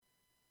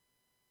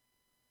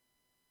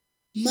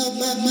Love,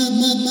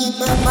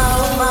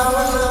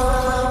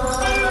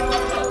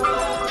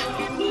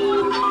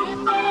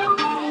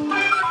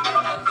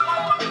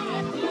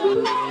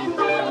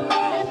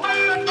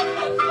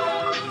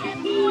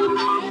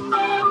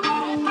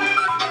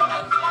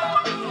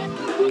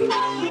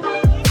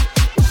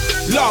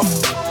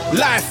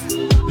 life,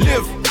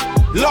 live,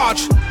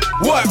 large,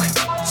 work,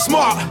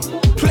 smart,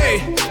 play,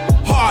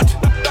 hard.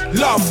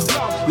 Love,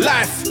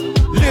 life,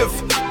 live,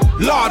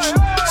 large,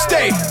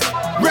 stay,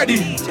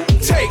 ready,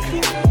 take,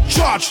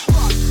 charge.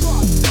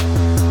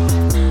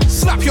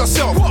 Slap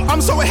yourself,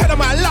 I'm so ahead of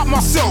my lap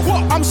myself.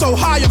 I'm so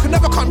high, you can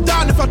never come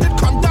down. If I did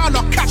come down,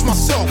 I'll catch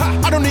myself.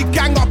 I don't need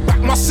gang, I'll back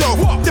myself.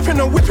 Dipping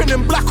and whipping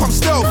in black on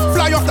stealth.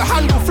 Fly off the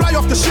handle, fly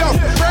off the shelf.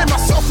 Bury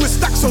myself with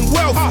stacks and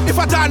wealth. If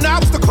I die now,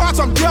 it's the cards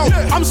I'm dealt.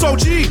 I'm so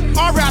G,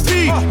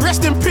 R.I.P.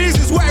 Rest in peace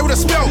is what it would've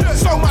spelled.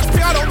 So much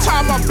pain, I don't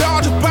tie my belt.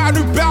 I just buy a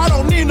new belt, I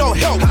don't need no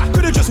help.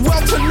 Could've just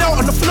welt to knelt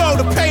on the floor,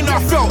 the pain I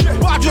felt.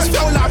 But I just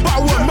felt like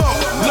butter would melt.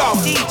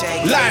 Love,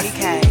 life,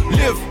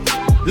 live,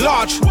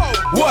 large,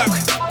 work,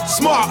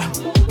 smart,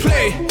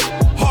 play,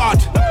 hard.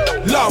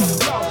 Love,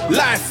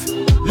 life,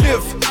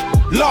 live,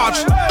 large,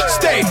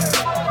 stay,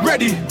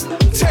 ready,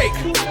 take,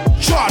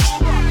 charge.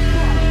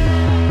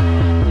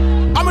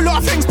 I'm a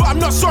lot of things, but I'm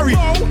not sorry.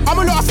 I'm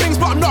a lot of things,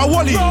 but I'm not a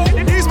wally.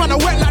 These men are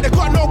wet like they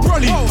got no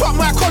brolly. Pop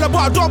my collar, but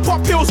I don't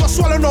pop pills or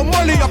swallow no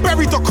molly. I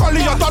buried the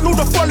collie, I done all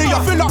the folly. I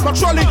fill up my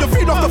trolley, you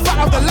feed off the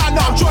fat of the land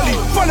that I'm jolly.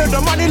 Follow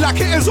the money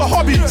like it is a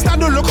hobby.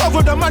 Stand and look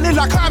over the money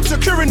like I'm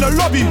securing the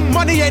lobby.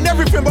 Money ain't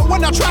everything, but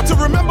when I try to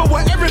remember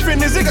what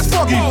everything is, it gets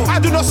foggy. I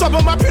do not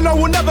suffer, my pillow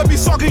will never be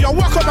soggy. I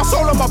work on my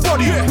soul and my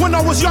body. When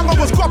I was young, I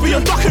was grubby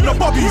and ducking the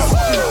bobbies.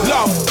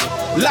 Love,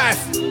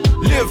 life,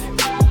 live,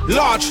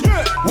 large,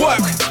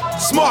 work,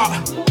 smart,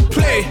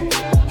 play,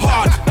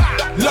 hard.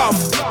 Love,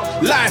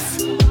 life,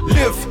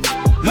 live,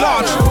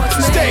 large,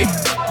 stay,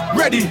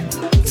 ready,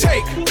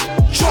 take,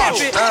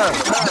 charge.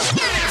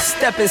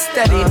 Stepping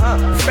steady,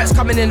 threats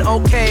coming in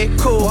okay,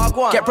 cool.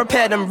 Get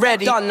prepared and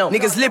ready.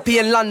 Niggas lippy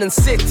in London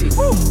City.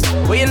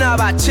 What you know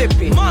about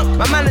Chippy?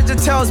 My manager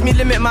tells me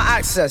limit my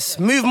access.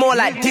 Move more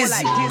like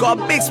Dizzy. Got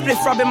a big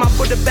spliff rubbing my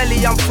Buddha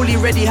belly. I'm fully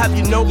ready, have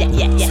you know?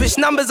 Switch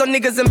numbers on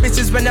niggas and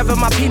bitches whenever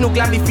my penal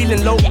gland be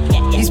feeling low.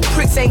 These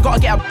pricks ain't gotta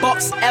get a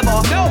box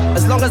ever.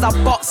 As long as I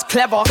box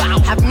clever.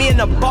 Have me in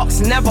a box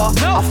never.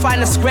 I'll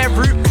find a square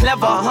root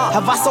clever.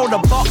 Have I sold a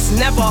box?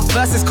 Never.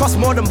 Verses cost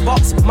more than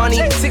box money.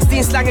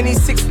 16 slanging these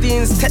 16s.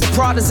 Take the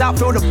Pradas out,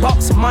 fill the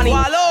box money.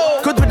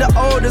 Good with the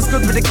odors,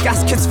 good with the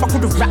gas kids. Fuck all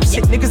the rap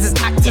shit. Niggas is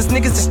actors,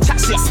 niggas is chat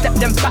shit. Step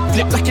them back,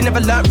 flip like you never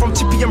learned from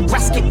Chippy and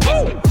Rasket.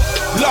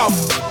 Love,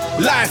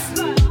 life,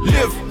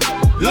 live,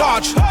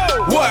 large,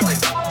 work,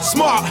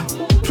 smart,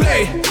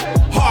 play,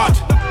 hard.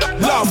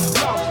 Love,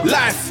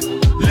 life,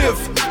 live,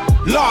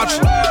 large,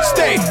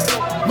 stay,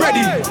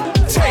 ready,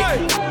 take,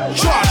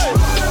 charge.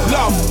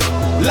 Love,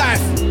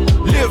 life,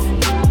 live,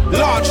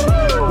 large,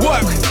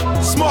 work,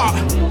 smart,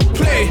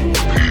 play,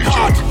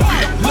 hard.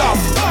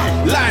 Love,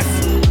 life,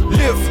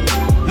 live,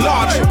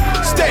 large,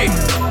 stay,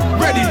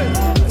 ready,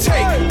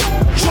 take,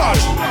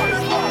 charge.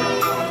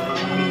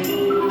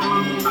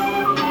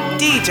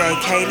 DJ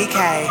Kaylee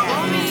K.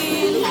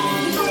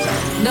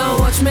 Don't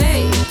watch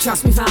me,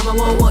 trust me fam, I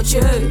won't watch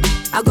you.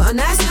 I got a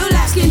nice little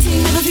light skin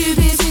team with a few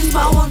piercings,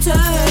 but I want to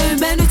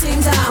bend new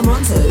things that I'm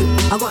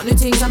onto. I got new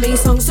things, I mean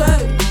songs too.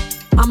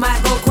 I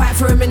might go quiet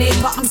for a minute,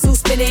 but I'm still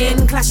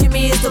spinning. Clashing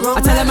me is the wrong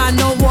I tell a man,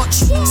 no watch,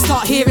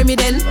 start hearing me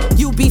then.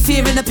 You'll be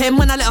fearing the pen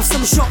when I let off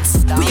some shots.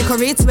 Put your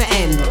career to an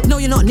end. No,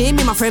 you're not near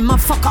me, my friend,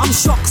 motherfucker, I'm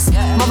shocked.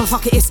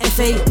 Motherfucker, it's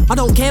FA. I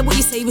don't care what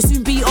you say, we'll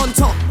soon be on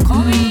top.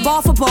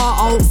 Bar for bar,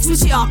 I'll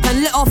switch it up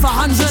and let off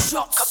 100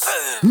 shots.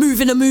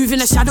 Moving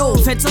the shadow.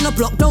 Feds on the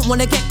block, don't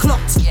wanna get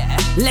clocked.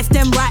 Left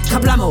them right,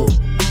 kablamo.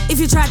 If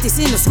you tried this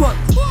in the squad,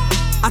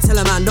 I tell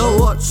a man, don't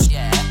watch.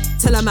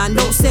 Tell a man,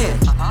 don't stare.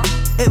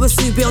 It will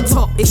soon be on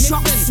top. It's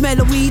shock, smell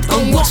of weed.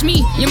 Don't watch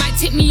me, you might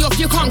tip me off,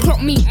 you can't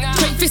clock me.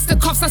 Straight fist the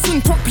cuffs, I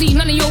swing properly.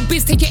 None of your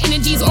biz, take your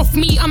energies off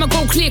me. I'ma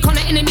go clear, can't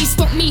the enemy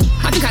stop me.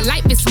 I think I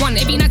like this one.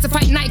 Every night to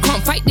fight night,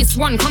 can't fight this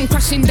one. Come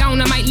crashing down,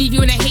 I might leave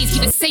you in a haze.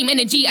 Keep the same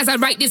energy as I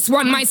write this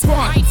one. My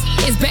squad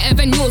is better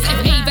than yours.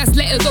 FA, that's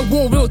letters of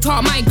war, real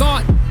talk, my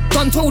God.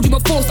 Done told you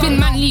before, spin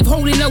man, leave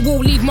hole in the wall,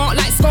 leave mark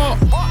like scar.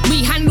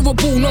 We handle a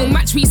ball, no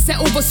match, we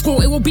settle the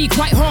score, it will be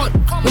quite hard.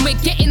 When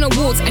we're getting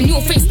awards and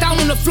your face down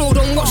on the floor,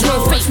 don't watch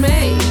no face.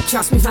 Me,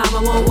 trust me fam,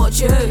 I won't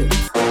watch you.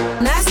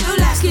 Nice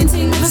little light skin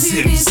ting with a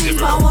few piercings,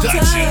 but I want to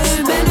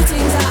bend the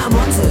things that I'm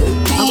onto.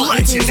 I got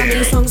the things, I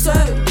mean songs too.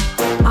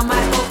 I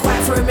might go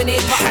quiet for a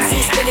minute, but I'm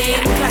still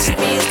spinning. Clashing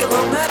me is the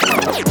wrong move.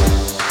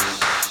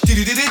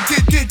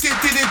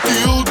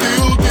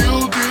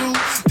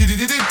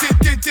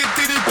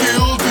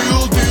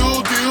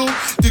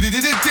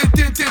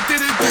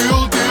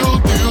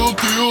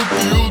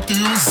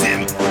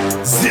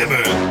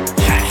 Zimmer. Zim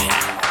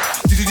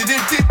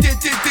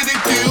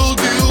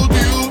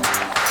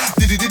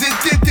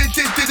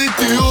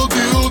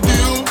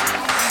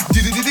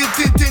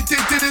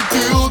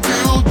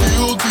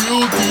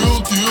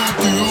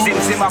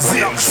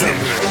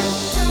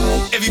Production.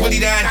 Everybody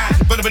down,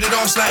 run up in the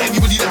dance like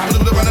everybody down,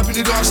 run up in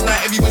the dance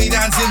like everybody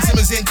down. Zim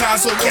Simmons in town,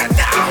 so get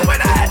down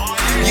with that.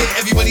 Yeah,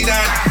 everybody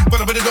down,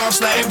 run up in the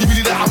dance like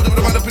everybody down,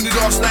 run up in the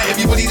dance like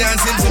everybody down.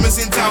 Zim Simmons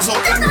in town, so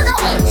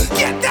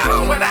get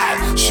down with that.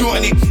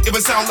 Shorten it, if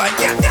it sound like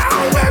get down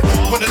with.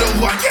 Wanna know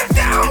what? Get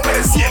down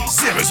with. Zim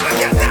Simmons, like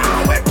get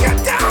down with, get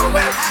down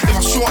with. If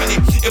I shorten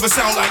it, if it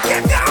sound like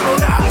get down,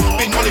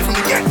 been money from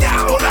the get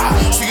down,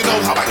 so you know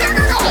how I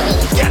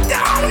get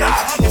down.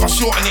 If I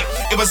shorten it,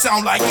 if it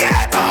sound like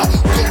get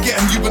go get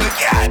them, you better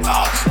get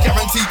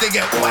guaranteed they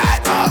get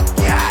wet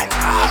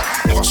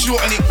if I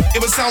shorten it,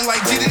 if it sound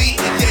like diddity,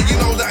 yeah, you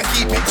know that I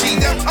keep it G.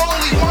 Them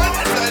only one,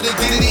 the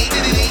diddity,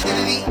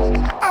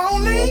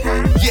 only,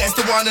 yeah, it's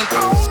the one and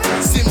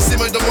only.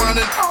 Simmer, the one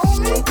and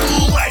only.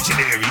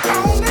 Legendary,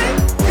 only.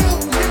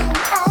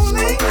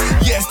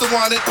 Yes, the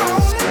one and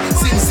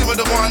only. Simmer,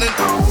 the one and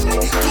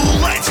only.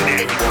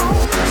 Legendary,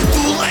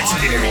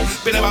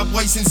 been about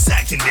boys in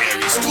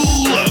secondary.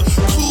 Cooler,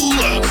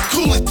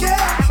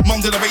 yeah. Mum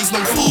did I raise no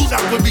fool,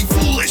 that would be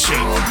foolish.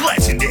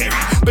 Legendary,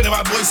 been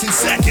about boys in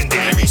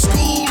secondary.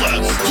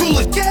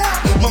 Cooler, yeah.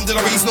 Mum did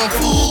I raise no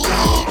fool.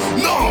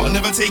 No, I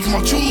never taking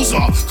my tools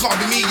off. Can't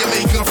be me, you're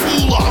making a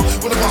fool off.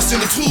 With a bust in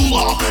the tool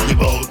off. You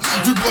both,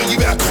 rude boy, you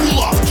better cool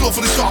off. Draw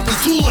for the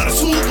sharpest tool in a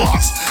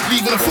toolbox.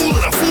 Leaving a fool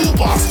in a fool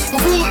box. I'm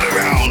fooling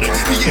around.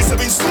 Yes, I've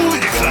been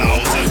schooling you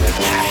clowns.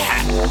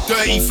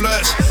 Dirty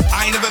flirts,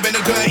 I ain't never been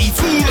a dirty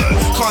fooler.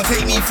 Can't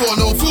take me for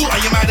no fool, I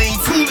am mad, ain't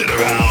fooling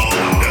around.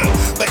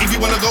 But if you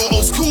wanna go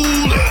old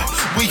schooler,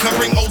 we can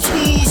bring old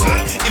tools.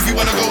 If you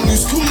wanna go new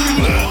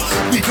schooler,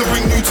 we can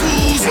bring new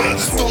tools.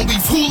 Don't be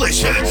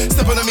foolish,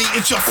 step on me,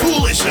 it's your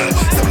foolish.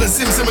 Step on the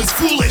Simmons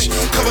foolish,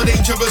 cover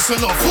dangerous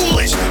and not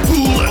foolish.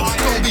 Fooler,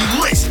 don't be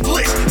lich.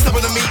 Step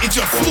on me, it's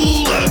your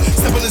fooler.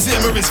 Step on the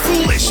Zimmer is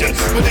foolish,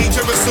 but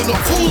dangerous and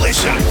not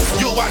foolish.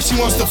 Your wife, she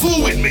wants to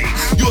fool with me.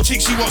 Your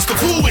chick, she wants to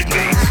fool with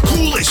me.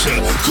 Coolish,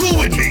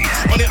 cool with me.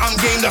 On the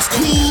game, that's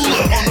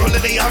cooler. On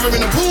holiday, have her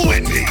in the pool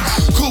with me.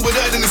 Cool with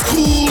her, then it's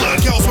cooler.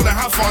 Girls wanna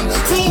have fun,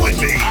 fool with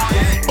me.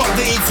 But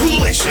they ain't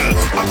foolish.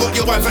 I got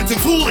your wife acting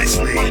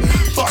foolishly,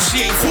 but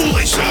she ain't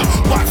foolish.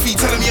 Wifey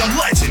telling me I'm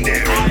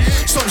legendary,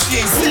 so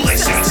she ain't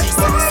foolish.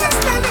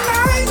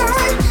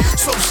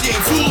 So she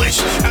ain't foolish.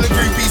 And the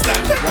groupies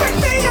that pick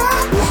me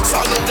up, so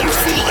I know that's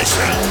foolish.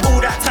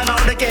 All that time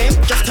out of the game,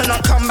 just to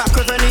not come back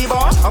with a new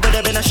bar. I would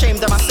have been ashamed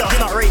of myself,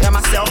 not rating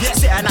myself.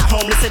 Sitting at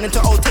home listening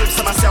to old tapes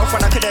of myself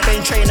when I could have been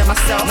training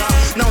myself.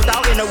 No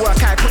doubt in the work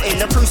I put in,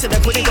 the proofs of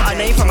the pudding, got a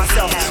name for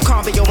myself.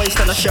 Can't be a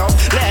waste on the shelf,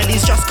 letting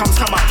these just comes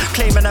come up,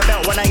 claiming a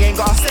belt when I ain't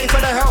got a say for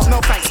the help.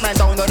 No thanks man,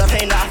 don't know the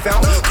pain that I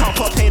felt. Can't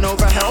put pain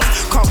over health,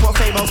 can't put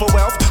fame over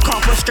wealth,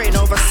 can't put strain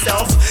over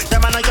self.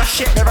 The man I just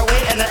shit, they're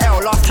awaiting the L.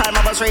 Last time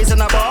I was raising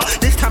a bar,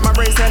 this time I'm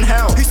raising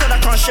hell. Who said I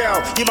can't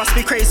shell? You must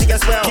be crazy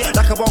as well.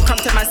 Like I won't come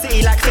to my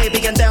city like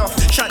Fabi and Delph.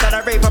 Shut down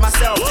I rave by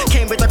myself,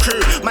 came with the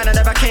crew, man I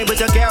never came with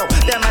your girl.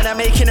 Them man are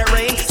making it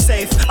rain,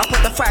 safe. I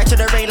put the fire to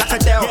the rain like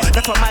Adele.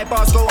 Therefore my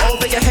bars go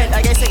over your head.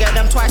 I guess I get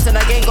them twice and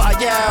I ain't gotta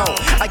yell.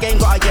 I ain't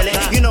gotta yell it,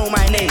 you know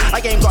my name.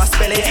 I ain't gotta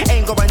spell it,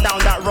 ain't going down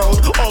that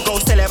road or go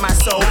selling my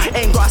soul.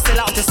 Ain't gotta sell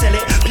out to sell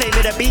it. Play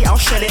with a beat, I'll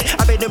shell it.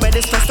 I've been doing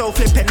this for so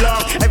flipping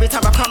long. Every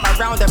time I come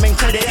around them in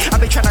credit, I've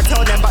been trying to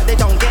tell them but they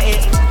don't get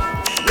it.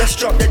 Let's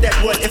drop the dead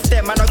wood. If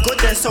them man are good,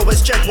 then so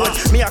is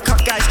Jedwood. Me, I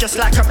cut guys just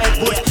like I'm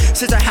Ed Wood.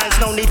 Scissor hands,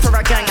 no need for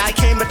a gang. I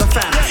came with the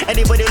fam.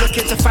 Anybody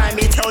looking to find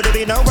me, tell them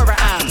you know where I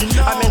am.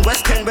 I'm in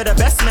West End with the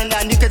best men,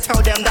 and you can tell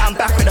them that I'm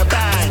back with a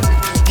bang.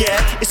 Yeah,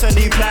 it's a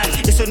new plan.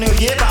 It's a new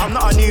year, but I'm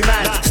not a new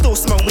man. Still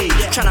smoke weed,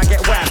 tryna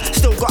get wham.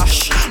 Still got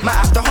a might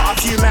have to hot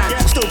a few man.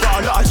 Still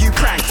got a lot of you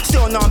prank.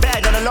 Still know I'm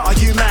better than a lot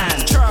of you man.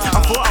 I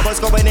thought I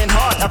was going in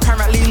hard,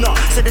 apparently not.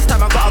 So this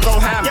time I gotta go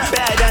ham.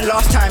 Better than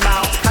last time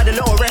out. Had a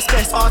little rest,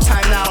 best our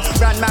time now.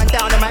 Ran man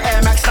down in my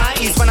Air Max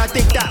 90s. When I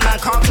dig that man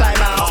can't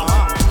climb out.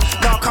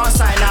 No, I can't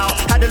sign out.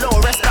 Had a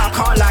little rest, but I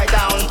can't lie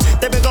down.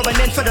 They've been going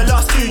in for the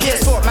last 2 years.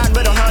 Thought man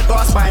would have heard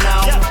bars by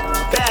now.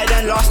 Better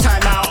than last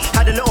time out.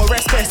 Had a little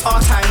rest, best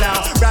our time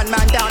now. Ran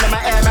man down in my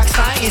Air Max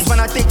 90s.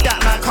 When I dig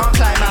that man can't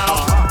climb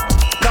out.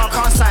 No, I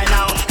can't sign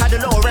out. Had a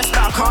little rest,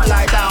 but I can't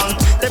lie down.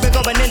 They've been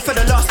going in for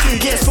the last 2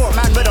 years. Thought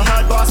man would have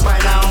heard bars by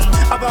now.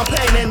 I've been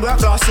playing in work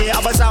last year.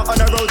 I was out on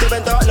the road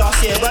doing dirt last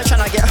year. Weren't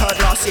trying to get hurt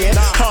last year.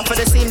 Half of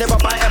the scene they were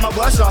biting my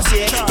words last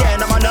year. Getting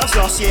on my nerves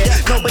last year.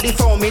 Nobody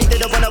phoned me,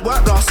 didn't wanna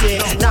work last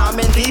year. Now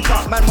I'm in deep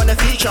up, man wanna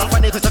feature.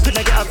 Funny cause I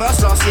couldn't get a verse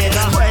last year.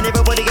 Putting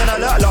everybody in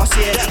alert last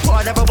year.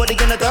 Putting everybody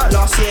in the dirt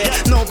last year.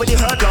 Nobody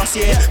heard last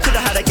year.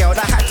 Could've had a girl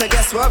that had to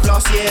get swerved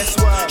last year.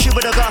 She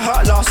would've got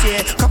hurt last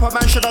year. Couple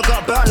man should've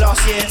got burnt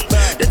last year.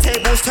 The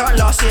tables turned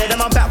last year.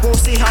 Then I'm back, we'll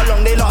see how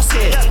long they last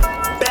here.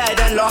 Better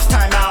than last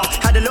time out.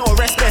 Had a little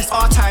rest, best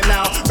our time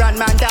now. Ran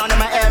man down in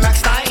my Air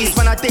Max 90s.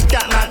 When I dig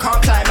that man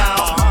can't climb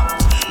out.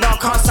 No, I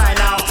can't sign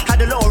out.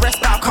 Had a little rest,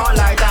 but I can't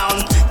lie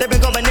down. They've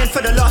been going in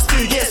for the last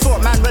 2 years.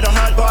 Thought man would have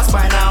heard bars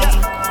by now.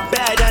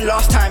 Better than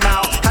last time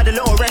out. Had a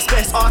little rest,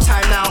 best our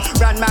time now.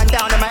 Ran man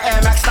down in my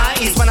Air Max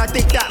 90s. When I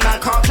dig that man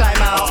can't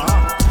climb out.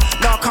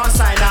 No, I can't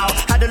sign out.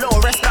 Had a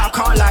little rest, but I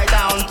can't lie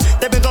down.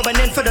 They've been going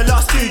in for the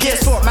last 2 years.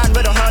 Thought man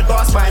would have heard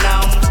fast by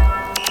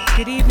now.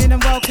 Good evening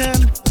and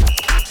welcome.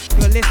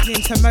 You're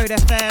listening to Mode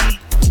FM.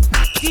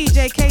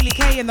 DJ Kaylee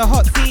K in the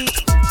hot seat.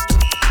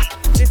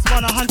 This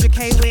one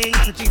 100k wing,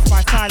 produced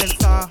by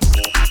Silencer.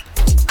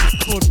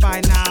 It's called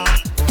By Now.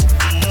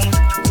 And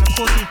of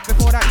course,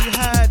 before that you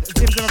heard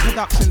Zimzera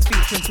Productions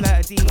featuring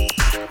Flirta D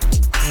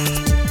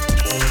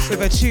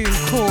with a tune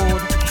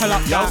called Pull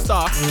Up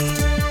That.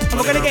 And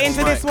we're gonna get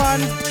into this one.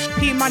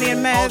 P Money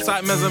and Mez.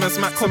 Outside Measurements,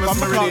 Maximus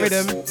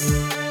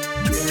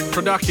Meridius.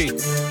 Production.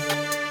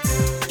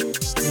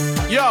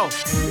 Yo.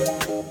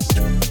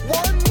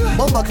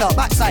 Bumble club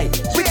backside.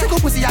 With the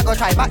good pussy I go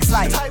try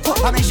backslide.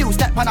 Put on my shoes,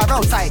 step on the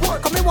roadside.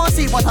 Come me want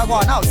see what I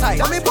want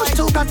outside. When me push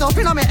 2 grams up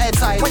in on my head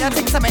side. When you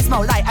think some me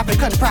smell like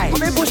African pride.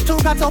 When me push 2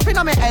 grams up in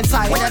on my head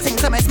side. When you think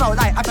some me smell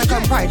like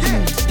African pride.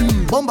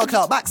 Bumble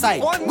club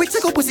backside. With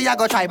the good pussy I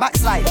go try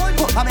backslide.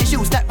 Put on my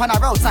shoes, step on the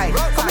roadside.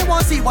 Come me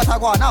want see what I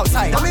want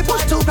outside. When me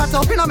push 2 grams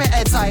up in on my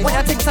head side. When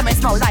you think some me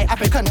smell like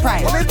African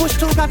pride. When me push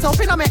 2 grams up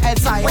in on my head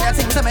side. When you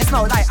think some me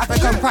smell like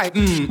African pride.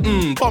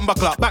 Bumble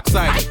club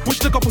backside. Push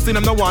the couple in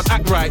them no one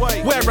act right.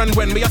 Where and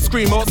when me a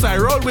scream outside.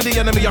 Roll with the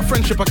enemy, a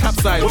friendship a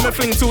capside. When me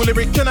fling 2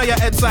 lyric, can I your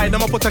head side?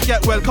 I'ma put a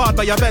get well card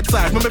by your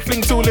bedside. When me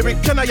fling 2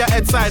 lyric, can I your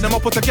head side? I'ma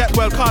put a get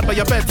well card by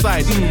your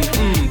bedside.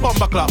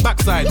 Bomber clock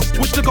backside.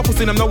 Wish the couple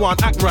in them no one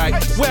act right.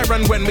 Where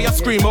and when me a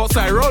scream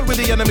outside. Roll with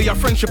the enemy, a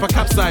friendship a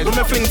capside. When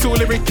me fling 2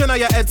 lyric, can I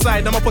your head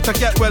side? I'ma put a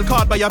get well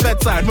card by your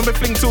bedside. When me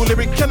fling 2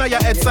 lyric, can I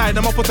your head side?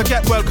 I'ma put a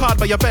get well card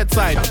by your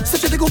bedside.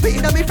 Such a little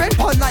beating on me friend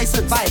on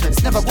license.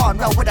 Violence never gone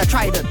well with a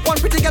trident. One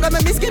pretty girl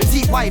make me skin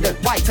teeth widen.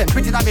 Whiten,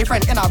 pretty than me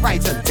friend in a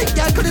Brighton. Thick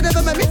girl could've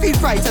never make me feel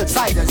frightened.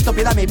 Silence,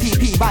 stupid than me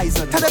PP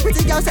bison. Tell a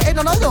pretty girl sitting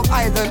on a Love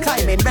Island.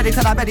 Climbing, ready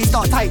till her belly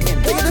start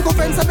tightening. Think little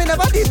friends and me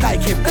never did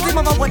like him. Cause him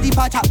have a one deep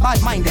chat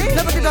bad minded.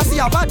 Never did I see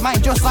a bad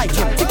mind just like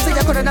him. Think say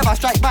you could've never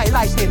strike by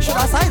lightning. Should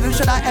I silence,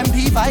 should I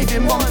MP5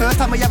 him? One first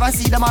time we ever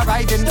see them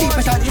arriving. Keep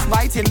a shot is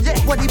writing.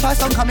 What deep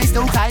song coming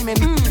still climbing.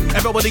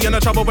 Everybody in the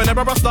trouble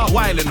whenever I start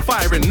whiling.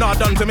 Firing, not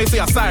done to me see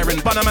a siren.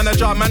 But a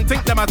manager man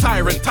think them a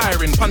tyrant.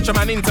 Tiring, punch a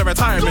man into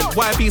retirement.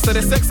 Why piece of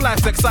the sex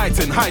life's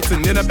exciting.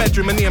 Heightened in a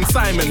bedroom and name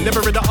Simon.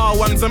 Never read the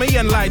R1 to me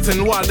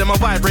enlightened. While them a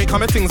vibrate,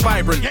 come things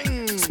vibrant.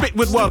 Spit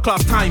with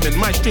world-class timing.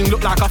 My string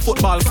look like a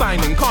football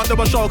signing. Can't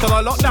double show cause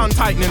I lockdown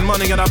tightening.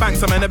 Money in the bank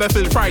so I never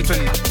feel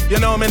frightened. You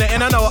know me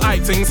in and out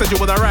acting. Said you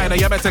was a rider,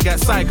 you better get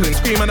cycling.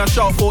 Screaming a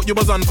shout, thought you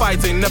was on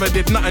fighting. Never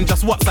did nothing,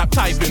 just WhatsApp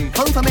typing.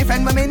 Come for me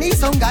friend when me need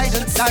some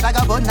guidance. Now I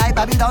got one night,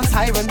 Babylon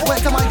tyrant.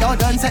 Went to my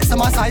garden, set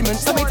some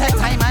assignments. So me take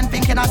time and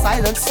think in a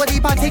silence. What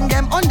deep I think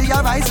them on the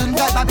horizon.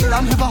 Got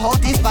Babylon who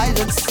hold this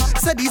violence.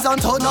 Said he's on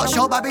told not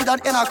show Babylon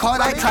in a car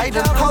like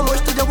Trident. How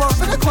much do you want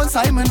for the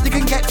consignment? They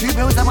can get 2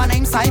 bills and my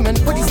name's Simon.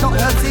 But it's not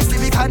herbs, it's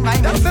lyric and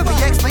rhyming. Very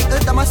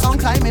X-rated and my song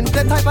climbing.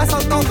 The type I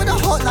sound down for the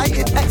hot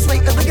lighted.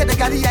 X-rated, we get the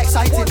galley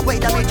excited.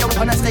 Wait, that me jump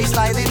on a stage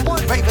sliding.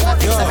 Raving, I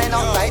think I'm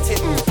not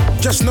writing.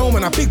 Just know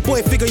man, a big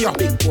boy figure ya.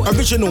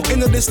 Original,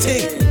 into this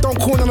thing. Don't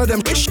call none of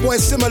them bitch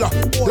boys similar.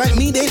 Like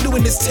me, they ain't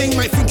doing this thing.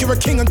 Might think you're a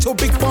king until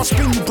big fast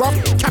spin you, bruv.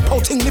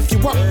 Capo ting lift you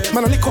up.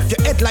 Man, I lick off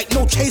your head like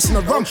no chasing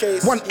a rum.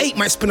 1-8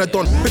 might spin a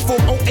don.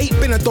 Before 08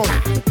 been a don.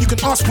 You can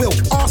ask Will,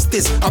 ask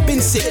this. I've been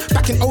sick.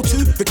 Back in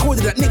 02,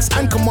 recorded at Knicks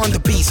and Commander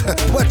Beast.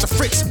 Word to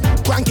Fritz.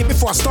 Grind it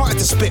before I started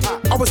to spit.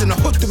 I was in the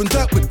hood doing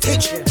dirt with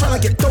Titch.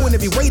 Trying to get dough in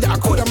every way that I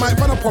could. I might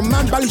run up on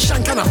man, Bally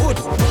Shank and a hood.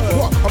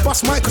 What? I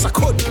bust mic cause I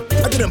could.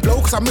 I didn't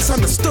blow cause I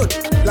misunderstood.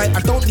 Like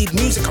I don't need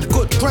music, I'm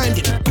good.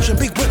 Grinding, pushing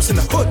big whips in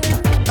the hood.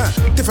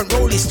 Different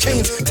rollies,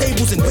 chains,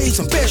 tables and waves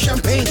and bare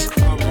champagnes.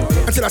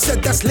 Until I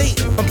said that's late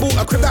and bought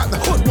a crib out the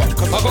hood. What?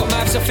 I got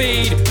maps to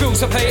feed, bills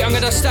to pay. I'm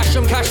gonna stash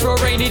some cash for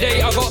a rainy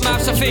day. I got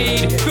maps to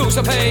feed, bills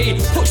to pay.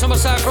 Put some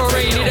aside for a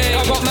rainy day.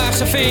 I got maps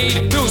to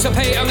feed, bills to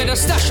pay. I'm gonna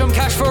stash some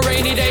cash for a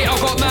rainy day. I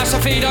got maps to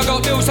feed, I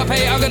got bills to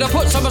pay. I'm gonna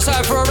put some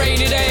aside for a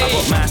rainy day. I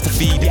got maps to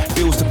feed, yeah,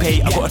 bills to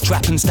pay. I got a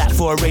trap and stack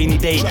for a rainy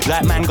day.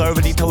 Like Manga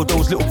already told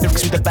those little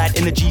bricks with the bad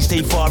energy,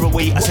 stay far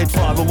away. I said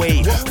far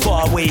away,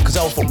 cause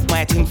I'll fuck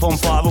my team from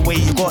far away.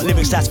 You got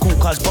lyrics that's cool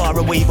cause far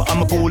away, but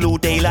I'm a ball all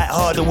day like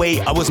Hardaway.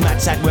 I was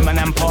mad sad when my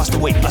nan passed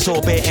away. I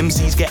saw bare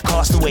MCs get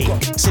cast away.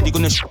 Said you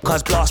gonna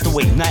cause blast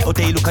away. Night or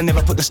day, look, I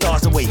never put the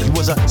stars away. He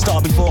was a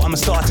star before, I'm a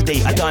star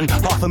today. I done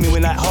 $500,000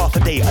 in like half a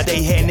day. A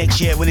day here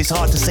next year, well it's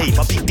hard to say.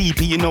 But big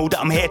DP, you know that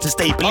I'm here to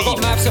stay, believe. I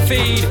got maps to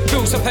feed,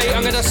 bills to pay.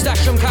 I'm gonna stash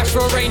some cash for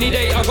a rainy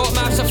day. I got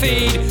maps to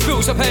feed,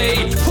 bills to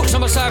pay. Put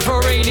some aside for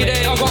a rainy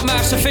day. I got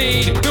maps to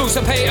feed, bills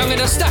to pay. I'm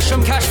gonna stash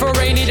some cash for a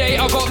rainy day.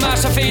 I got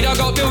maps to feed, I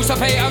got bills to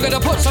pay. I'm gonna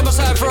put some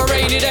aside for a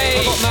rainy day.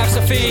 I got maps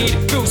to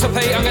feed, bills to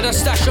pay. I'm gonna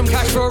stash some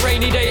cash for a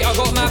rainy day. I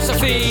got maps to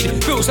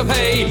feed, bills to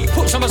pay.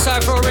 Put some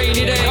aside for a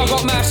rainy day. I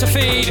got maps to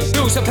feed,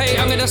 bills to pay.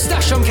 I'm gonna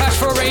stash some cash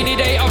for a rainy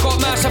day. I got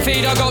maps to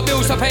feed, I got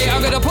bills to pay.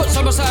 I'm gonna put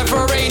some aside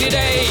for a rainy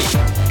day.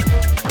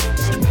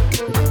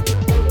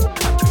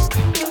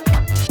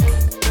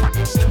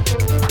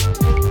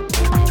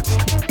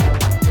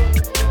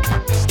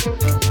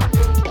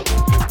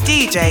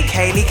 DJ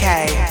Kaylee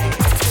K.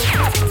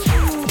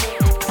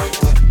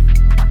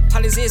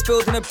 Palizier's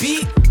building a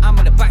beat, I'm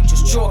in the back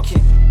just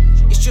chalking.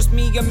 It's just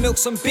me and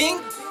Milks and Bing,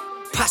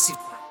 passive.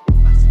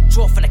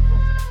 Draw for the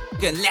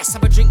let's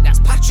have a drink, that's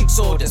Patrick's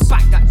orders.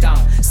 Back that down,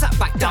 sat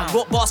back down,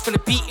 wrote bars for the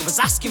beat, it was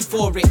asking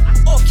for it.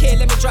 Okay,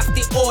 let me draft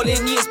it all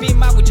in. Years being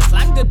mad, we just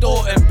landed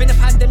autumn. Been a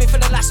pandemic for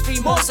the last 3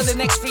 months, so the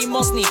next 3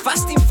 months need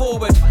fasting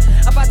forward.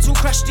 I've had 2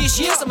 crash this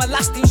year, so my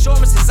last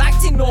insurance is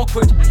acting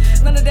awkward.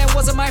 None of them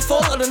wasn't my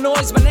fault, or the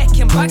noise, my neck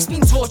and back's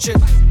been tortured.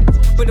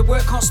 But the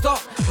work can't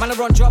stop, man I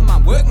run job,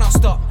 man, work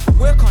non-stop.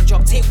 Work on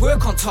job, take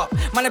work on top.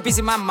 Man a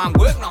busy man,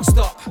 work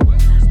non-stop.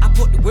 I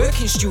put the work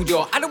in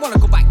studio, I don't wanna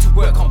go back to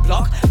work on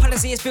block.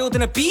 Palace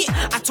building a beat,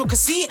 I took a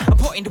seat, I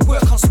put in the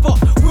work on spot,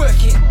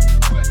 working.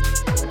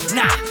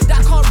 Nah,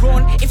 that can't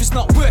run if it's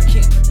not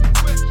working.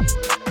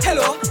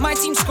 Hello, my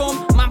team's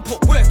scum, man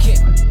put work in.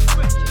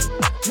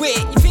 Wait,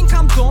 you think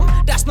I'm dumb?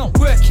 That's not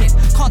working.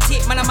 Can't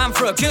take man a man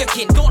for a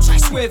gherkin. Don't try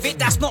swerve it,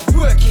 that's not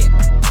working.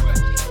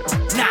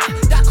 Nah,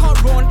 that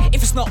can't run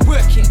if it's not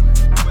working.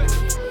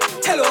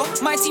 Hello,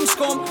 my team's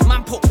scum,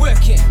 man put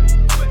work in.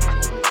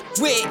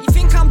 Wait, you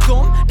think I'm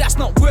dumb? That's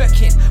not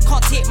working.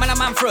 Can't take man a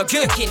man for a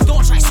gherkin.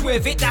 Don't try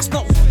swerve it, that's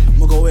not.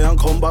 I'ma go away and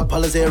come back,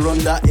 Palace run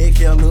that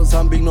AK and milk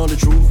some big know the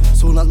truth.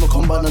 Soon as me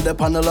come back, now they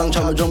pan the long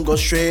chat, my jump go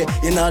straight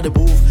in the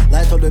booth.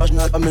 Light up the fashion,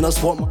 I'm in a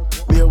spot,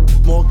 me a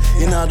smoke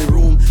in the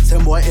room.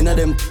 Same boy in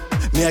them,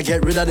 me I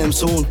get rid of them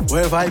soon.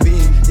 Where have I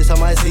been? This is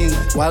my scene.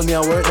 While me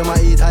I work, them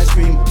I eat ice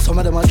cream. Some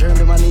of them I dream,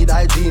 them I need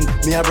hygiene.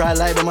 Me a bright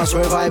light, them I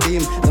swerve I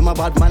beam. Them a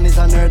bad man is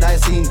a nerd I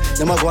seen.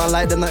 Them I go and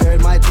light, them I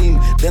earn my team.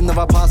 Them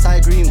never pass I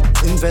green.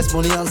 Invest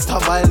money and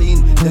stop I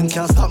lean. Them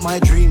can't stop my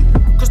dream.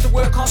 Cause the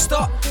work can't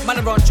stop. Man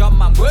I run job,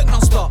 man work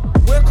non-stop.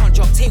 Work on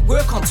job, take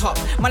work on top.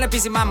 Man a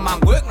busy man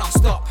work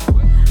non-stop.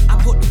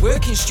 I put the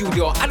work in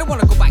studio, I don't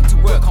wanna go back to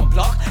work on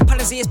block.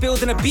 Palace is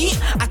building a beat,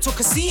 I took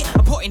a seat,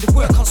 I put in the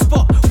work on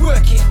spot,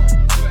 working.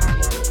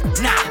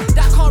 Nah,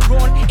 that can't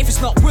run if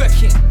it's not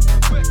working.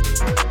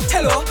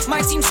 Hello,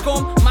 my team's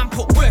scum, man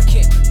put work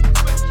in.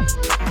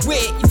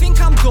 Wait, you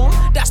think I'm dumb?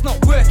 That's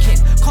not working.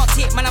 Can't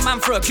take man a man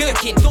for a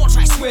gherkin. Don't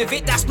try swerve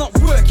it, that's not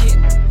working.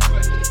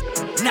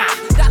 Nah,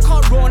 that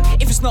can't run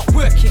if it's not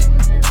working.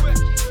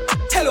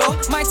 Hello,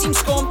 my team's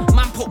scum,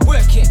 man put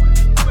work in.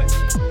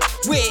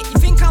 Wait, you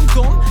think I'm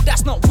dumb?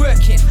 That's not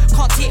working.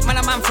 Can't take man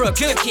a man for a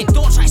gherkin.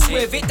 Don't try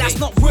swerve it, that's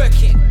not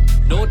working.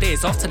 No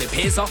days off till it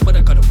pays off, but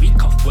I got a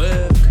week off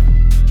work.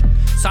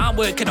 So I'm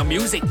working on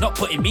music, not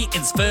putting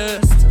meetings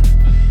first.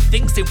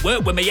 Things didn't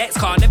work when my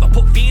ex-car never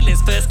put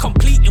feelings first.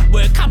 Completing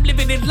work, I'm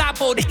living in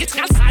labo, the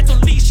getting outside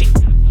unleashing.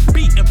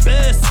 Beating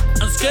bursts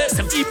and skirts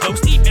and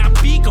V-posts eat me, I'm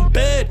vegan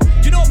bird.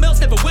 You know milk's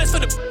never works for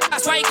the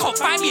that's why you can't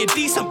find me a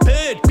decent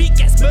bird. Beat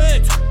gets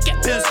merged,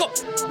 get burns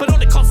got, but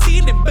only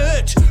concealing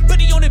merge. But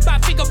the only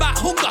bad thing about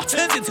hunger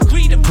turns into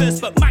greed and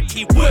thirst, but man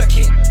keep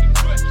working.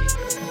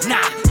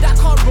 Nah, that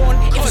can't run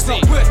if it's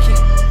not working.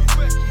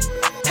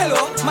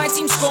 Hello, my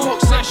team's gone,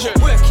 man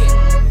put working.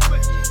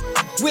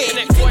 Wait,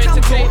 you think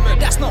I'm dumb?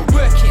 That's not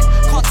working.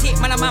 Can't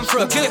take man a man for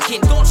a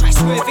gherkin. Don't try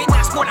swerve it,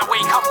 that's not. When I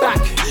wake up back,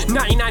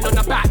 99 on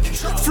the back.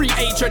 Free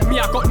agent, me,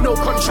 I got no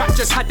contract.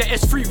 Just had the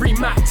S3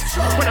 remapped.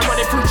 When I'm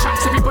running through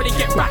tracks, everybody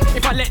get back.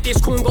 If I let this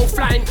coon go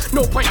flying,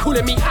 no point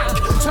calling me hack.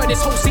 Turn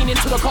this whole scene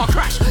into a car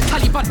crash.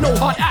 Taliban, no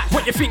hard act.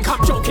 What you think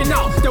I'm joking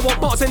now? They want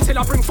bars until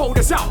I bring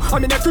folders out.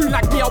 I'm in a groove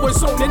like me, I was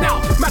zoning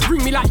out. Man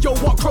bring me like, yo,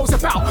 what crow's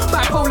about?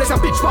 Bipolar's a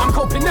bitch, but I'm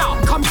coping now.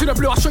 Come to the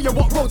blue, I'll show you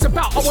what road's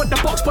about. I want the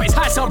box, but it's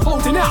high, so I'm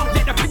holding out.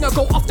 Let the pinger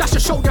go off, that's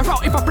your shoulder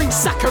out. If I bring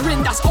Saka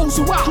in, that's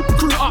Ozu out.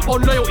 Grew up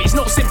on loyalties,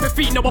 no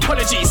sympathy, no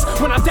apologies.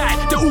 When I die,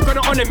 they're all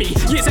gonna honour me.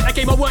 Years at the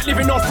game, I weren't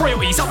living off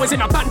royalties. I was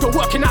in a band or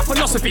working out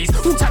philosophies.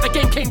 All time the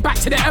game came back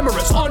to the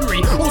Emirates,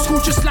 Henry. Old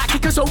school just like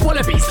kickers on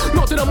wallabies.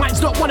 Not that the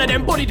mic's not one of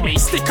them bodied me.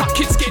 Stick up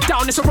kids, get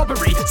down, it's a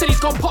robbery. Said he's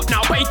gone pop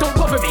now, but he don't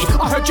bother me.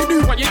 I heard you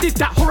knew when you did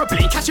that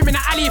horribly. Catch him in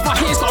the alley if I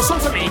hear it's not a song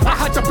for me. I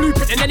had the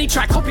blueprint and then he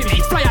tried copy me.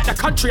 Fly out the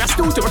country, I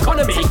still do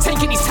economy.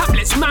 Taking these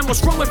tablets, man,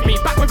 what's wrong with me?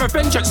 Back with a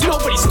vengeance,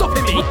 nobody's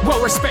stopping me.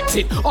 Well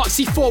respected,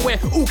 RC4, we're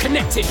all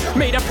connected.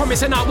 Made a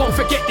promise and I won't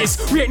forget this.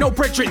 We ain't no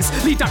brethrens,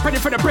 leave that bread in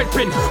for the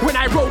breadpin. When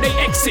I roll, they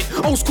exit.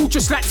 Old school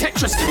just like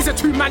Tetris. It's a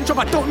two-man job,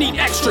 I don't need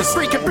extras.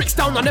 Breaking bricks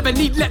down, I never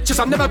need lectures.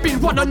 I've never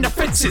been one on the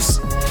fences.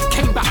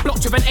 Came back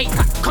blocked with an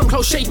 8-pack. Come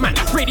close, shade man.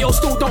 Radio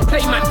still don't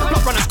play man.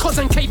 Block runners, cause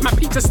and caveman.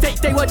 Pizza steak,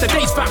 they were the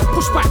days fam.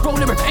 Push back,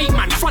 rolling with 8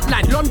 man.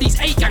 Frontline, Londy's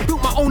 8 gang.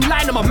 Built my own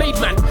line, I'm a made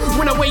man.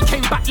 When I way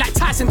came back like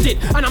Tyson did.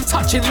 And I'm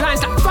touching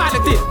lines like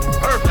Fowler did.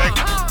 Perfect.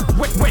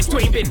 Where's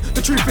Dwayne been?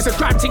 The truth is a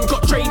gram ting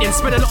got draining.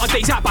 Spent a lot of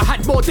days out, but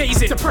had more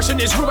days in. Depression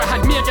is real, I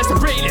had me against the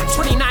railing.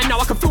 29 now,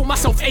 I can feel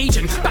myself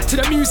aging. Back to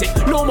the music,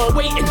 no more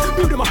waiting.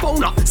 Building my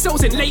phone up,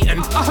 cells in Leighton.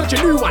 I heard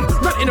your new one,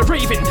 ranting and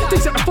raving.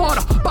 Things at the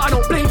father, but I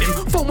don't blame him.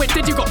 Phone went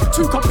dead, you got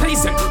too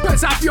complacent.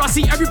 Bird's eye view, I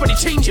see everybody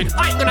changing.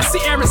 I ain't gonna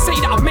sit here and say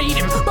that I made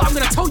him, but I'm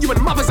gonna tell you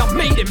when mothers I've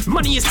made him.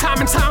 Money is time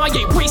and time I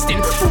ain't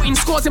wasting. 14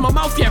 scores in my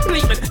mouth, yeah,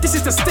 blatant. This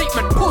is the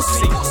statement,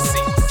 pussy.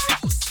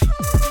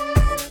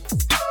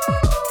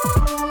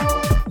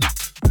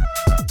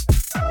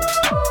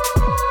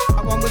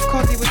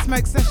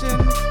 Smoke Session.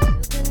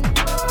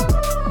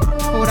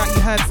 Before that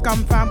you heard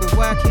Scum Fam with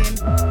Working.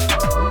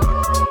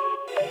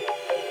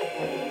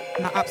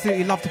 And I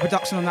absolutely love the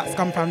production on that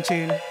Scum Fam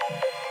tune.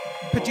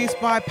 produced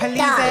by Police.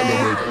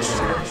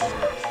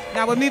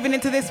 Now we're moving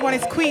into this one.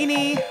 It's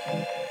Queenie,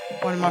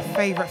 one of my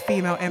favourite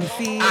female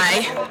MCs.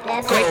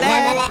 Wait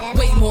there.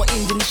 Way more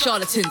in than the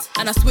charlatans,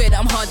 and I swear that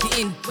I'm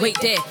hardly in. Wait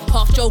there.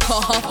 Half Joker,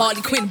 half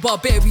Harley Quinn,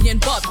 barbarian,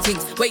 Barbie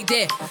things. Wait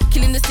there.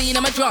 Killing the scene,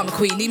 I'm a drama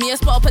queen. Leave me a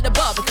spot up at the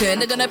Barbican.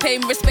 They're gonna pay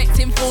me respect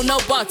in full, no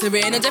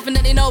bartering, and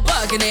definitely no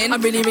bargaining.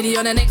 I'm really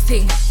on the next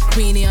thing.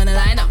 Queenie on the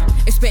lineup.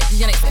 Expect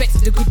the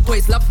unexpected, the good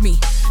boys love me.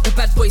 The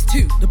bad boys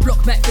too. The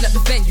block might fill up the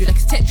venue like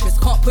it's Tetris.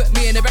 Can't put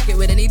me in a bracket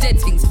with any dead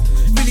things.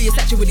 Really, it's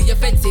actually really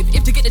offensive.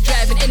 If to get the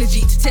drive and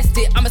energy to test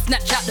it, I'ma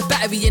snatch out the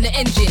battery in the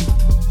engine.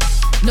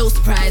 No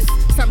surprise,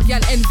 some gal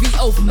envy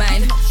over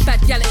mine.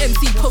 Bad gal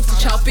MC poster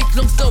child, big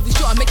long story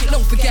short, I make it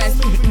long for guys.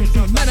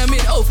 Man, I'm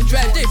in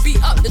overdrive, they beat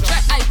up the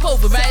track, I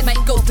pulverize. Might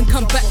go and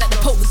come back like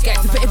the Polish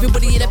guys. To put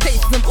everybody in a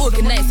place, I'm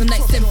organised, I'm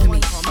like symphony.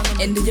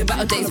 End of your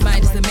battle days,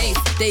 mine is the maze.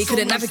 They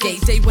couldn't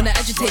navigate, they wanna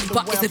agitate,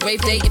 but it's a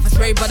grave day. If I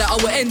spray brother,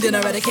 I will end and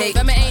eradicate.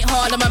 But it ain't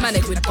hard, I'm a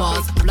manic with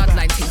bars.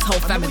 Bloodline things,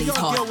 whole family's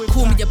hard.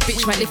 Call me a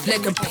bitch, might lift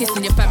leg and piss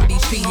in your family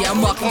tree. Yeah,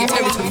 I'm marking your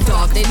territory,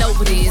 dog. They know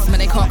what it is, man,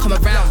 they can't come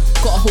around.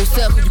 Got a whole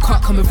circle, you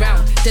can't come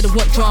around. They don't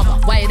want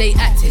drama, why are they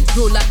acting?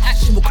 Real life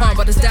action will calm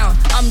brothers down.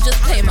 I'm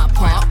just playing my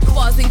part.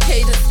 Bars in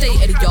cadence,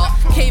 state of the art.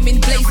 Came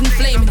in blazing,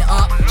 flaming it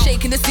up.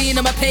 Shaking the scene,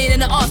 I'm a pain in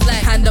the arse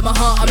like hand on my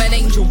heart, I'm an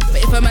angel.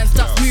 But if a man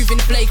starts moving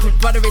flagrant,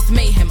 brother, it's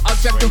mayhem. I'll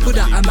drag the hood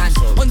out a man.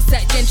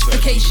 On-site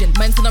gentrification,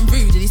 man said I'm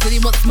rude and he said he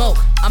wants smoke.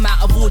 I'm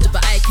out of order,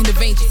 but I can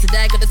arrange it.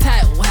 Today I got the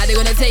title, how they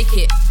gonna take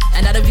it?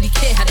 And I don't really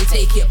care how they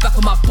take it. Back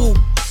on my ball.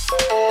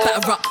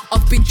 Batter up,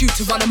 I've been due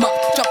to run them up.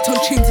 Jumped on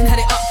tunes and had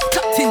it up.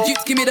 Tucked in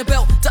dukes, give me the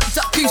belt.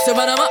 Duck, goose to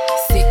run them up.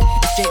 Sick,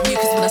 it's straight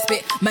mucus when I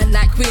spit. Man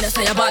like Queen, I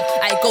say a bud.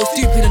 I go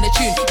stupid on the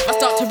tune. If I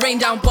start to rain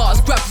down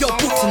bars, grab your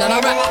boots and then I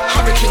rap.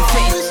 Hurricane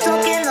face.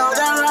 Talking all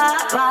the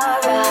rah,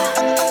 rah, rah.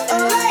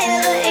 All I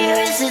ever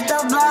hear is the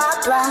blah,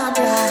 blah,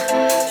 blah.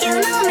 You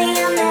know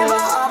me, I'm never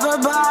off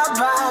a blah,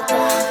 blah,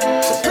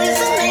 blah. So please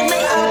don't make me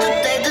out to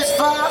take this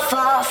far,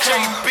 far, far.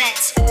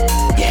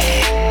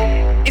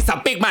 It's a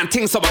big man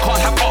thing, so I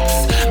can't have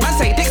ops. Man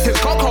say Dixon's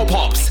Coco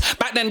Pops.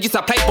 Back then used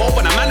to play ball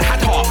when a man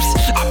had hops.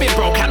 I've been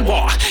broke and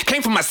what?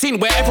 Came from a scene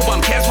where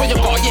everyone cares what you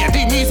got. Yeah,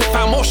 do music,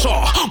 found more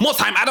short. More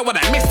time, I don't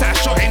wanna miss that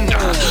shot in.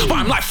 But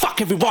I'm like,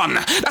 fuck everyone.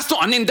 That's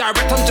not an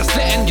indirect, I'm just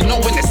letting you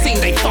know in the scene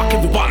they fuck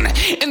everyone.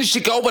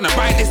 Industry go when I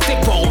ride this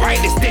dick, bro,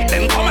 ride this dick,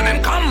 then come and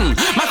then come.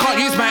 Man can't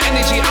use my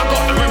energy, I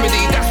got the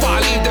remedy, that's why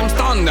I leave them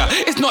stunned.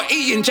 It's not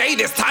E and J,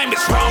 this time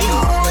it's wrong.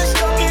 Always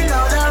talking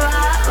all the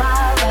rah,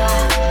 rah,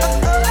 rah.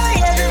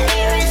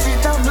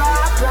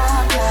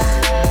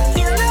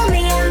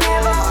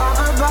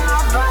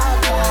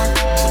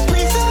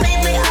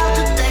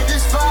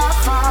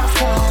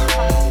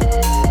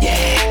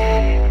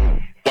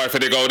 For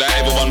the goal that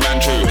everyone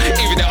ran through.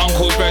 Even the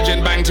uncle's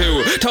virgin bang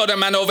too. Tell the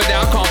man over there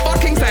I can't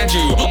fucking stand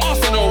you.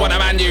 Also know what a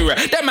man do.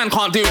 That man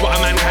can't do what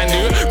a man can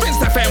do. Rinse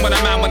the fan when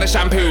a man with a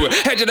shampoo.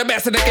 Head you the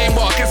best in the game,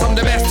 but I guess I'm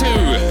the best too.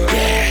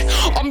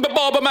 Yeah, I'm the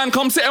barber man,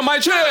 come sit in my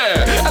chair.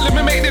 And let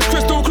me make this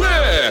crystal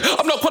clear.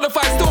 I'm not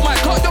qualified, still might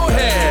cut your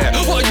hair.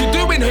 What are you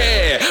doing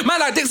here?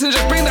 Man like Dixon,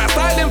 just bring that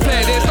styling flair.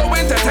 There's no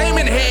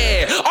entertainment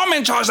here. I'm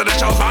in charge of the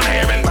shows I'm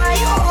hearing.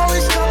 Why you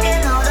always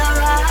talking all the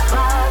rah,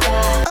 rah,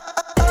 rah?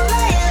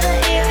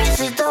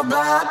 The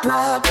blah,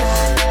 blah,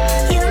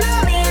 blah. You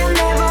know me, I'm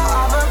never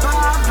off a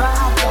blah,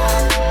 blah,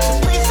 blah. So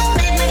please don't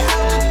make me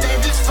out to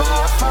take this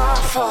far, far,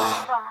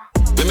 far.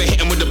 Let me hit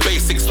him with the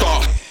basic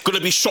start. Gonna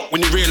be shocked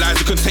when you realise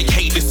you can take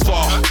hate this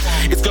far.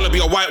 It's gonna be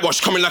a whitewash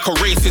coming like a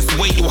racist.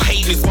 Wait, you'll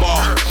hate this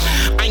bar.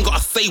 I ain't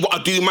gotta say what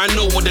I do, man,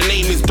 know what the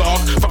name is, dog.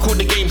 Fuck all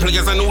the game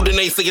players and all the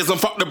naysayers and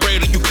fuck the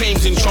brain that you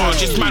claim's in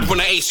charge. It's mad when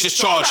the ace just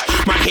charge.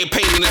 Man hear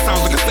pain and it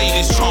sounds like a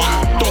sadist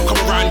chant. Don't come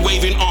around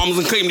waving arms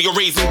and claim that you're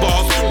raising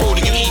bars. Bro,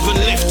 do you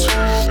even lift?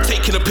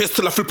 Taking a piss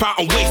till I flip out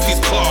and waste his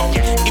car.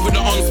 Even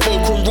the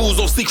unspoken rules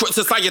of secret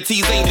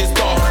societies ain't this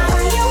dark.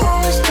 Why you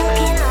always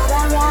talking all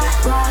that rah,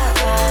 rah,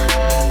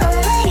 rah? All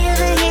I hear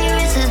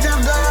is the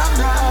blah,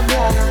 blah,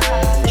 blah.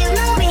 You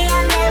know me,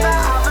 I'm never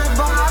off a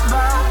blah,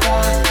 blah,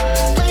 blah.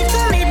 Please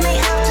don't make me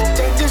out to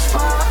take this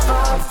far,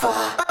 far,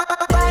 far.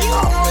 Why you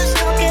always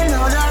talking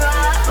all that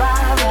rah,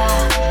 rah, rah?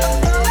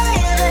 All I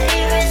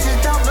hear is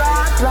the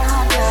blah,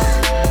 blah, blah.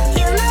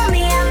 You know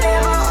me, I'm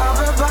never off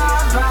a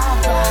blah, blah,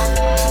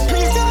 blah.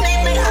 Please don't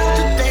make me out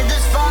to take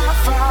this far,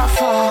 far,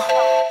 far.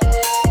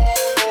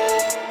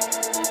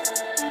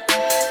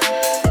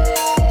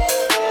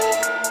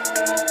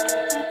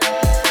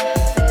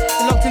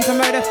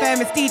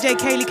 FM, it's DJ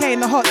Kaylee K in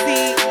the hot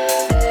seat.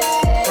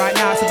 Right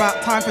now it's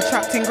about time for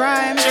Trapped in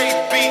Grime.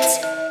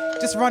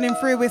 Just running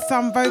through with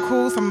some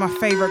vocals, some of my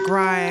favourite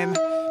grime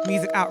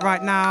music out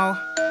right now.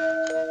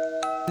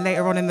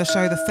 Later on in the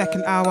show, the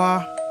second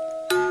hour,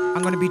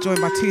 I'm going to be joined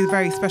by two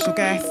very special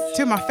guests,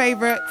 two of my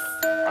favourites,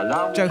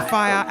 Joe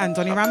Fire and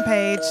Donny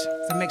Rampage.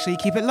 So make sure you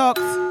keep it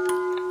locked.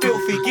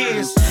 Filthy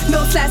gears.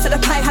 No slice of the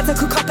pie, had to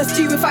cook up the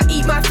stew. If I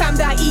eat my fam,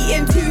 that I eat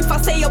in too. If I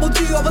say I will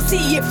do, I will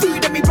see it through.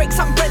 Then we break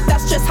some bread,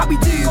 that's just how we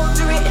do.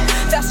 Do it.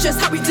 That's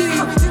just how we do.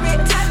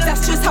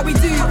 That's just how we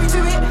do.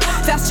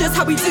 That's just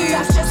how we do.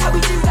 That's just how we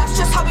do. That's just how we do.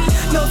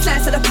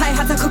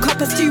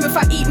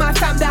 eat my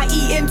fam that I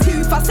eat in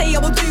too. If I say I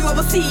will do, I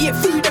will see it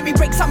through. Then we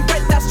break some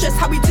bread, that's just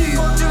how we do.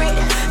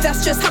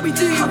 That's just how we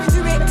do.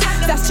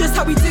 That's just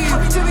how we do.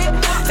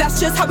 That's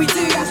just how we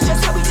do. That's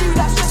just how we do.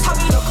 That's just how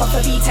we look off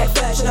the V-Tech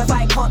version of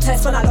I can't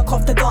test when I look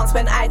off the dance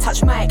when I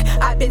touch mic.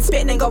 I've been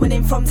spitting and going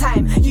in from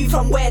time. You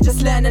from where?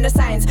 Just learning the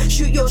signs.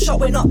 Shoot your shot,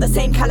 we're not the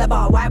same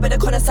caliber. Why would a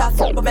connoisseur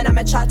thought? But when I'm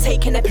a child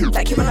taking a pick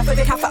like you run up with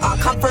a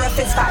catheter, come for a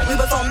fist fight. We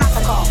was on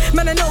massacre.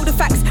 Man, I know the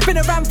facts. Been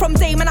around from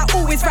day, man, I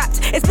always rapped.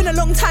 It's been a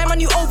long time on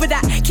you over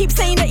that. Keep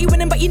saying that you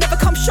winning, but you never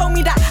come show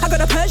me that. I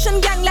got a Persian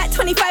gang like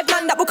 25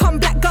 man that will come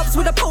black gloves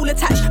with a pole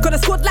attached. Got a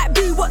squad like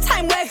Boo, what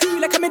time, where, who?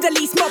 Like a Middle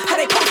East mob, how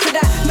they posted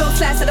that. No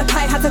slice of the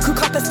pie, had to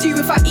cook up a stew.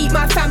 If I eat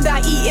my fam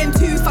that I eat in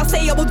too. If I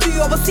say I will do,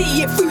 I will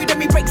see it through. Then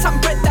we break some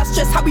bread, that's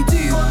just how we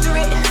do.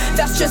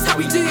 That's just how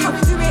we do.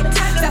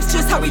 That's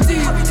just how we do.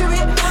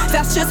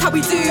 That's just how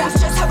we do. That's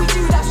just how we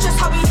do. That's just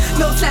how we.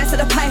 No slice of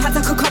the pie, had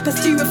to cook up a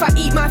stew. If I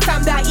eat my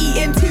fam that I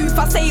eat in too. If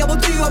I say I will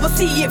do, I will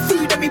see it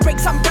through. Then we break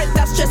some bread,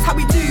 that's just how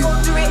we do.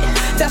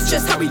 That's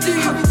just how we do.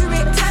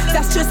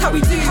 That's just how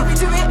we do.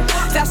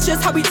 That's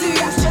just how we do.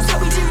 That's just how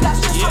we do. That's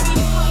just how we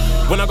do.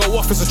 When I go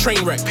off, it's a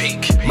train wreck.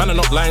 Man, I'm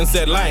not lying,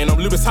 said lying. I'm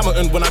Lewis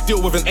Hamilton when I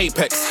deal with an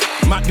apex.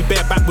 Might be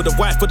bareback with a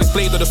wife, but this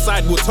blade on the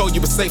side will tell you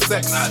it's safe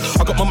sex.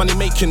 I got my money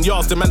making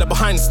yards, the man that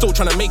behind still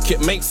trying to make it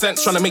make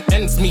sense. Trying to make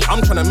ends meet,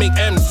 I'm trying to make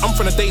ends. I'm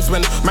from the days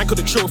when man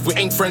couldn't chill if we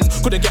ain't friends.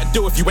 Couldn't get a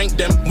deal if you ain't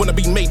them. Wanna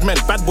be made men,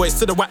 bad boys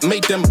to the whack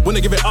made them. Wanna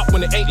give it up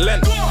when it ain't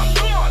lent.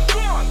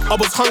 I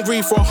was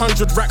hungry for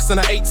 100 racks and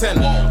I ate 10.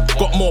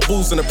 Got more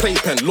balls than a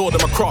playpen. Lord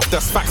of my craft,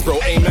 that's facts, bro.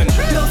 Amen.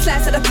 No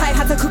slice of the pie,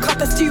 had to cook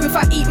up a stew. If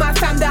I eat my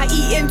fam that I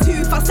eat in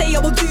too. If I say I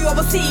will do, I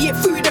will see it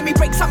through. Then we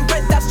break some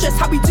bread, that's just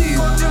how we do.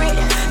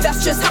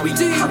 That's just how we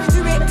do.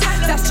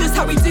 That's just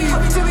how we do.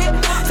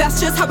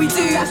 That's just how we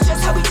do. That's just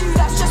how we do.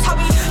 That's just how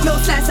we. No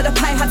slice of the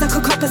pie, had to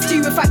cook up a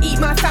stew. If I eat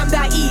my fam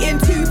that I eat in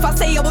too. If I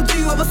say I will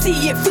do, I will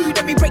see it through.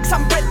 Then we break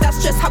some bread,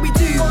 that's just how we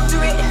do.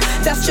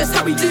 That's just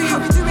how we do.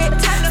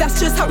 That's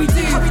just how we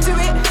do.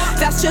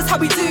 That's just how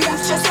we do.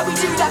 That's just how we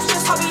do. That's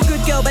just how we do.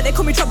 Good girl, but they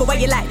call me trouble. Why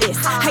you like this?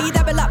 How you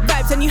double up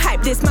vibes and you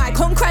hype this? My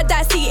con cried that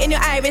I see it in your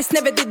iris.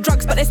 Never did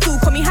drugs, but they still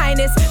call me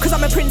highness. Cause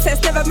I'm a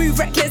princess, never move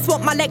reckless.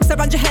 Want my legs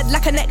around your head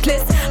like a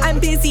necklace. I'm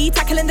busy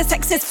tackling the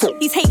sexist.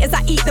 These haters,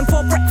 I eat them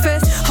for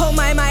breakfast. Oh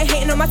my,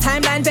 hating on my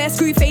timeline. Bare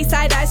screw face,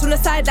 side eyes from the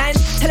sidelines.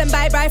 Tell them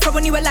bye-bye,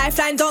 throwing you a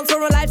lifeline. Dance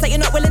for our lives that you're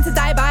not willing to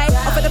die by.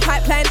 Off of the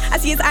pipeline, I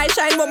see his eyes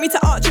shine. Want me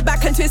to arch your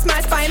back and twist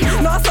my spine.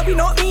 Not sorry,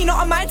 not me, not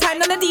on my time.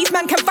 None of these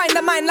men can find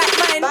a mind like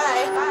mine.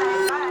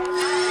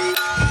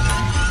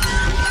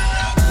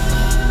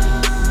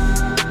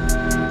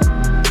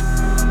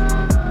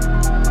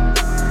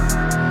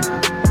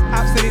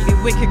 Absolutely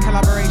wicked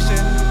collaboration.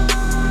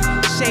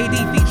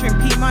 Shady featuring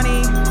P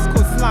Money. It's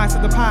called Slice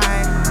of the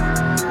Pie.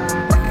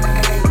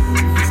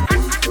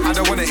 I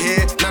don't wanna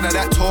hear none of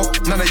that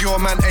talk. None of your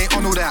man ain't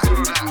on all that.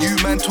 You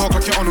man talk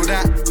like you're on all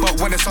that.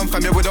 But when it's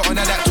something, you with the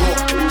honor that talk.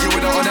 You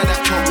with the honor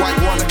that talk. Why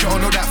go on like you're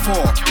on all that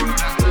for?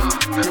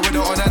 You with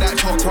the honor that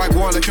talk. Why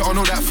go on like you're on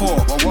all that for?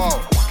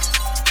 Whoa.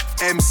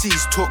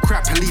 MCs talk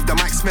crap and leave the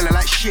mic smelling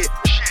like shit.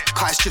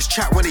 Cause it's just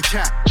chat when they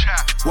chat.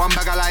 One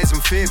bag of lies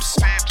and fibs.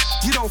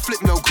 You don't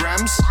flip no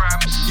grams.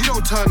 You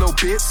don't turn no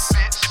bits.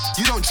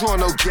 You don't draw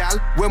no gal.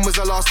 When was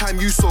the last time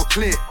you saw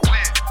clear?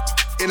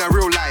 In a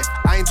real life,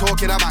 I ain't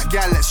talking about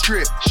gal, let's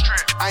strip.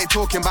 I ain't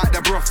talking about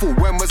the brothel.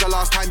 When was the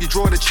last time you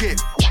draw the chip?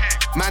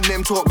 Man,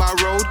 them talk by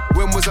road.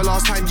 When was the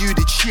last time you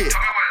did shit?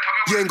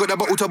 You ain't got the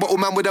bottle to bottle,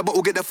 man with a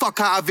bottle, get the fuck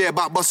out of here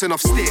about busting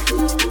off stick.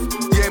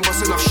 You ain't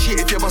busting off shit.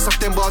 If you bust off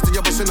them bars, then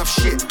you're busting off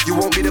shit. You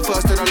won't be the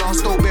first and the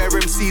last. Don't bear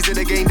MCs in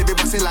the game, they be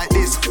busting like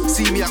this.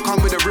 See me, I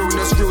come with a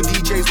realness. Real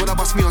DJs when I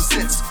bust me on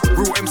sets.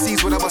 Real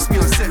MCs when I bust me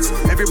on sets.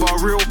 Every bar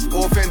real,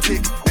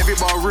 authentic. Every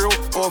bar real,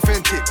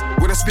 authentic.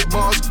 When I spit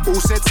bars,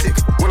 all said sick.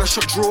 When I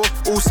shot draw,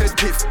 all said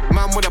piff.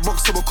 Man with a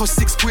box that will cost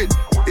 £6.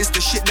 It's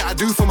the shit that I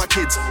do for my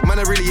kids. Man,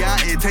 I really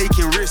out here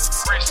taking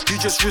risks. You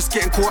just risk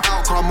getting caught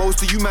out, cause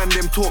most of you man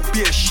them talk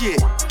bare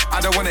shit. I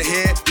don't wanna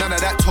hear none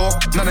of that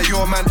talk. None of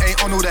your man ain't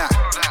on all that.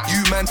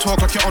 You man talk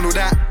like you're on all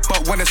that.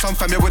 But when it's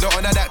something, you with the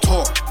honor that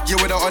talk. You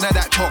with the honor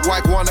that talk. Why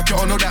go on like you're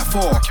on all that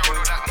for?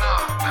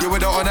 You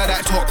with the honor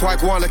that talk. Why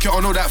go on like you're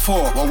on all that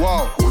for?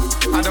 Whoa.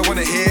 I don't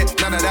wanna hear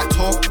none of that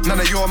talk. None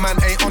of your man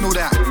ain't on all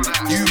that.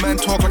 You man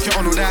talk like you're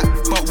on all that.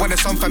 But when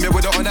it's something, you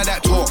with the honor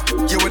that talk.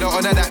 You with the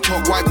honor that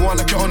talk. Why go on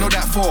like you're on all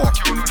that for?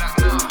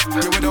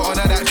 You with the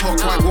honor that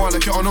talk. Why go on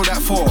like you're on all that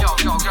for?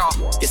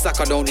 It's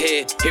like I don't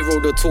hear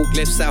the talk.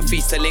 Left, south,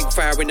 east, a link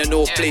fire in the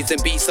north. Plays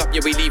and beats up,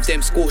 yeah, we leave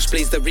them scorched.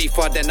 Plays the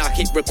reefer, then I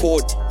hit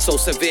record. So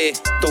severe,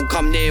 don't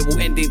come near, we'll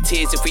end in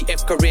tears. If we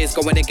F careers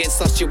going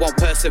against us, you won't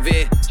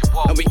persevere.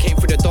 And we came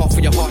through the dark for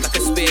your heart like a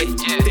spear.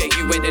 There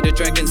you went to the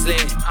dragon's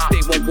lair.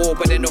 They want war,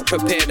 but they're not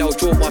prepared. I'll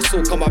draw my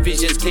sword, come my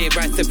visions clear.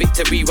 Rise to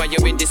victory while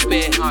you're in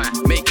despair.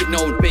 Make it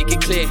known, make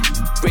it clear.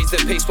 Raise the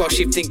pace while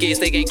shifting gears,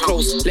 they ain't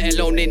close. Let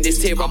alone in this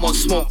tier, I'm on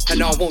smoke,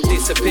 and I won't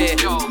disappear.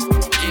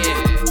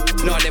 Yeah.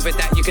 No, never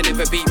that, you can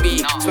never beat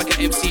me. Smack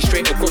an MC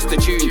straight across the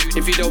tune.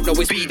 If you don't know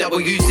it's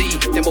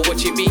BWZ, then we're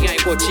watching me, I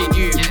ain't watching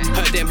you.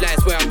 Heard them lies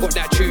where I got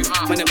that truth.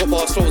 Man, I got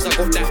bars flows, I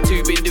got that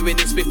too. Been doing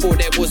this before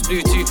there was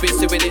Bluetooth. Been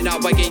doing it now,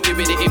 I ain't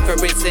doing it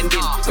infrared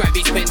sending.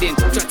 Gravity spending,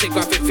 try to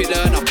graphic fit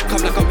learner.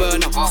 Come like a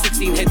burner,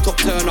 16 head top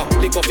turner.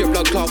 Lick off your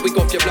blood clot, wig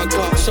off your blood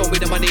clot. Show me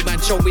the money, man,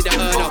 show me the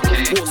earner.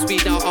 Warp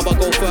speed now, I'ma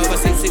go further.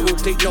 Since it will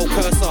click, no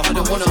cursor. I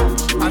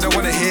don't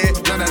wanna hear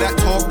none of that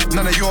talk.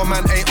 None of your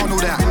man ain't on all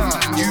that.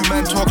 You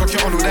man talk like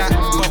you're on all that.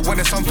 But when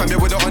it's some fam, you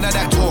with the honor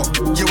that talk.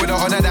 You with the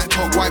honor that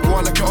talk. Why go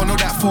on like you're on all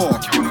that for?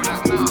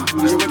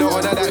 You with the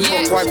honor that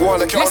talk. Why go on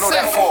like you're on all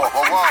that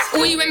for?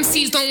 All you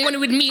MCs don't want it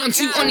with me, I'm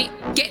too on it.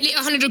 Get lit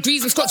 100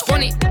 degrees and Scotch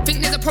bonnet.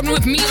 Think there's a problem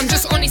with me, I'm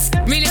just honest.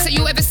 Realest that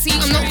you'll ever see,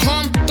 I'm not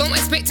calm. Don't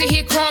expect to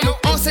hear calm.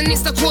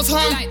 Arsonist that cause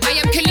harm.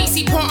 I am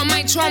Khaleesi, part of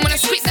my charm. When I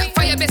spit that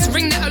fire, best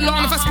ring that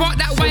alarm. If I spark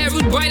that wire,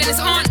 rude boy, then it's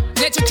on.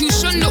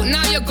 Electrocution, look,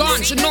 now you're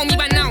gone. Should know me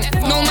by now.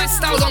 Know my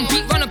style, don't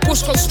beat, run a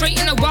bush, go straight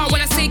in the wild.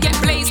 When I say get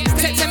blazed,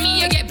 set to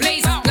me, you get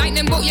blazed.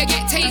 Lightning bolt, you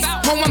get tased.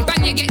 Home one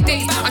bang, you get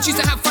dazed. I choose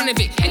to have fun of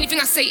it. Anything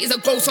I say is a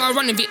goal, so I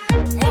run with it.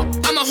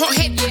 I'm a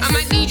hothead, I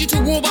might need you to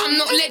war, but I'm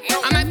not led.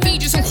 I might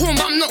feed you some corn,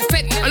 but I'm not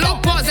fed. A lot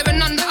of bars, there are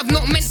none that I've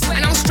not meant.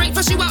 And I'll straight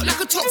flush you out like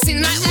a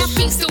toxin. Like on my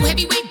feet, still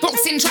heavyweight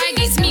boxing. Try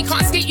against me,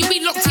 can't escape, you'll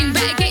be locked in.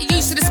 Better get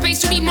used to the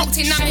space, you'll be mocked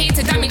in. I'm here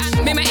to damage.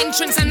 Made my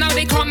entrance and now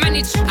they can't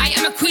manage. I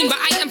am a queen, but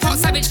I am part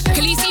savage.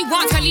 Khaleesi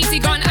wants,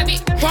 Khaleesi gone have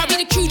it. Barbie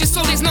the queue, just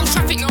so there's no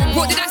traffic.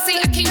 What did I say?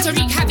 I came to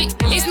wreak havoc.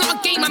 It's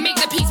not a game, I make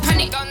the peeps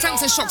panic.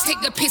 Franks and shocks,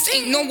 take the piss.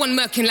 Ain't no one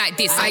murking like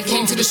this. I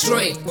came to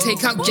destroy.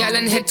 Take out gal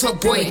and head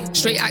top boy.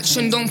 Straight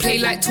action, don't play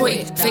like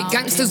toy. Fake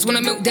gangsters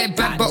wanna milk their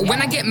back, but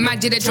when I get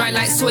mad, yeah, they dry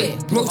like soy.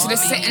 Roll to the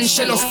set and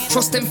shell off.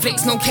 Frost and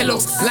flakes, no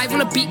Kellogg's. Live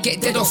on a beat,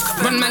 get dead off.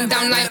 Run man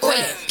down like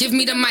oil. Give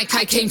me the mic,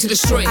 I came to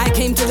destroy. I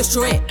came to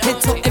destroy.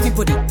 Head top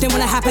everybody. Then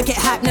when I hype, I get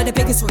hype, now the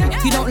biggest one.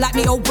 You don't like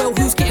me, oh well,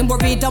 who's getting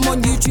worried? I'm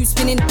on YouTube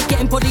spinning,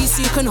 getting bodies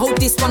so you can hold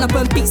this one. I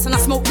burn beats and I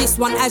smoke this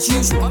one as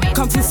usual.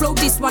 Come through flow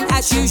this one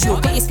as usual.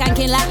 But it's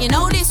skanking like you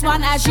know this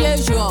one as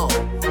usual.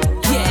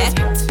 Yeah,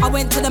 I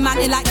went to the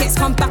mountain like gets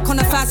come back on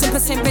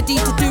 1,000% ready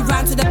to do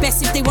rounds with the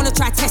best. If they wanna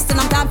try testing,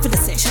 I'm down for the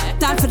session,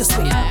 down for the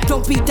swing.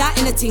 Don't be that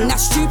in a thing,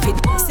 that's stupid.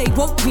 Say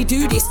what, we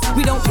do this,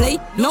 we don't play.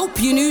 Nope,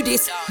 you knew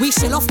this. We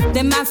shell off,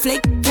 them man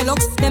flake.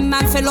 Kellogg's, them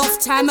man fell off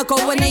time ago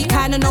when they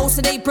kinda know,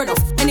 so they bred off.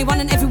 Anyone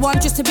and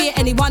everyone just to be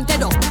anyone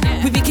dead off.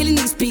 We be killing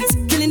these beats,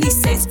 killing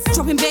these sets,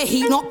 dropping bare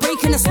heat, not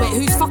breaking a sweat.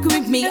 Who's fucking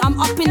with me? I'm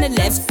up in the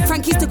levs.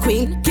 Frankie's the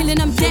queen, killing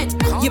them dead.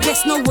 You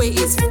best know where it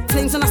is.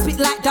 Flames when I spit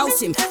like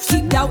dousing.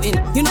 Keep doubting.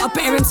 You're not a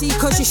better MC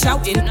cause you're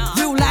shouting.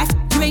 Real life,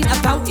 you ain't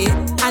about it.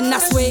 And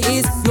that's where it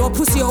is. You're a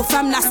pussy old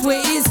fam, that's where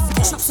it is.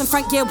 Chops and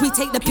Frank, yeah, we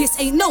take the piss.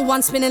 Ain't no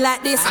one spinning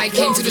like this. I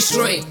came to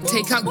destroy.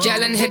 Take out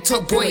gal and head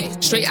top boy.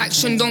 Straight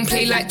action, don't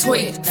play like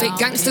toy. Fake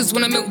gangsters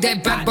wanna milk their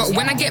back, but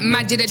when I get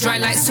mad, yeah, they dry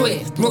like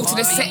soy. Roll to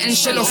the set and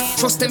shell off.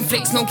 Frost and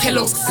flakes, no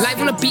Kellogg's. Live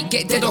on a beat,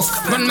 get dead off.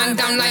 Run man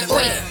down like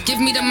oil. Give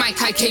me the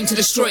mic, I came to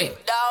destroy.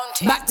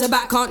 Back to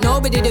back, can't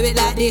nobody do it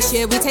like this.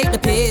 Yeah, we take the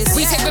piss.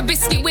 We take the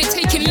biscuit, we're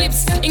taking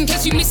lips. In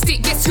case you missed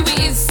it, guess who it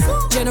is?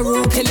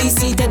 General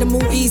Khaleesi, dead and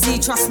more easy.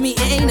 Trust me,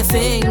 it ain't a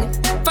thing.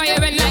 Fire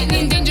and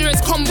lightning,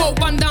 dangerous combo.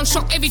 Bun down,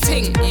 shock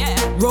everything.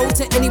 Roll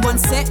to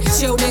anyone's set,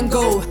 show then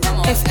go.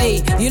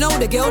 FA, you know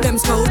the girl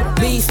them's cold.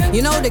 Beef,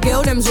 you know the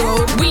girl them's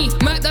rolled. We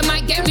murder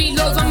might get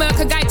reloads. I murk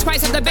a guy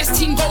twice, have the best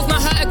team goals. My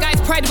hurt a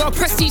guy's pride, got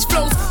prestige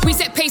flows. We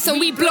set pace and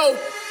we blow.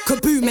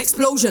 Kaboom,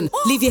 explosion,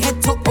 leave your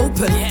head top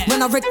open.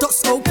 When I red dot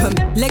scope 'em,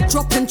 leg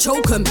drop and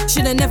choke 'em.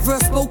 Shoulda never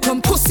have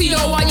spoken. Pussy,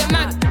 oh, are you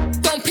mad?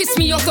 Don't piss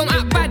me off, don't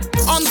act bad.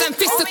 Arms and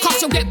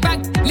fisticuffs, you'll get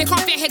bagged. Lick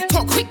off your head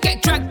top, quick,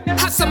 get dragged.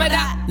 Have some of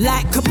that.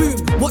 Like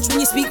kaboom, watch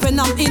when you speak when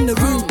I'm in the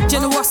room.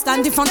 General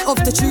stand in front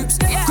of the troops.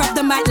 Grab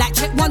the mic like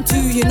check 1, 2,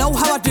 you know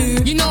how I do.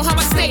 You know how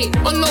I stay,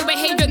 on no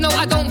behaviour, no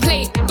I don't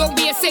play. Don't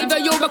be a savior,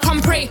 you'll become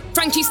prey.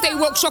 Frankie stay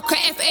woke, shocker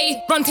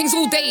FA. Run things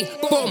all day,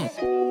 boom.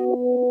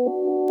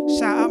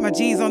 Shout out my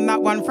G's on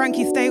that one.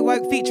 Frankie Stay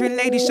Woke featuring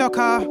Lady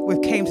Shocker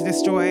with Came to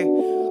Destroy.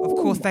 Of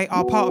course, they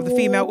are part of the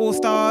Female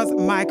All-Stars,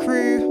 my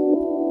crew.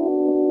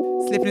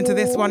 Slipping into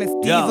this one, it's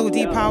Diesel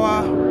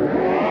D-Power.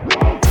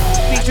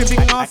 Featuring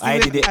Big Nasty. I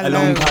did it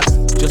alone,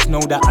 cuz just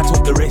know that I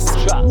took the risk.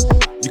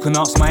 You can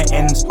ask my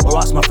ends or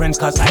ask my friends,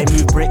 cuz I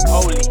moved bricks.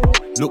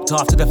 Looked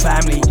after the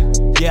family,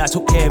 yeah, I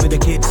took care of the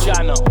kids.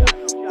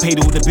 Paid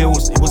all the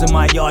bills, it wasn't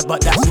my yard,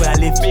 but that's where I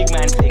live. Big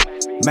man thing.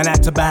 Man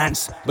had to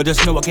bounce, but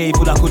just know I gave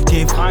all I could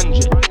give.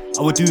 100.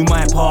 I would do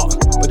my part,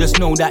 but just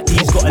know that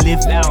these gotta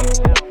live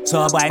down.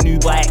 So I buy new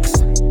bikes,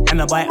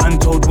 and I buy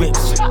untold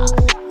whips.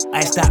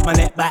 I stack my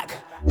neck back,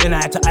 then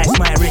I had to ice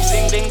my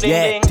wrist.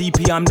 Yeah,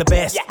 DP, I'm the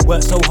best.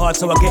 Work so hard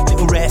so I get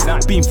little rest.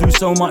 Been through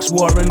so much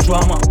war and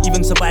drama,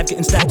 even survived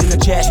getting stabbed in the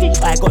chest.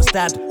 I got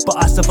stabbed,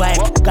 but I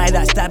survived. Guy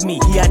that stabbed me,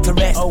 he had to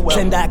rest.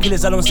 Send out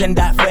killers, I don't send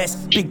out fresh.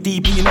 Big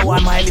DP, you know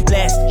I'm highly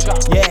blessed.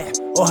 Yeah.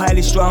 or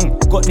highly strung.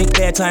 Got nicked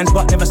bare times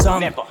but never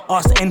sung.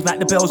 Ask the ends back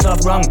the bells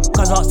I've rung.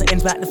 Cause ask the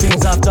ends back the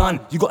things I've done.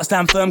 You gotta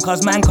stand firm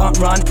cause man can't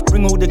run.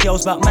 Bring all the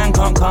girls but man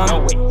can't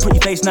come. Pretty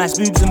face, nice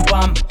boobs and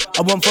bum.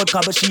 I want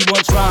vodka but she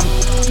wants rum.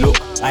 Look,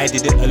 I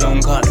did it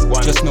alone cuz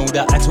just know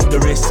that I took the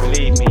risk.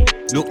 Believe me.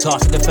 Looked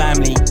after the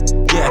family.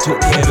 Yeah, I took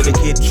care of the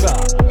kids.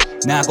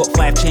 Now I got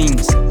 5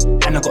 chains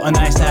and I got a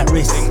nice tight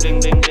wrist.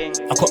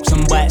 I copped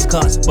some bikes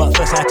cuts, but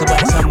first I had to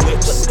buy some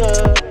whips.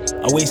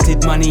 I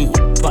wasted money,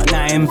 but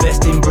now I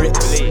invest in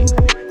bricks.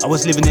 I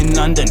was living in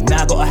London,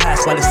 now I got a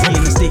house by the sea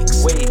in the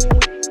sticks.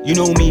 You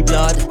know me,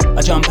 blood,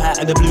 I jump out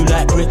of the blue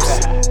like grips.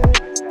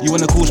 You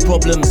wanna cause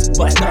problems,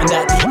 but it's nothing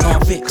that you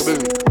can't fix.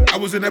 I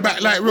was in the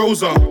back like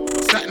Rosa,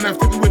 sat nav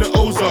me with the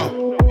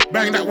Oza.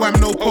 Bang that wham,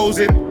 no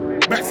posing,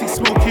 backseat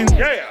smoking.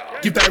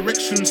 Give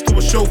directions to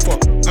a chauffeur.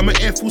 I'm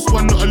an Air Force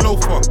One, not a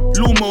loafer.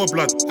 Lawnmower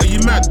blood, are you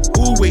mad?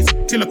 Always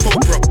kill a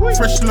cobra.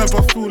 Fresh love,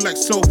 I feel like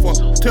sulfur.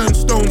 Turn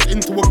stones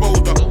into a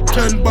boulder.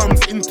 Turn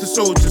bums into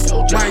soldiers.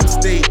 Mind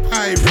state,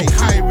 pirate,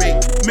 high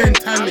rate,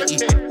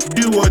 mentality.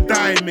 Do or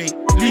die, mate.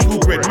 Legal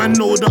bread, man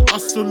know the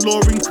hustle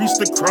law increase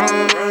the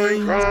crime.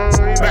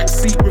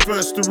 Backseat,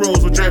 reverse the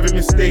roles, or driving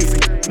Miss Daisy.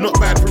 Not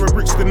bad for a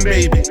Brixton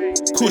baby.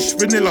 Kush,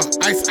 vanilla,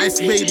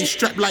 ice, baby.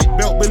 Strap like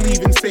belt,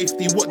 believe in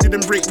safety. What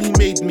didn't break me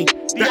made me.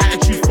 That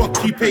attitude, fuck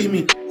you, pay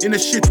me. In a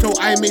shithole,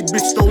 I made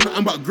Bristol,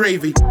 nothing but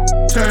gravy.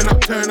 Turn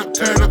up time.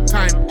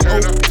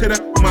 Oh, to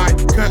the mic.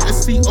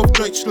 Courtesy of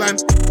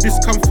Deutschland. This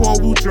come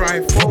 4-wheel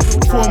drive.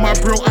 For my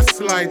bro, I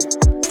slide.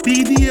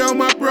 DDL,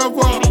 my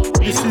brother.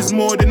 This is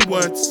more than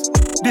words.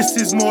 This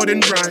is more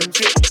than rhymes.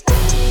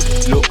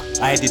 Look,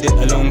 I did it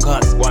alone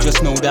cuz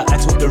just know that I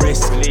took the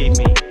risk. Believe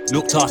me.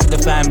 Looked after the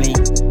family.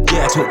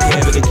 Yeah, I took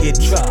care of the kids.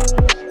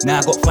 Now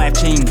I got 5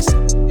 chains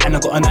and I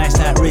got a nice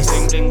tight wrist.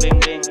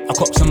 I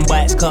copped some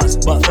bikes cuts,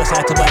 but first I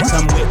had to buy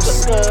some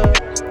whips.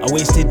 I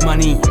wasted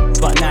money,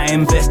 but now I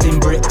invest in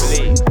bricks.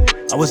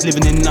 I was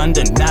living in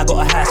London, now I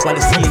got a house by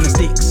the sea in the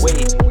sticks.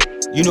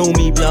 You know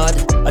me, blood,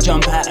 I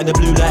jump out of the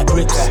blue like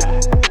grips.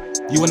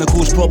 You wanna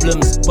cause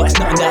problems, but it's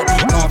nothing that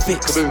you can't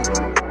fix.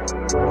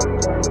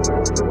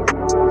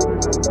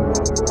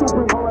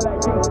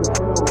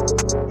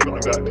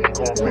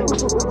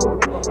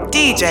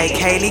 DJ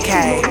Kaylee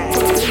K.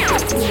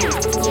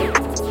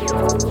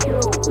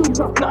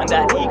 Nothing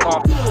that he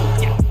can't.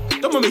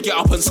 Don't make it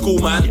up in school,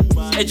 man.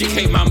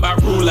 Educate man by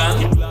rule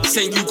and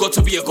saying you got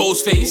to be a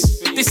ghost face.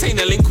 This ain't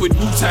a link with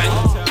Wu-Tang.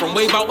 From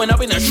way back when I've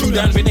been a shoe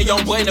down, been a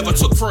young boy, never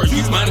took for a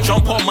youth man.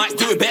 Jump on mic,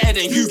 do it better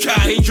than you can.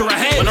 Danger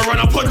ahead when I run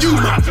up on you,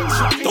 man.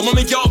 Don't want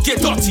me get up, get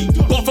dirty.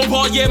 Bar for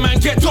bar, yeah, man,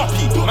 get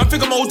doppy. Man,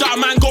 think I'm old, that a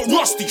man got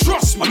rusty.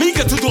 Trust me, I'm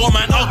eager to do a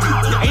man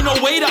ugly. Ain't no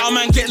way that a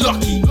man get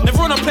lucky.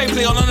 Never on a play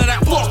on none of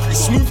that block.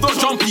 Smooth, not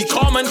jumpy,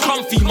 calm and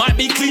comfy. Might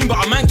be clean,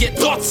 but a man get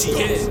dirty.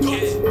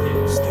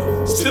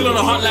 Still on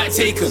a hunt like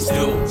Taken.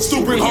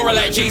 Still bring horror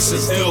like Jason.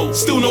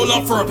 Still no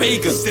love for a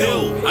pagan.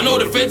 I know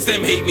the feds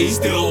them hate me.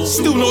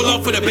 Still no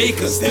love for the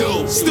bacon.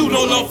 Still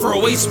no love for a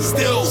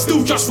wasteman.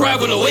 Still just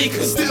rival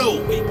awaken.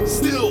 Still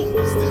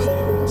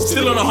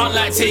on a hunt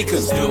like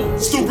Taken.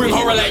 Still bring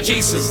horror like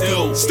Jason.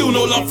 Still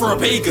no love for a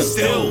pagan.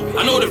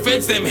 I know the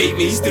feds them hate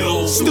me.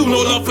 Still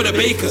no love for the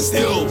bacon.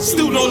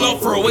 Still no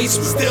love for a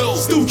wasteman.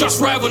 Still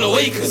just rival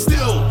awaken.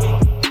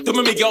 Don't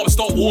make me get up,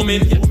 start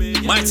warming.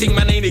 My thing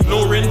man ain't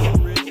ignoring.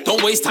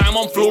 Don't waste time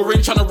on flooring,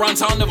 tryna run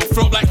town, never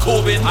flop like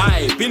Corbin.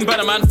 I been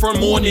better man for a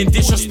morning.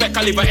 Disrespect,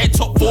 I leave a head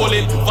top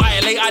falling.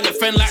 Violate, I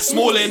defend like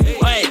Smalling.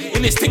 Hey,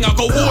 in this thing I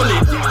go all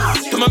in.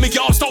 Come on, me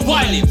get up, stop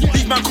whining.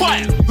 Leave man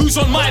quiet, who's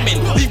on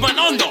miming? Leave man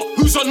under,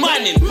 who's on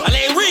mining? I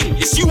let it ring,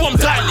 it's you I'm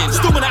dialing.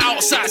 Still man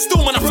outside,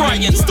 still man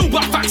frying. Still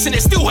back faxing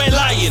it, still here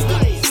lying.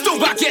 Still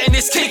back getting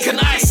this cake and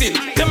icing.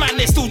 The man,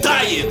 they're still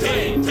dying.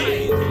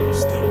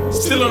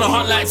 Still on a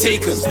hunt like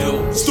Taken.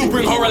 Still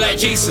bring horror like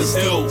Jason.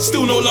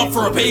 Still no love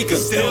for a pagan.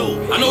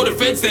 I know the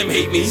feds them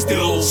hate me.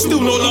 Still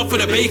no love for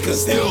the bacon.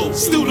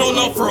 Still no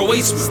love for a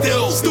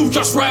wasteman. Still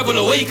just rival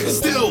awaken.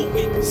 Still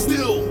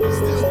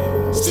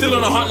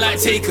on a hunt like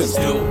Taken.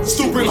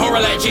 Still bring horror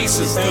like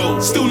Jason.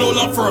 Still no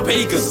love for a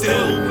pagan.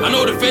 I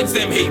know the feds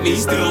them hate me.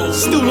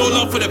 Still no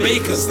love for the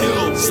bacon.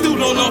 Still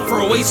no love for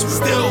a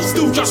wasteman.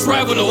 Still just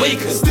rival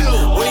awaken.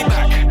 Way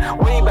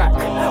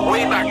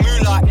back,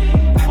 moonlight.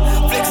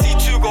 Flexi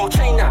 2 gold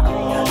chain that.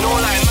 No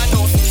like man,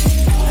 no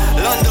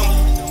London.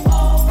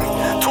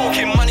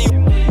 Talking money.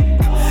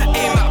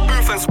 Aim at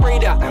booth and spray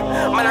that.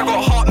 Man, I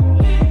got heart.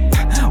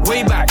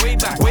 Way back,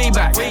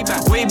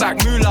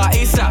 moonlight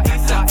ASAP.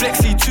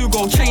 Flexi 2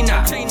 gold chain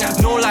that.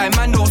 No like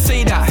man, don't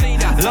say that.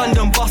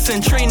 London bus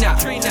and train that.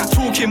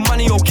 Talking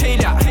money, okay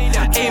that.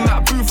 Aim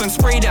at booth and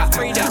spray that.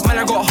 Man,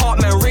 I got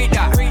heart, man, rate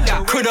that.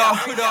 Coulda,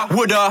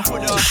 woulda,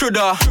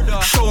 shoulda,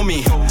 show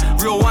me.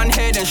 Real one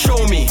head and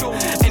show me.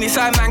 Any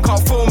side man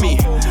can't fool me.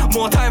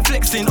 More time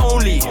flexing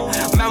only.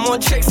 Man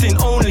want checks in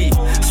only.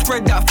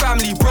 Spread that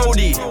family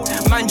Brody.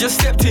 Man just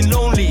stepped in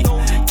lonely.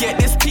 Get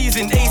this peas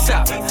in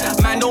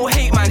ASAP. Man don't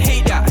hate, man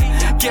hate that.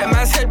 Get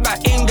man's head back,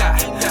 aim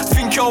that.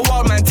 Think you're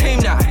wild, man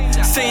tame that.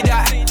 Say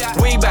that,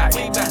 way back.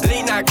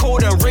 Late night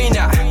cold and rain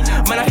that.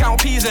 Man I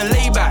count peas and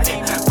lay back.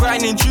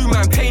 Grinding Jew,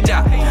 man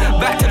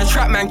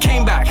man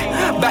came back.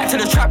 Back to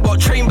the trap, got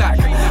train back.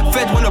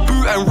 Fed wanna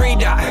boot and raid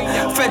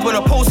that. Fed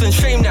wanna post and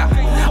shame that.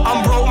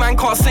 I'm broke, man,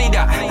 can't say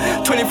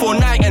that. 24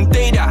 night and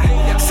day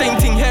that. Same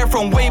thing here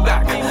from way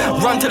back.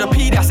 Run to the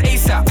P, that's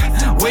ASAP.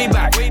 Way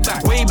back, way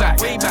back, way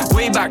back, way back,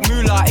 way back,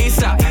 moolah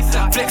ASAP.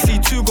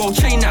 Flexi 2 go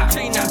chain that.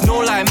 No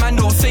lie, man,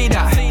 don't say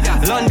that.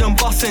 London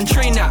bus and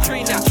train that.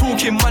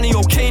 Talking money,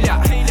 okay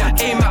that.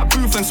 Aim at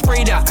booth and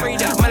spray that.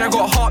 Man, I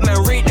got heart,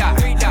 man, rate that.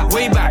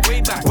 Way back,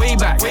 way back, way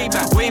back, way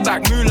back, way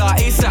back, moolah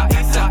ASAP.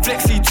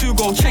 Flexi 2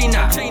 go chain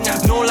that.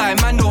 No lie,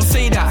 man, don't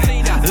say that.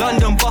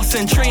 London bus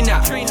and train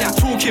that.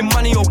 Talking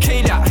money,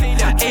 okay that.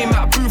 Aim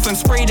at booth and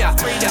spray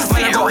that.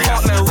 Man, I got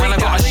heart, man, rate that. Man, I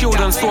got a shield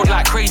and sword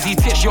like crazy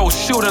tits. Yo,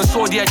 shield and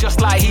sword, yeah, just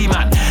like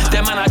He-Man.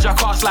 Them man, I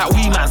jackass like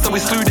Wee Man. So we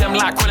slew them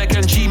like Chronic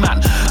and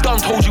G-Man. Done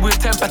told you with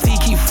tempathy,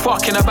 keep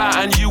fucking about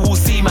and you will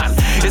see, man.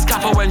 It's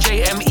Capo and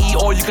JME,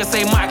 or you can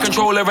say my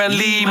controller and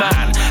Lee,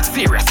 man.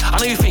 Serious, I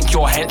know you think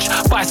you're hench.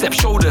 Bicep,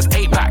 shoulders,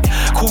 8-pack.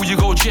 Cool, you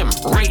go gym,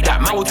 rate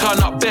that. Man will turn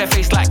up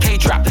barefaced like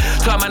K-Trap.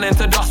 Turn man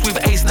into dust with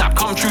A-snap.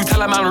 Come true,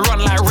 tell a man run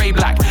like Ray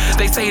Black.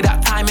 They say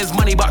that time is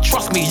money, but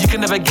trust me, you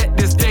can never get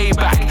this day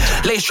back.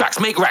 Lace tracks,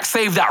 make racks,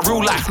 save that.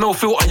 Real life, no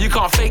filter, you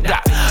can't fake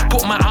that.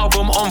 Put my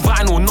album on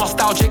vinyl,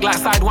 nostalgic like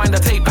Sidewinder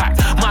tape pack.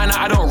 Mine,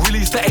 I don't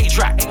release the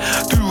 8-track.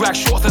 Do-rag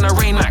shorts and a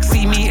rain max.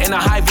 See me in a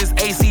high-vis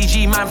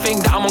ACG, man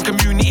think that I'm on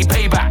community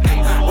payback.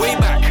 Way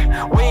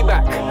back, way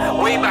back,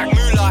 way back,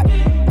 moolah.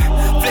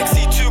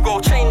 Flexi 2 go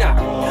chain that.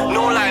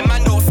 No lie,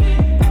 man, don't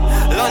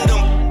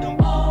London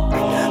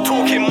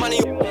talking money.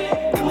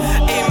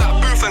 Aim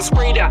at booth and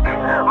spray that.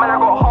 Man, I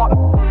got heart.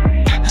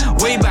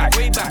 Way back,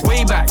 way back,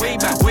 way back, way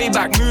back, way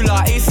back,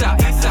 moolah ASAP.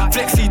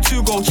 Flexi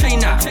 2 go chain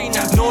that.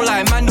 No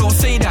lie, man, don't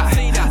say that.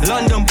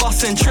 London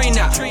bus and train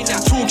that.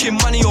 Talking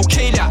money,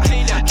 okay that.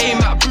 Aim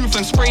at booth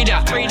and spray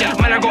that.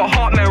 Man, I got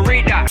heart, man,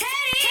 rate that.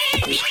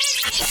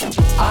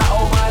 I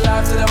owe my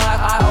life to the mic,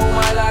 I owe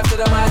my life to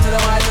the mic, to the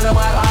mic, to the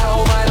mic. I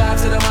owe my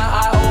life to the mic,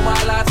 I owe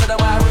my life to the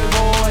mic,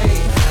 boy.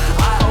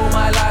 I owe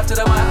my life to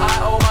the mic,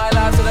 I owe my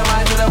life to the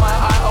mic, to the mic.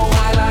 I owe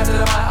my life to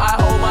the mic, I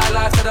owe my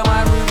life to the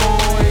mic,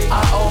 boy.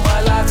 I owe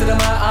my life to the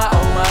mic, I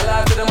owe my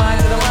life to the mic,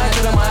 to the mic,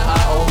 to the mic. I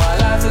owe my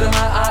life to the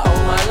mic, I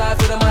owe my life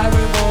to the mic,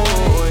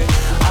 boy.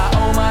 I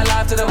owe my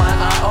life to the mic,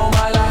 I owe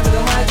my life to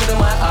the mic, to the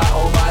mic. I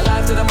owe my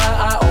life to the mic,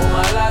 I owe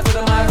my life to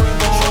the mic,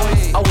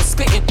 boy. I was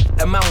spitting,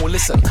 a man will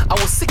listen. I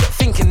was sick at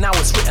thinking now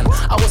it's written.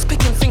 I was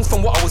picking things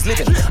from what I was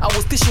living. I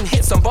was dishing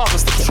hits and bars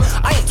was sticking.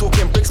 I ain't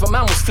talking bricks, but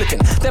man was flipping.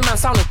 Them man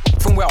sounding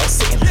from where I was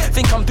sitting.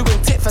 Think I'm doing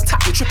tit for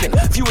tat, you're tripping.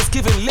 Viewers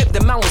giving lip,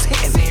 the man was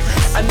hitting.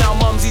 And now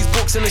mumsy's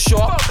books in the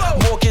shop.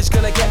 Mortgage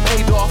gonna get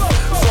paid off.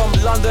 From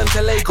London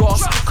to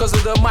Lagos, cause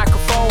of the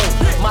microphone.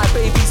 My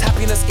baby's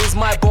happiness is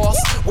my boss.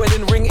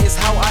 Wedding ring is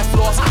how I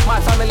floss.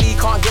 My family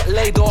can't get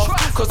laid off,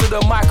 cause of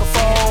the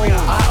microphone.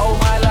 I owe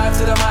my life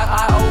to the mic,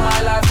 I owe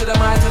my life to the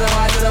mic, to the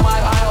mic, to the mic.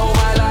 I owe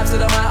my life to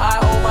the mic, I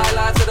owe my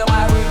life to the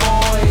mic,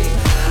 boy.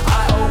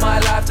 I owe my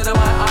life to the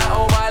mic, I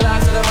owe my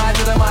life to the mic,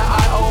 to the mic.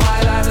 I owe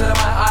my life to the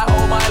mic, I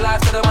owe my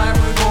life to the mic,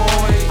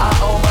 boy. I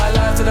owe my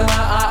life to the mic,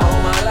 I owe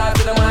my life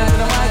to the mic, to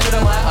the mic, to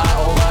the mic. I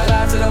owe my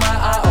life to the mic,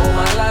 I owe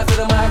my life to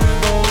the mic,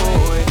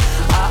 boy.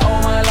 I owe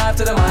my life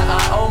to the mic,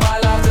 I owe my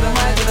life to the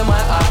mic, to the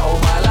mic. I owe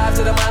my life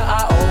to the mic,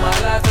 I owe my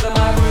life to the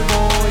mic,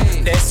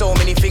 boy. There's so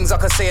many things I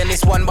could say in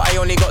this one, but I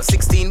only got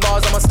 16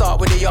 bars. I'ma start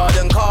with the yard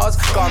and cars.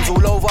 Guns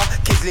all over,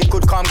 kids live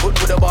good, come good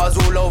with the bars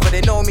all over.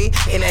 They know me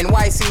in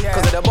NYC,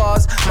 cause of the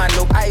bars. Man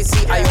look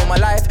icy, I owe my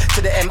life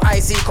to the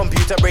MIC.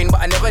 Computer brain,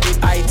 but I never did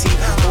IT.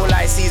 All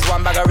I see is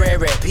one bag of rare.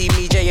 P,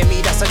 me, J and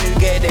me, that's a new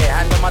gear there.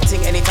 Hand on my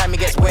ting anytime it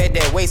gets weird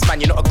there. Waste man,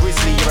 you're not a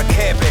grizzly, you're a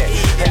care bear.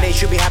 And they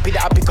should be happy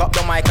that I pick up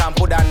the mic and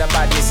put down the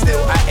badness.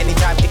 Still at any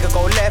time it could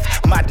go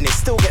left, madness.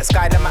 Still get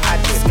skied on my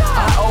admin.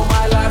 I owe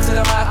my life to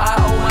the mic, I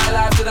owe my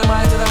life to the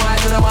mic, to the mic,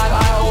 to the mic.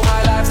 I owe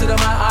my life to the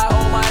mic, I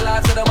owe my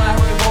life to the mic,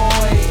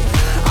 boy.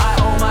 I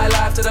owe my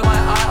life to the mic,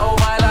 I owe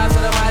my life to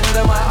the mic, to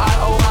the mic. I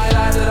owe my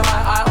life to the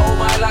mic, I owe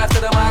my life to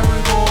the mic,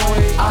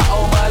 boy. I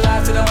owe my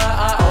life to the mic,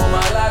 I owe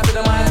my life to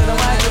the mic, to the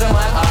mic, to the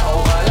mic. I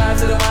owe my life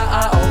to the mic,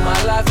 I owe my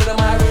life to the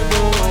mic,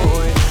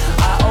 boy.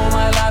 I owe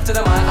my life to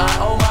the mic,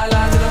 I owe my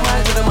life to the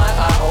mic, to the mic.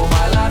 I owe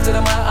my life to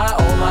the mic, I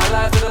owe my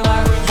life to the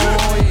mic,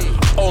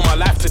 boy. Owe my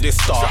life to this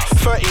star.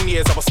 13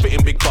 years I was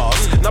spitting big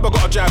bars. Now I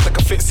got a drive that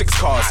can fit 6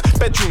 cars.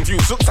 Bedroom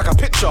views looks like a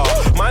picture.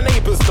 My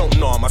neighbours don't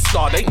know I'm a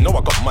star. They know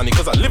I got money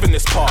cause I live in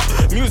this part.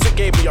 Music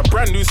gave me a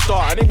brand new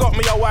start. And it got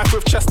me a wife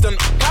with chest and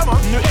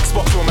new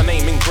Xbox with my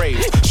name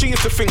engraved. She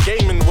used to think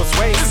gaming was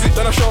waste.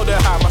 Then I showed her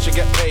how much I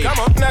get paid.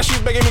 Now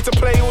she's begging me to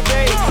play all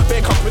day.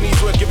 Big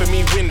companies were giving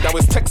me wind. I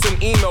was texting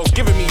emails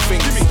giving me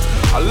things.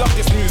 I love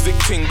this music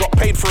thing. Got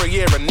paid for a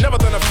year and never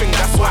done a thing.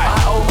 That's why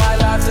I owe my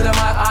life to the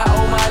mic, I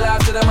owe my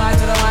life to the mic,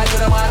 to the mic, to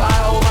the mic.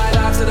 I owe my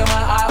life to the mic,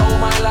 I owe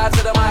my life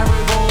to the mic,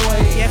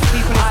 boy. Yes,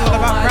 people, it's all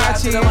about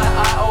gratitude. I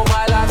owe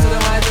my life to the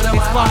mic, to the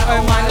mic. This one,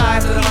 Owe My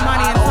Life,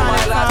 P-Money and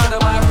Silencer.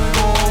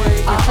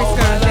 With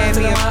Frisco and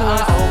Davey, of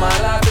course.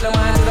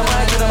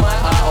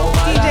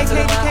 DJ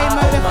KDK,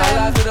 Mode FM.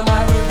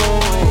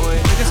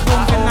 We're just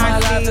walking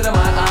nicely.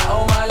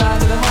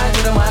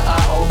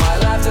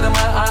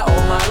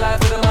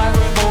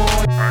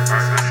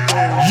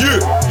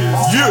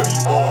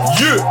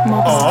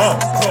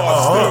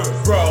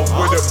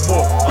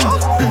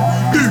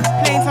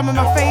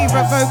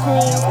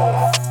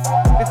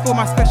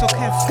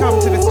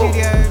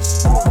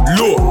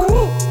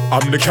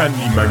 I'm the candy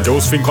man.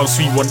 Girls think I'm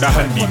sweet, want the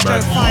handy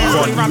man.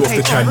 Can't eat off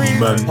the candy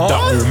man. That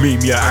will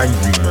make me an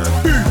angry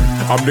man.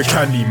 I'm the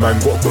candy man,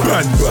 got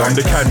bands, I'm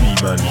the candy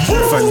man.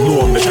 Fans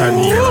know I'm the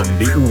candy man,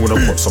 they all wanna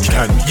pop some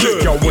candy.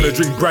 Yeah, I wanna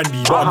drink brandy,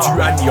 but I'm too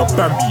anti, I'm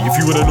Bambi. If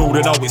you wanna know,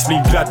 then I'll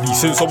explain gladly.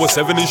 Since I was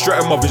 7 and straight,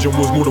 my vision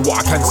was more than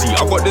what I can see.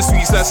 I got the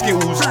sweets like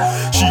Skittles.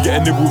 She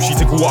get a nibble, she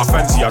take what I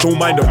fancy. I don't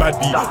mind a bad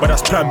beat, but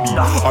that's plan B.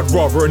 I'd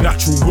rather a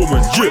natural woman,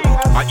 yeah.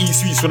 I eat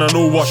sweets when I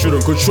know I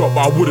shouldn't. Could shop,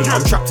 but I wouldn't.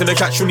 I'm trapped in a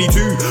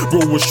catch-22.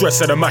 Bro was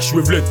stressed and a mash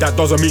with lead. That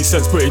doesn't make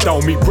sense, put it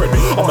down, make bread.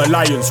 I'm a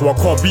lion, so I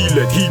can't be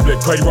led. He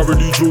bled, cried rather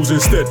do drills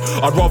instead.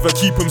 I'd rather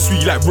keep them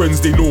sweet like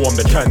Wrens, they know I'm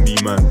the candy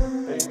man.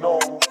 They know,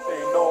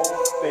 they know,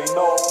 they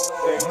know,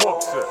 they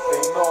mobs it. They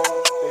know,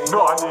 they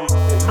know I need,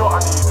 they know I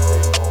need.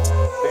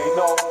 They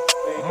know,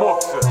 they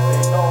mobs it.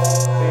 They know,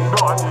 they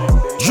know I need.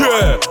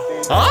 Yeah,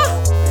 huh?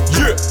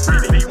 Yeah.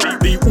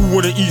 They all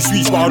wanna eat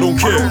sweets, but I don't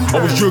care.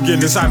 I was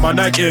jogging inside my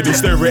Nike Air. They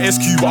stare at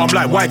SQ, but I'm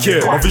like, why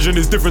care? My vision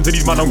is different to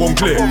these man, I'm gone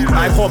clear.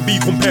 I can't be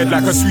compared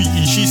like a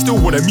sweetie. She still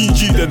wanna meet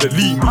G, then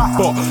delete me.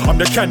 But I'm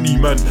the candy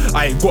man,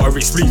 I ain't gotta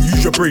explain,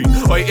 use your brain.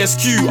 Oi,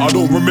 SQ, I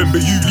don't remember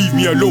you, leave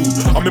me alone.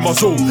 I'm in my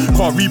zone,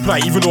 can't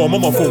reply even though I'm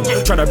on my phone.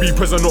 Tryna be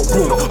present, not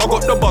grown. I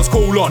got the buzz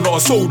cola, not a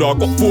soda. I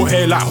got 4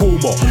 hair like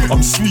Homer.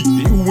 I'm sweet,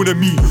 they all wanna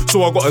meet,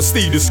 so I gotta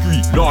stay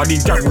discreet. No, I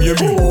need gang, what you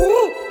mean?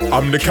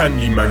 I'm the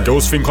candy man,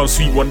 girls think I'm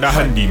sweet, want the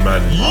handy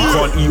man.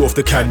 Can't eat off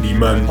the candy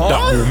man,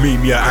 that will make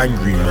me an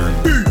angry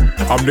man.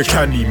 I'm the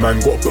candy man,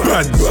 got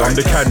bands, I'm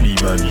the candy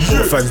man.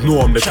 Fans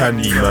know I'm the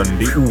candy man,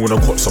 they all wanna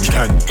cut some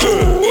candy.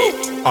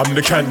 I'm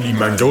the candy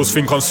man, girls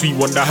think I'm sweet,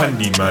 want the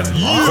handy man.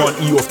 Can't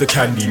eat off the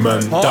candy man,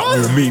 that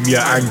will make me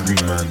an angry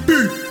man.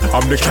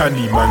 I'm the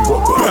candy man,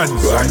 got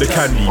bands, I'm the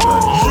candy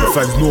man.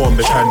 Fans know I'm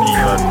the candy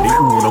man, they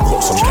all wanna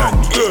cut some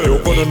candy.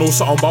 You're gonna know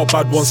something about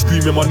bad ones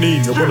screaming my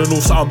name. You're gonna know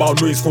something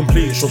about noise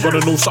complaints. You're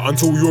gonna know something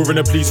till you're in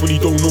a place when you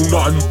don't know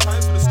nothing.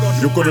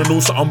 You're gonna know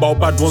something about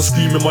bad ones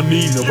screaming my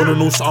name. You're gonna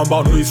know something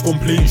about noise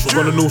complaints.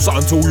 You're gonna know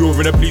something till you're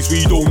in a place where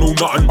you don't know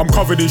nothing. I'm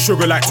covered in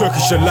sugar like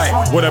Turkish delight.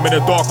 When I'm in the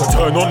dark, I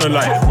turn on the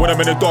light. When I'm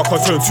in the dark, I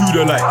turn to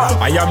the light.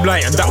 I am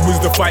light and that wins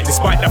the fight,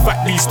 despite the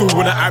fact that you still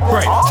wanna act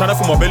bright. Tryna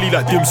fill my belly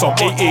like dim sum.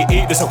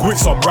 888, there's a quick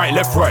sum. Right,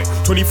 left, right.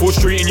 24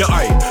 straight in your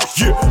eye.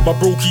 Yeah, my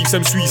bro keeps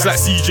them sweets like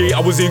CJ. I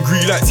was in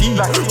green like T.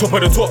 Top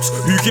of the tops,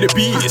 who could it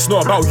be? It's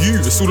not about you,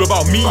 it's all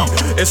about me.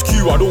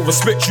 SQ, I don't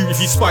respect you if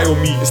you spy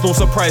on me. It's no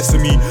surprise to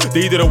me.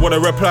 They didn't wanna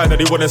reply, now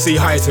they wanna say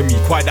hi to me.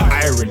 Quite the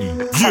irony.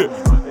 Yeah.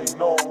 They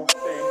know,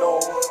 they know,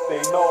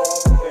 they know,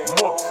 they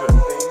mobs it.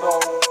 They know,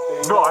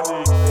 they know I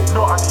need, they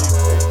know I need.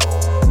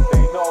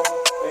 They know,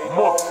 they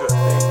mobs it.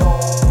 They know,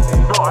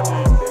 they know I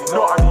need, they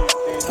know I need.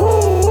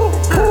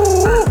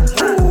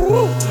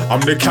 I'm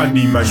the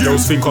candy man,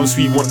 girls think I'm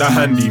sweet, want the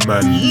handy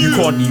man. You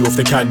can't eat off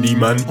the candy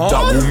man,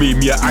 that will make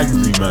me an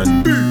angry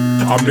man.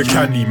 I'm the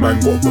candy man,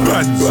 got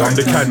bands, I'm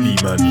the candy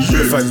man.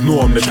 Fans know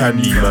I'm the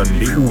candy man,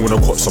 they all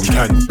wanna cut some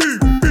candy.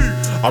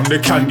 I'm the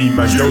candy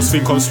man, girls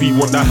think I'm sweet,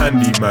 want the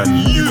handy man.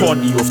 You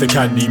can't eat off the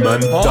candy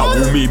man, that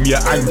will make me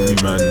an angry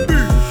man.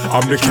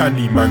 I'm the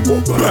candy man,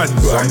 got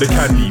bands, I'm the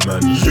candy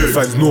man.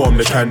 Fans know I'm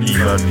the candy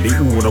man, they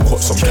all wanna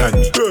cut some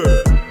candy.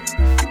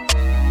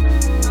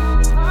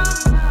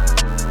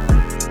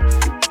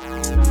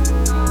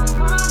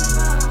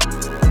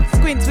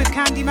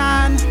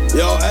 Candyman.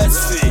 Yo,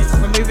 SC.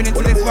 We're moving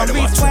into this one,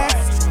 Reese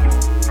West.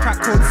 Track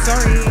called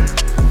Sorry.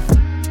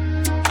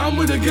 I'm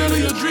with a girl of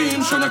your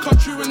dreams, tryna cut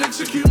through and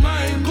execute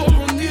mine. Got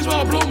her on knees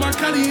while I blow my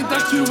caddy.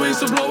 That's 2 ways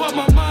to blow up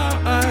my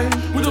mind.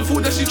 With a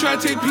thought that she tried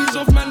to take peas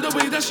off, man, the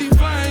way that she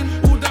fine.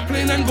 Hold that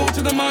plane and go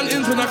to the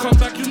mountains. When I come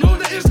back, you know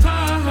that it's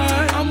time.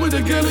 I'm with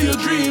a girl of your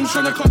dreams,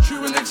 tryna cut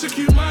through and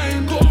execute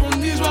mine. Got her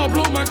on knees while I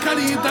blow my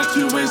caddy. That's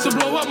 2 ways to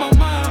blow up my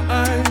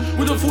mind.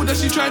 With a thought that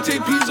she tried to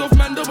take peas off,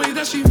 man, the way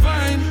that she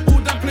fine.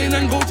 Hold that plane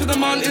and go to the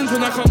mountains.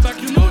 When I come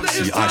back, you know that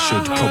it's time. I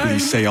should probably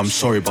say I'm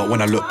sorry, but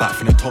when I look back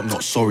from the top,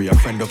 not sorry. A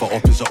friend of an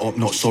opposite op,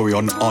 not sorry.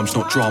 On the arms,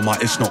 not drama,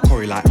 it's not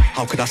Corey. Like,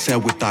 how could I say I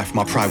would die for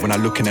my pride? When I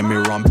look in the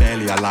mirror, I'm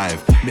barely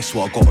alive. Miss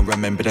what I gotta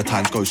remember, the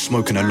times go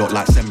smoking a lot,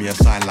 like send me a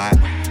sign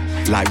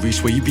like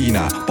Reese, where you been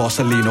at?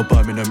 Barcelona,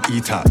 Birmingham,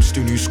 E-Tap.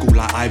 Still new school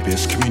like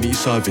Ibis, community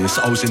service.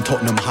 I was in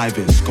Tottenham,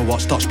 Hivis. Go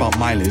out, Dutch about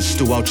mileage,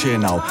 still out cheer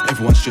now.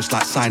 Everyone's just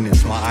like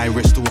sinus. My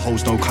iris still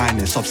holds no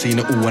kindness. I've seen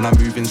it all when I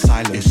move in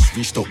silence.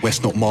 Reese, not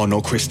West, not Mar,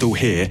 no Crystal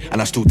here.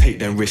 And I still take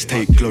them risks,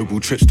 take global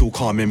trips, still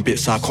calming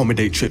bits. I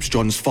accommodate trips,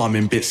 John's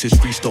farming bits.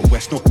 It's Reese, not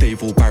West, not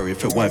Dave or Barry.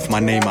 If it weren't for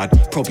my name, I'd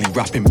probably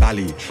rap in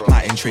Bally.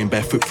 Mountain train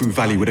barefoot through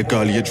valley with a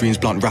girl of your dreams,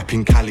 blunt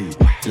rapping Cali.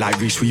 Like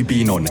Reese, where you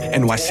been on?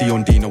 NYC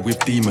on Dina with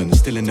demons.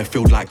 Still in the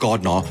field like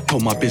Gardner.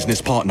 Told my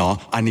business partner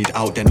I need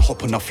out, then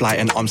hop on a flight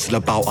and I'm still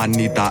about. I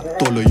need that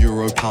dollar,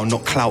 euro, pound,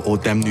 not clout or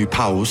them new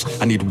pals.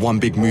 I need one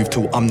big move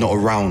till I'm not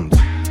around.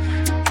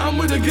 I'm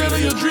with a girl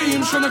of your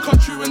dreams, tryna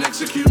cut through and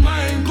execute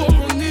mine. Got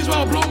her on knees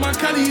while I blow my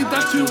caddy.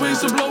 That's 2 ways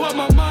to blow up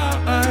my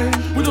mind.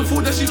 Would have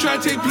thought that she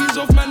tried to take peas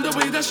off, man, the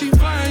way that she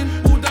fine.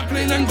 Board that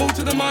plane and go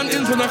to the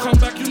mountains. When I come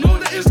back, you know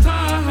that it's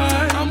time.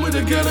 I'm with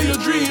a girl of your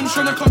dreams,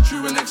 trying to cut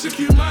through and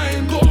execute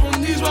mine. Go on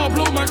these while I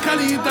blow my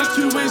Cali, that's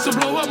 2 ways to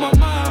blow up my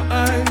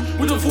mind.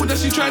 Would have thought that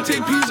she tried to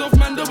take peas off,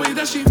 man, the way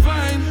that she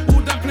fine.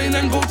 Board that plane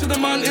and go to the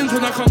mountains.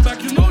 When I come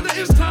back, you know that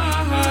it's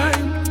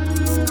time.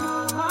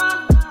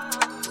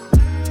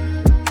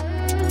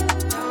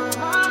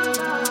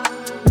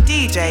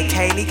 DJ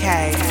Kaylee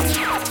K.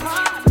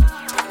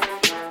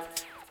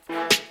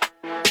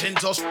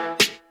 Tintos.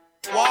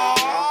 What?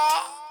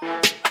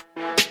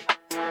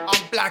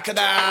 I'm blacker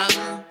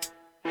than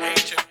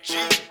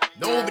HMG.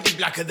 Nobody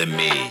blacker than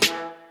me.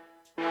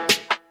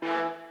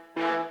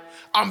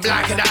 I'm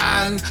blacker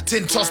than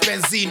Tintos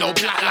Benzino,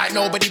 black like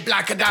nobody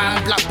blacker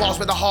than. Black bars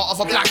with the heart of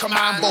a blacker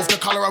man, both the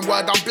colour and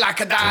word I'm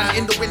blacker than.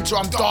 In the winter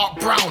I'm dark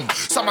brown,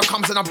 summer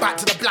comes and I'm back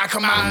to the blacker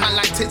man. Man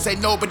like Tins ain't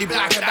nobody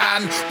blacker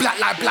than. Black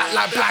like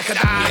blacker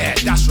than. Yeah,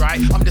 that's right,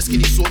 I'm the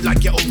skinny sort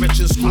like ghetto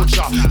wretched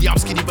scorcher. Yeah, I'm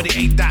skinny but it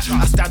ain't that.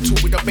 I stand tall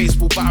with a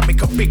baseball but I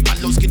make a big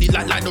man look skinny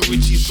like no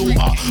Richie's daughter.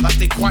 I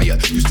stay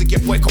quiet, used to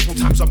get boy a couple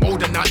times, I'm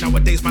older now.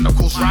 Nowadays man I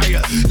cause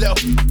riot.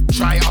 Let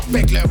try it, I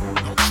beg let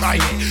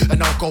try it,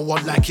 and I'll go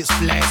on like it's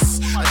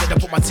blessed. And then I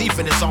put my teeth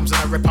in his arms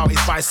and I rip out his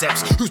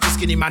biceps. Who's the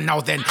skinny man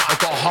now then? I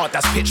got a heart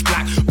that's pitch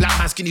black. Black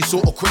man skinny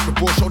sort of quick with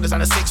broad shoulders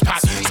and a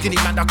 6-pack. Skinny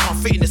man that can't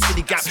fit in the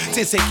skinny gap.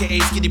 Tins aka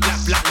skinny black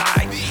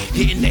light.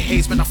 Hitting the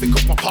haze when I think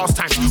of my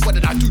pastimes. Why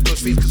did I do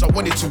those things? Cause I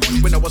wanted to.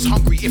 When I was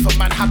hungry, if a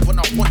man had one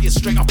I wanted,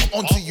 straight up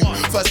I'm onto you.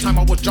 First time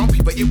I was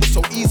jumpy but it was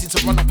so easy to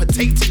run up and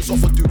take things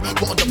off a dude.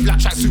 Put on the black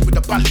track suit with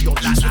the belly on.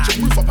 Switch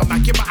your roof up and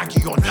man get my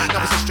Aggie on.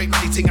 Now it's a straight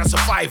money thing and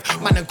survive.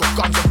 Man and got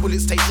guns and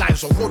bullets take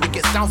lives. So road it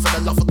gets down for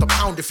the love of the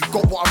pound. If you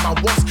got what a man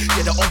wants,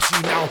 yeah, they're onto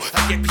you now. I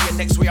get P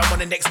next way, I'm on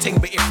the next thing.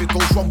 But if it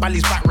goes wrong,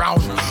 Bally's back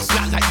round.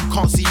 Black like you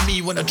can't see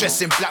me when I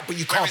dress in black, but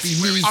you can't be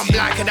me. I'm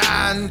blacker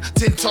than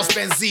Tintos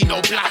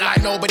Benzino, black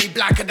like nobody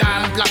blacker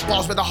than. Black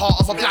bars with the heart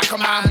of a blacker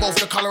man, both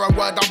the colour and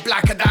word I'm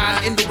blacker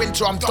than. In the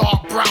winter I'm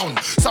dark brown,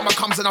 summer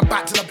comes and I'm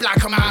back to the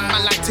blacker man.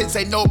 Man like Tins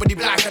ain't nobody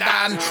blacker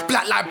than.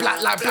 Black like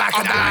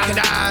blacker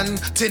than.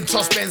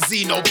 Tintos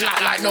Benzino,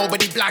 black like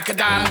nobody blacker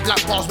than.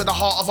 Black bars with the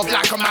heart of a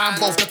blacker man,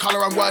 both the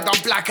colour and word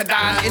I'm blacker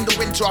than. In the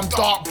winter I'm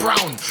dark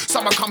brown,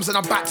 summer comes and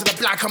I'm back to the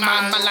blacker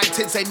man. Man like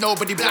Tins ain't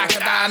nobody blacker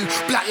than.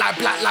 Black like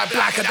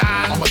blacker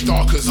than. I'm a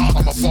darkers, I'm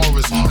a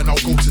forest, and I'll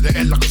go to the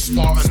end like a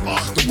Spartan.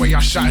 The way I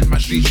shot in my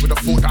streets with a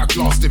thought that I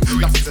glassed him.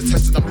 Nothing's a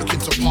test and I'm looking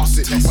to pass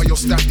it. While you're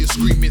standing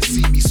screaming,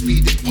 see me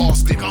speeding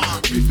past him.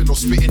 Piffing or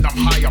spitting, I'm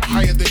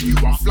higher than you.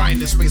 I'm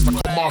flying in space like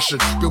a Martian.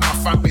 Built my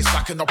fan base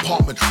like an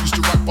apartment. Used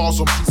to write bars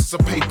on pieces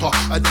of paper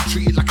and then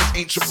treat it like an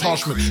ancient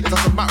parchment. It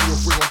doesn't matter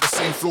if we're on the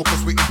same floor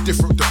cause we're in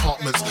different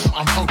departments.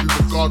 I'm hungry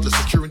regardless,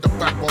 securing the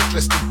bag while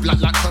dressed in black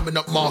like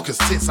permanent markers.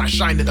 Tins I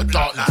shine in the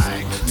darkness.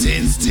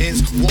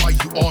 Tins, what are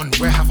you on?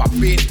 Where have I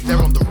been?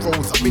 They're on the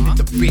roads, I've been in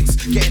the bits.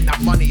 Getting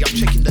that money, I'm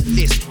checking the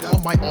list. What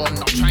am I on?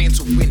 I'm trying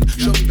to win.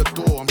 Show me the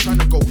door, I'm trying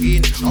to go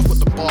in. I've got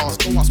the bars,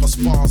 go ask my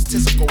spars.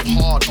 Tins I go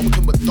hard, I'm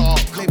looking with dark.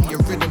 Play me a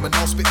rhythm and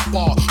I'll spit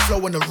bar.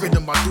 Flow in the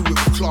rhythm, I do it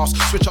with class.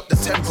 Switch up the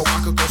tempo,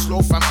 I could go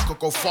slow fam, I could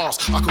go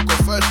fast. I could go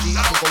first G,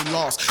 I could go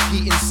last.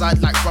 Heat inside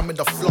like rum in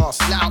the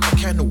flask. Let out the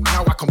kennel,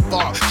 now I can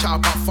bark. Shout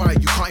about fire,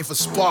 you can't even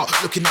spark.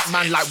 Looking at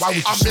man like, why would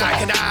you I'm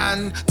blacker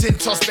than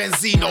Tintos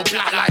Benzino,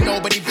 black like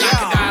nobody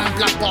blacker than.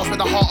 Black bars with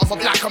the heart of a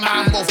blacker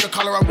man, both the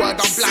colour and word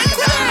I'm blacker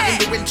than. In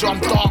the winter I'm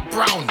dark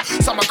brown,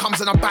 summer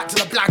comes and I'm back to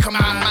the blacker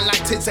man. Man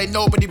like Tins ain't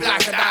nobody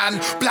blacker than.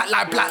 Black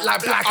like blacker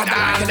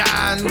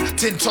than.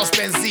 Tintos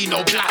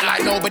Benzino, black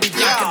like nobody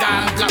blacker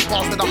than. Black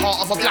bars with the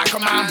heart of a blacker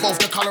man, both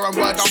the colour and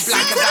word I'm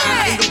blacker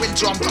than. In the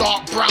winter I'm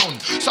dark brown,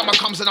 summer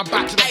comes and I'm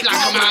back to the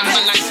blacker man.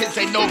 Man like Tins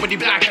ain't nobody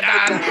blacker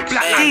than.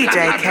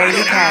 DJ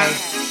Kaylee K.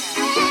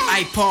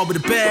 I par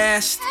with the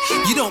best,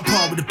 you don't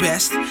par with the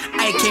best.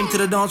 I came to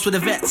the dance with the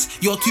vets,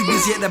 you're too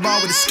busy at the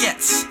bar with the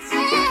skets.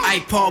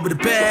 I par with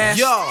the best,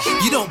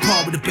 you don't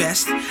par with the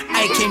best.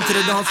 I came to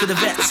the dance with the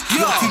vets,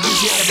 you're too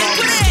busy at the bar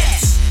with the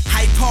skets.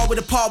 I par with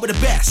the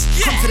best,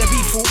 come to the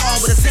beat full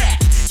on with a set.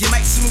 You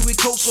might see me with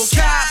coats or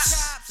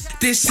caps.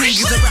 This thing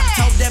is a rap,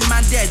 tell them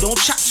man there. Don't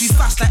chat too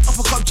fast like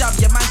uppercut jab,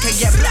 your man can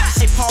get blast.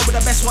 I par with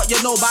the best, what you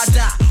know about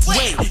that?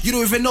 Wait, you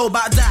don't even know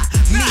about that.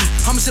 Me,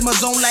 I'm in my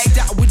zone like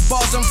that, with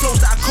bars and flows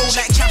that are cold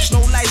like cash.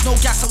 No lies, no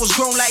gas, I was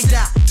grown like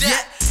that.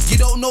 Yeah, you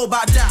don't know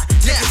about that.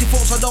 Negative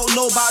folks, I don't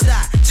know about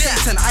that.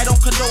 Listen, I don't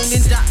condone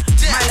in that.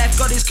 My life,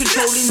 God is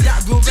controlling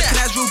that. Real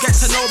recognize, real get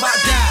to know about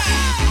that.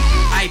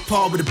 I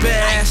par with the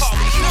best,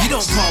 you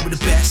don't par with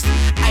the best.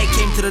 I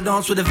came to the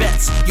dance with the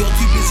vets, you're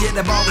too busy at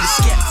the bar with the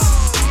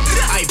skets.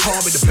 I par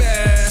with the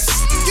best,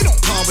 you don't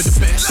par with the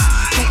best.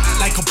 Don't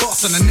act like a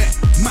boss on the net,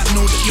 man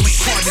know that you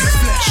ain't hard in the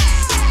flesh.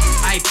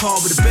 I par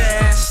with the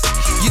best,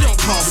 you don't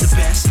par with the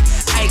best.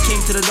 I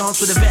came to the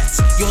dance with the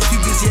vets, you're too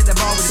busy at the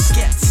bar with the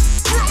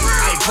skets.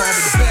 I par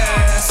with the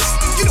best,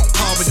 you don't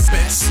par with the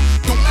best.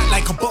 Don't act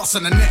like a boss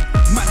on the net,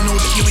 man know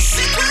that you ain't.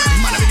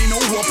 Man I already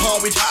know to a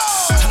par with.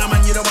 Tell a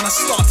man you don't wanna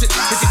start it.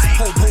 If it's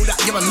po-po that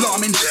you're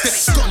alarming, then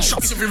it's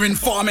gunshots if you're in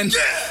farming.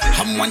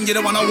 I'm one you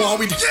don't wanna war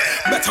with.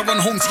 Better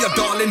run home to your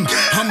darling.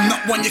 I'm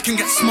not one you can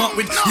get smart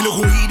with. You look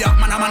who idiot,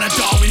 man, I'm on a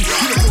Darwin.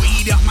 You look who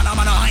idiot, man, I'm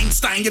on a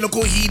Einstein. You look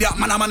who idiot,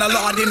 man, I'm on a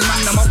Lardin.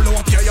 Man, I'ma blow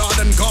up your yard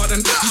and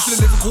garden. This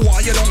is a lyrical war,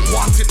 you don't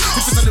want it.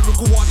 If it's a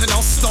lyrical war, then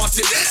I'll start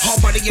it.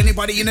 Hard body,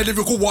 anybody in a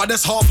lyrical war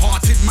that's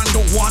half-hearted. Man,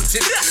 don't want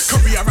it.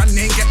 Career and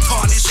name get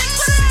tarnished.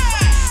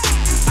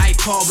 I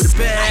par with the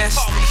best.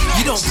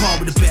 You don't par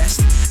with the best.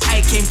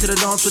 I came to the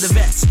dance with the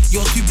vets.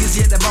 You're too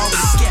busy at the bar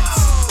with the skets.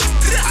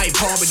 I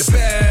par with the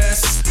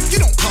best. You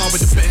don't par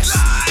with the best.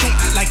 Don't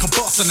act like a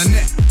boss on the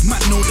net.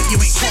 Man, know that you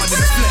ain't hard in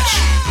the flesh.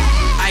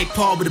 I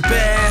par with the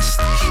best.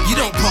 You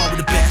don't par with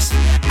the best.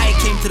 I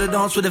came to the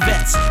dance with the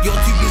vets. You're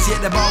too busy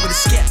at the bar with the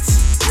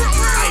skets.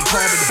 I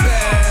par with the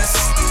best.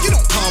 You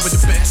don't par with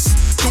the best.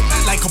 Don't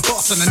act like a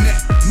boss on the net.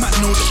 Man,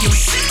 know that you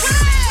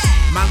ain't.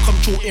 Man come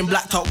true in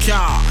black top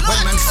car. When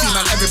man see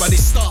man, everybody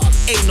start.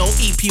 Ain't no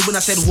EP when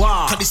I said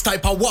wow. Cause this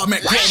type of war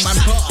make grown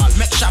man ball.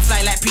 Make shot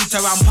fly like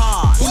Peter and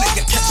Paul. Bullet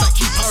get catch like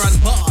keeper and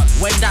ball.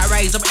 When that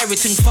rise up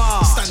everything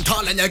fast. Stand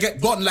tall and you get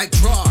bun like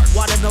drawer.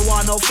 Why them no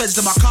want no feds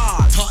in my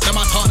car? Talk them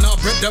a talk, now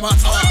break them a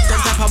talk. Them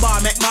type of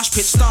bar make mash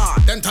pit start.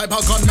 Them type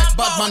of gun make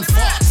bad man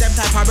fast. Them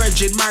type of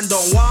virgin man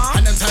don't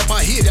want. And them type of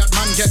hear that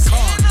man get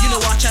caught. You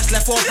know what chest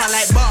left open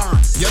like barn.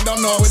 You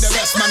don't know with the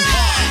rest man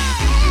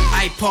part.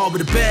 I par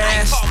with the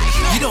best.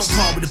 You don't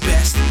par with the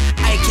best.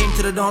 I came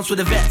to the dance with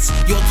the vets.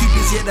 You're too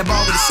busy at the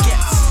bar with the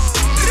skets.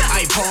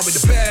 I par with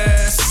the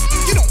best.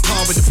 You don't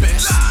par with the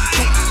best.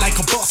 Don't act like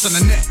a boss on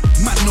the net.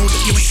 Man, know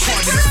that you ain't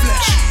hard in the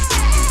flesh.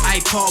 I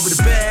par with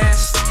the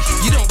best.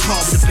 You don't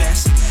par with the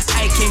best.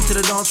 I came to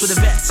the dance with the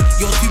vets.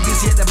 You're too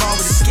busy at the bar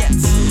with the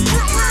skets.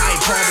 I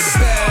par with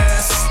the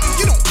best.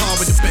 You don't par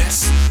with the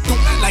best.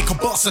 Don't act like a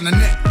boss on the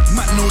net.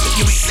 Man, know that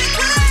you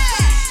ain't.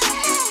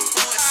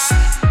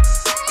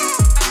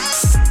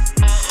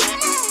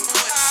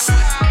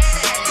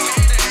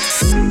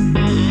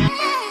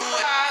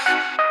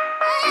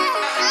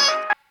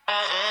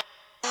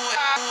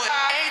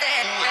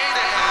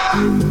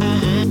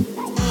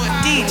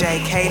 DJ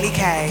Kaylee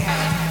K.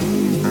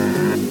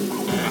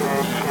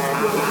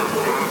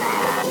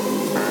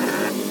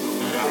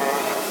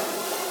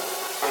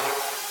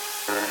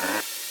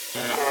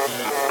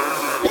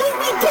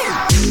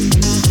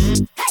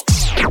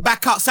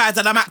 Back outside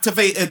and I'm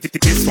activated.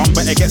 This one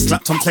better get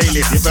slapped on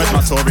playlist. You've heard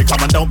my story,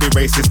 come on, don't be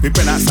racist. We've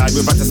been outside,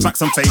 we've had to smack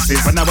some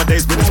faces. But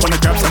nowadays we just wanna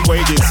grab some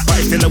wages. But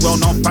it's still a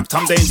well-known fact,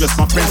 I'm dangerous.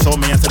 My friends told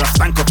me I said I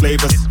stank of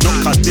flavors. Not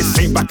cause this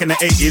ain't back in the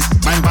 80s.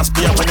 Man must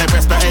be up in their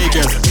best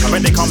behaviors. I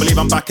bet they can't believe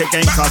I'm back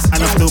again, cuz.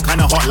 And I'm still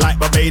kinda hot like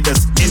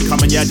Barbados.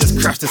 Incoming, yeah, just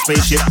crashed the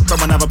spaceship.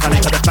 From another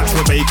planet, cause the flats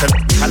were vacant.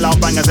 Halal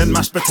bangers and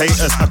mashed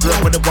potatoes. I grew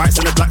up with the whites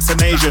and the blacks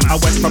and Asians. I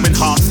went from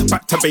enhanced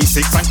back to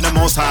basic. Thank the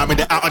most high, made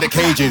it out of the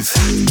cages.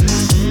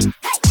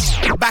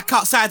 Back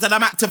outside and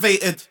I'm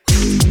activated.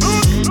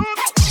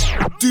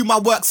 Do my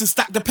works and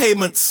stack the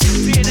payments.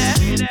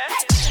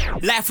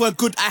 Life were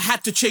good, I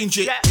had to change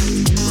it.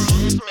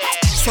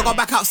 So I got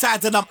back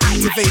outside and I'm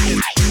activated.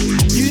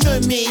 You know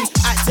me,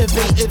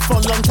 activated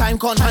for a long time,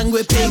 can't hang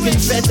with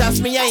pagans. Said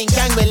that's me, I ain't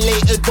gang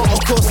related, but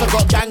of course I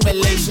got gang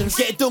relations.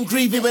 Get done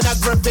grievy when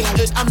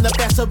aggravated, I'm the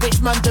best of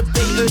rich man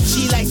debated.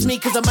 She likes me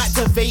cause I'm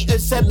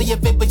activated, send me a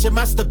bit but you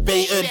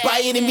masturbated.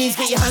 By any means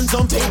get your hands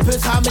on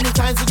papers, how many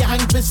times did you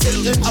hang for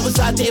Satan? I was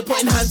out there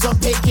putting hands on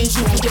bacon,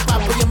 you think you're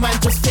bad but your man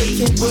just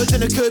faking. Words on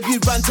the curb, you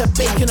ran to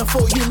bacon, I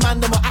thought you man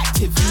them were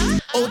active.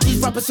 All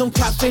these rappers some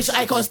catfish,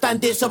 I can't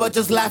stand it so I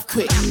just laugh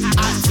quick.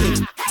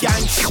 Active,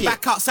 gang shit.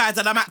 Back outside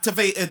and I'm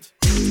activated.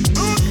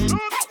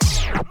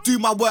 Do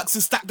my works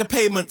and stack the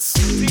payments.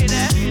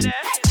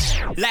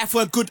 Life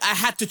were good, I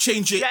had to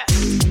change it.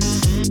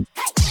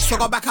 So I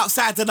got back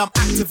outside and I'm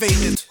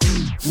activated.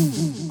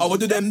 I will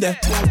do them there.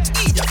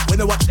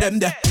 When I watch them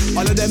there.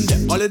 All of them there,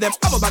 all of them.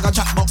 I'm a bag of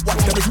chat, but watch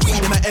them is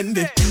weed in my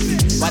envy.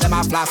 Why them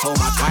I fly so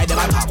much? Why them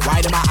I talk?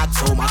 Why them I act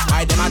so much?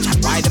 Why them I chat?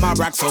 Why them I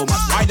brag so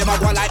much? Why them I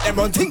go like them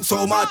run think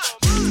so much?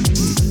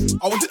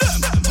 I want to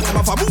them. Them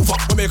have to move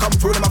up when they come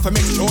through. Them have to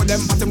make sure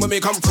them pattern when they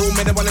come through.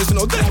 Me them want to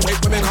know them wait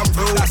when they come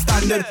through. That's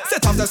standard.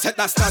 Set up the set,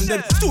 that's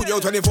standard. Studio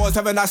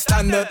 24/7, that's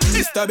standard.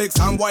 Mr. Big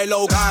Sam, White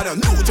Low Garden.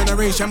 New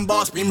generation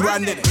boss been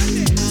branded.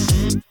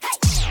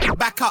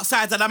 Back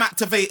outside and I'm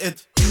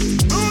activated.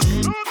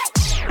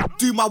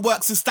 Do my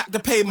works and stack the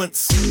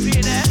payments.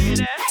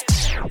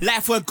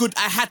 Life were good,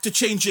 I had to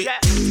change it.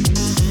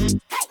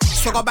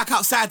 So I got back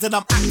outside and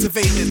I'm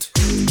activated.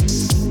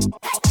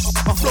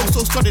 My flow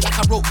so solid like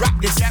I wrote rap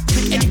this.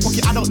 Pick any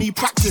pocket, I don't need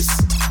practice.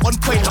 On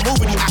point, I'm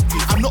overly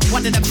active. I'm not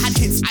one of them had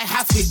hits, I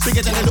have hits.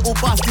 Bigger than a little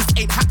buzz, this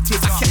ain't hactic.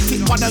 I kept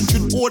it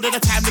 100 all of the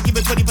time. They give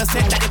it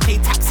 20% that they pay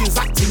taxes.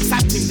 Acting,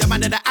 santing, the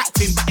man of the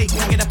acting. But ain't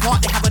playing the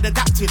part, they haven't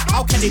adapted.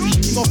 How can they be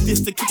king of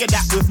this to kick it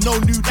that with no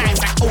new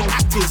lines like old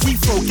actors?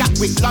 Heathrow,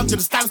 Gatwick, London,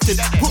 Stansted.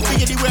 Put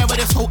me anywhere with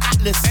this whole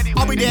atlas.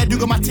 I'll be there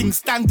doing my thing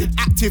standard,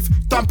 active,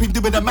 dumping,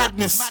 doing the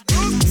madness.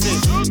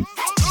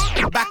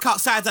 Back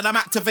outside and I'm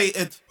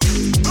activated.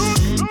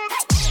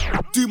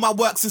 Do my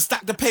works and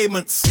stack the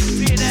payments.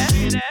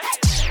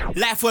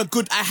 Life weren't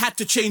good, I had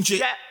to change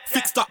it.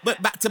 Fixed up,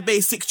 went back to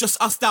basics,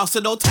 just us now, so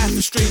no time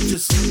for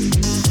strangers.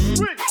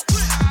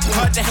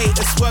 Hurt the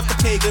haters, swerve the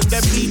pagans.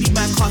 Them needy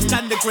man can't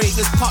stand the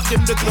greatness, part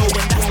them the glow,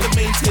 and that's the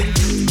main thing.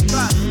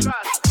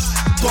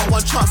 Got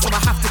one chance, and I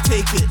have to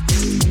take it.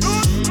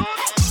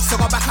 So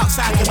I'm back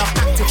outside and I'm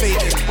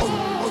activated.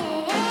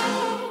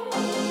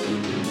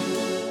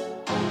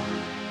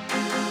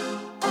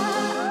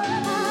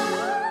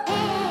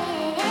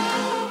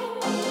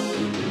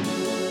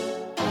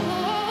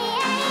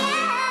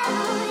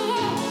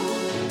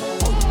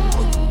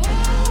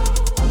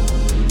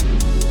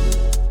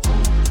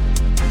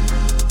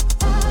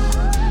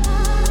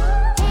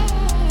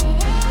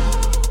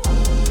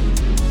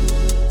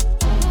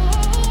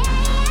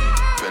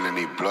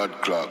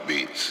 Blood clot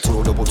beats.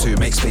 222,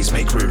 make space,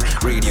 make room.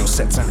 Radio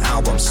sets and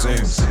albums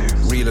soon.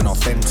 Real and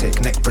authentic,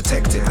 neck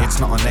protected. It's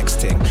not a next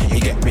thing. You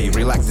get me?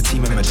 Real like the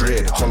team in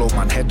Madrid. Hollow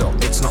man head up,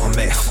 it's not a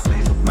myth.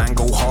 Man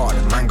go hard,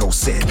 man go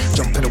sick.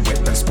 Jump in a whip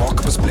and spark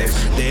up a spliff.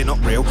 They're not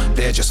real,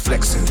 they're just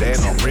flexing. They're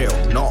not real,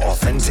 not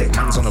authentic.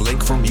 Man's on a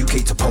link from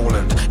UK to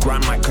Poland.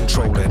 Grand mic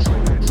controlling.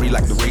 Real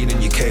like the rain in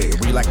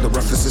UK. Real like the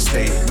roughest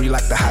estate. Real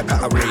like the hype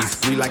at a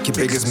rave. Real like your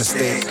biggest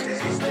mistake.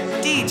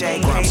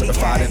 DJ Grams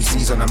certified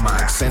MCs on the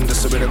mic. Send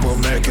us a rhythm, we'll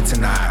murk it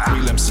tonight.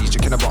 Real MCs, you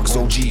can box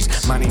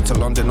OGs. Man into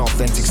London,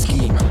 authentic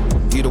scheme.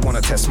 You don't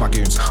wanna test my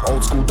goons.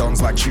 Old school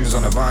dons like tunes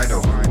on a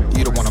vinyl.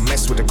 You don't wanna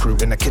mess with the crew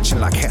in the kitchen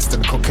like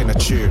Heston cooking a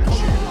tune.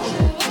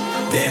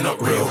 They're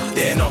not real,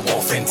 they're not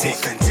authentic.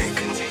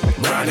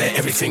 Round there,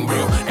 everything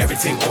real,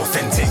 everything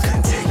authentic.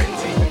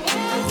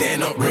 They're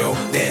not real,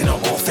 they're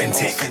not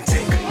authentic.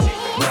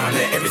 Round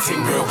there,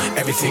 everything real,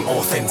 everything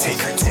authentic.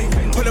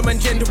 Pull a man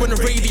gender on a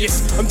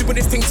radius. I'm doing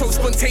this thing so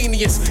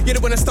spontaneous. You're the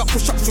one I start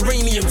push up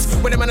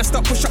uraniums. When the man I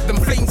start push up them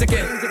flames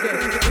again.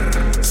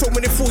 So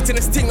many thoughts in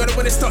this thing, I don't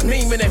wanna start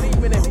naming them.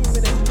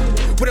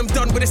 When I'm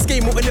done with this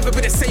game, it'll never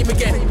be the same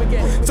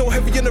again. So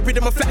heavy on the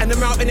rhythm, I flatten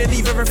them out and then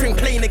leave everything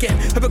plain again.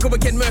 Have a go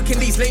again, murking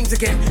these lanes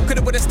again.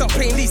 Could've wanna start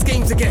playing these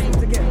games again.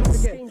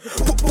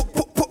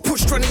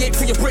 Push 28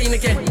 for your brain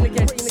again.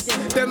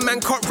 Them man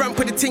can't ramp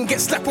with the ting,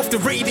 get slapped off the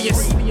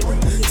radius.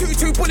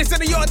 Two bullets in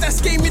the yard, that's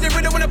game, you don't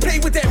really wanna play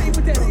with them.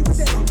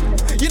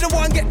 You don't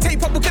wanna get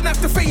tape up, we're gonna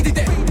have to fade it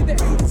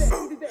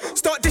then.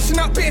 Start dishing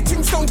out bare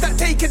tombstones that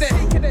take it then.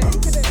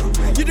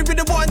 You don't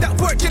really want that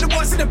work, you're the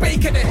ones in the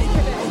baker then.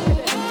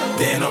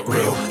 They're not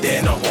real,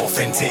 they're not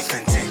authentic.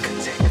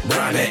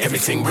 Round there,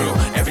 everything real,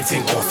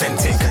 everything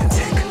authentic.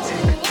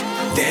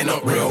 They're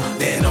not real,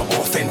 they're not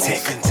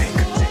authentic.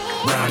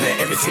 Round there,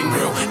 everything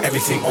real,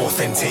 everything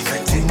authentic.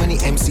 Too many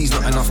MCs,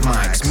 not enough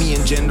mics. Me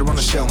and Gender on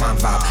a shell man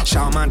vibe.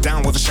 Shout man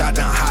down with a shout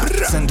down high.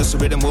 Send us a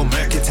rhythm, we'll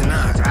murk it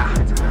tonight.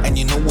 And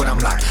you know what I'm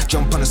like.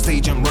 Jump on the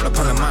stage and run up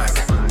on the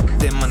mic.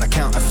 Them man a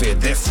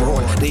counterfeit, they're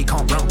fraud. They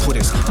can't ramp with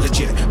us,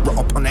 legit. Run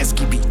up on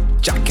SKB.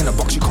 Jack in a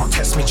box, you can't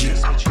test me, G.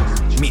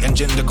 Me and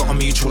Gender got a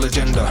mutual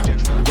agenda.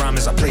 Grime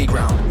is a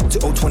playground.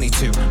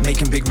 2022,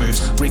 making big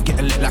moves. Rig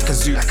getting lit like a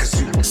zoo.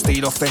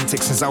 Stayed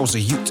authentic since I was a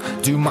youth.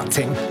 Do my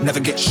thing, never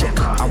get shook.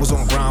 I was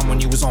on ground when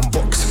you was on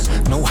books.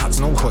 No hats,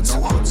 no hoods.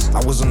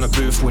 I was on the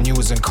booth when you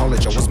was in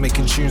college. I was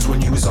making tunes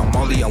when you was on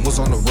Molly. I was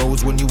on the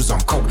roads when you was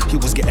on coke. He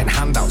was getting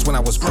handouts when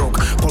I was broke.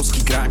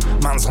 Polski grime,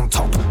 man's on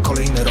top.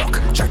 Colin the rock,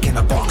 Jack in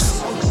a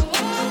box.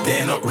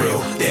 They're not real,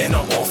 they're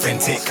not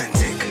authentic.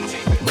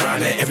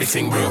 Round there,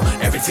 everything real,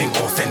 everything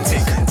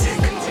authentic.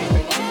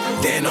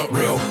 They're not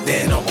real,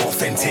 they're not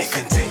authentic.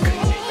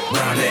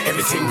 Round there,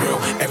 everything real,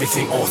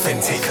 everything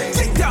authentic.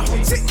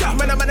 Sit down,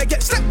 man, I'm gonna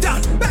get slapped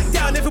down. Back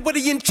down,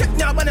 everybody in check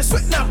now, man, I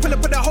sweat now. Pull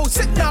up on the whole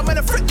set now, man,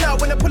 I fret now.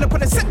 When I pull up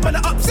on the set, man, I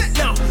upset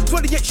now.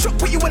 28 shot,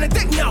 put you on the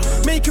deck now.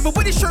 Make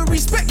everybody show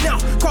respect now.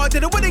 Car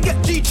didn't wanna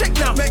get G-check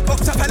now. Make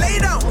box up, I lay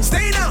down,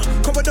 stay now.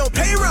 Come on, don't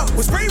play round,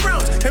 we'll spray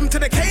rounds. M to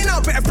the K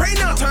now, better pray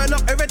now. Turn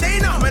up every day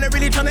now, man, I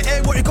really tryna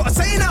air what you gotta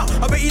say now.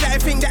 I bet you that I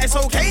think that it's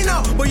okay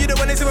now. But you don't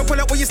wanna see me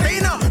pull up where you stay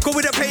now. Go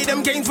with the play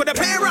them games for the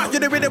play around. You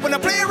don't really wanna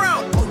play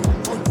around.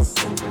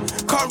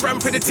 Can't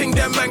ramp with the ting,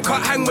 them man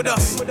can't hang with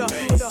us.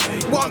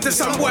 Want to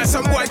some boy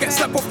get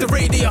slapped off the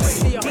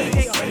radius.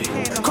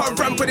 Can't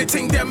ramp with the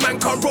ting, them man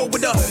can't roll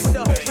with us.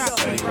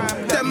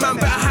 Them man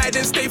better hide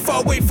and stay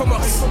far away from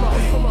us.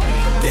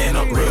 They're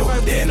not real,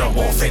 they're not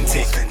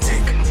authentic.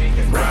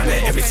 Round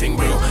there, everything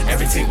real,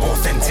 everything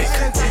authentic.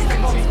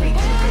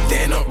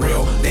 They're not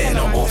real, they're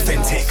not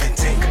authentic.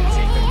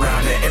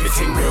 Round there,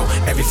 everything real,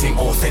 everything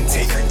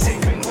authentic.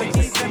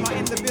 Them are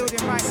in the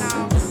building right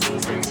now.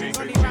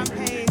 Solly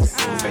Rampage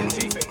and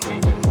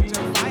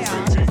Josiah.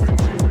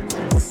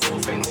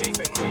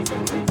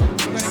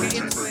 We're gonna get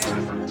into it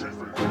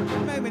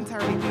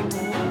momentarily, people.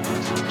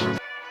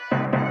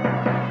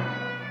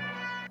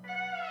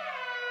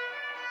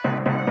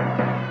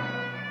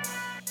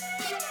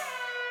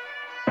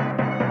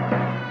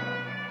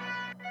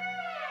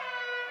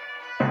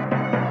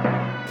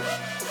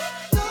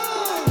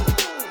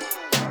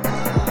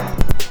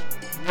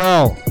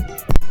 No.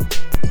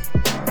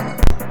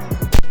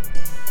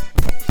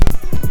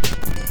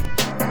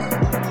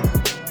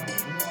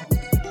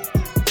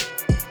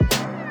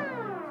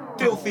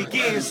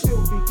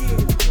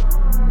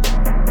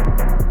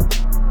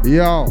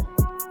 Yo.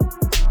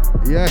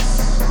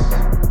 Yes.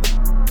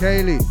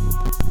 Kaylee.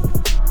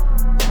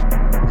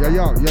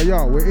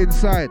 Yo, we're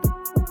inside.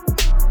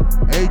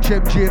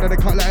 HMG and the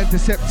Cutler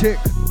Antiseptic.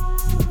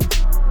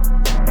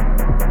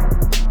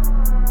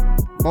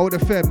 Mode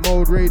FM,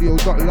 Mode Radio,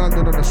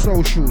 .London on the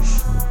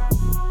socials.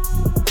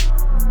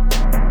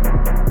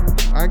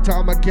 I ain't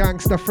talking my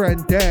gangster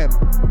friend, damn.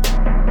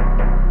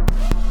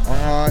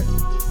 Alright.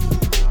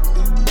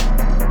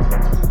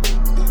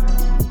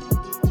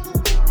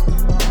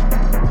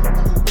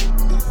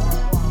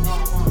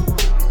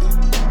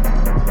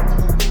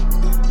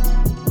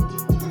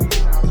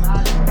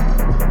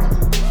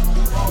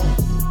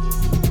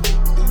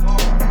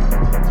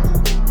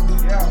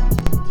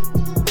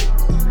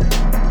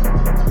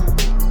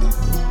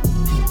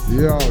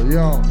 Yo.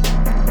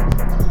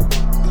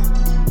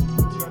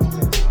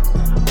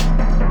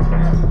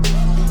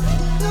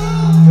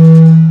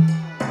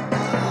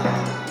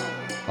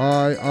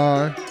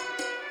 Aye.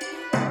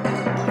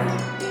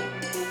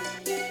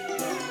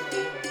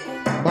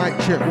 Mic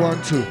check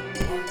 1, 2.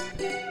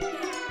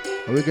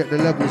 And we get the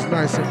levels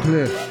nice and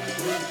clear.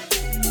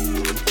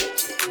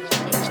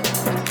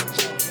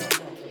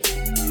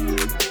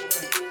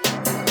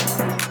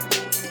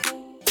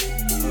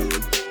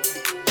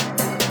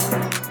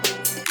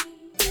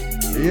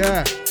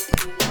 Yeah.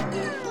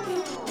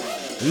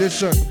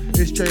 Listen,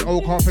 it's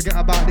J.O. can't forget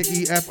about the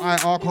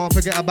E-F-I-R, can't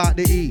forget about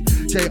the E.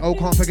 J.O.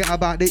 can't forget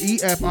about the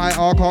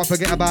E-F-I-R, can't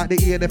forget about the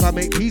E. And if I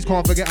make peace,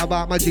 can't forget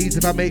about my G's.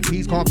 If I make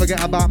peace, can't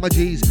forget about my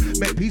G's.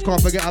 Make peace, can't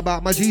forget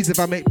about my G's. If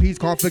I make peace,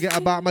 can't forget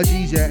about my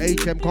G's. Yeah,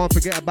 HM can't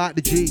forget about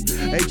the G.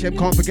 HM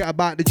can't forget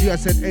about the G. I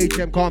said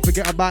HM can't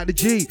forget about the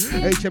G.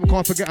 HM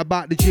can't forget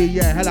about the G.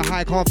 Yeah, hella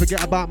high, can't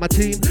forget about my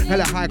team.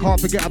 Hella high, can't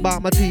forget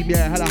about my team.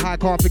 Yeah, hella high,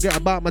 can't forget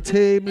about my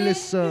team.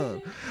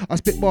 Listen, I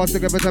spit bars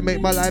together to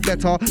make my life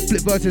better.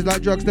 Flip verses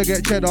like drugs to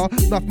get cheddar.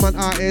 Enough man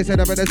out here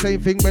said I'm the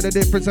same thing, but the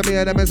difference of me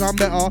and them is I'm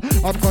better.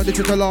 I'm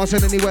conditioned to last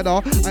in any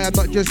weather. I am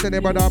not just any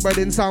brother, bred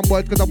in some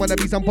words, cause I wanna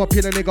be some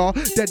popular nigga.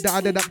 Dead that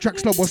I did up, track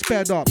slow or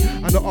sped up.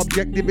 And the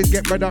objective is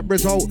get red up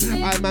result.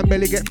 I man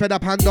barely get fed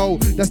up and though.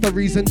 That's the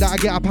reason that I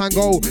get up and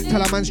go.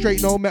 Tell a man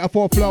straight, no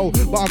metaphor flow.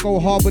 But I go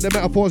hard with the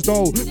metaphors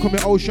though. Come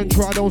in ocean,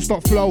 try, I don't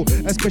stop flow.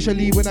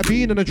 Especially when I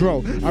been in a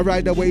dro. I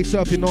ride the wave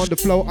surfing on the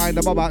flow. I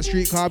know about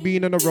street car,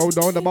 being in the road.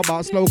 Don't know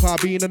about slow car,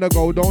 being in the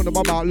go. Don't know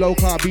about low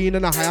car, being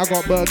in the high. I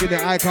got burg in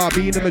the eye car,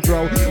 being in the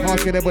dro.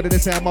 Asking everybody to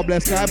say I'm a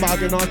blessed guy, but I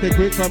can not take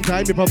quick from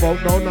time to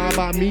provoke. No, not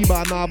about me,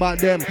 but not about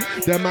them.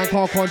 Them man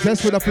can't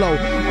contest with the flow.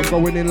 I'm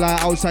going in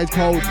like outside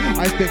cold.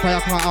 I spit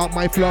fire, cut out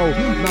my flow.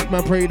 Knock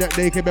man pray that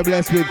they can be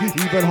blessed with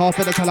even half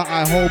of the talent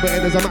I hold. But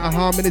it doesn't matter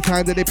how many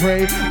times that they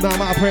pray. No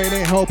matter praying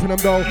ain't helping them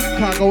though.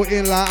 Can't go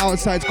in like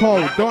outside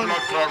cold. Don't.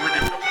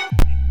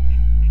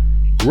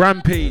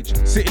 Rampage,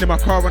 sitting in my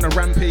car on a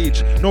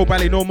rampage. No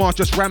ballet, no march,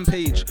 just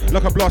rampage.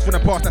 Like a blast from the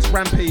past, that's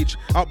rampage.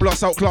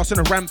 Outblast, outclass on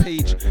a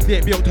rampage. They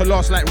ain't built to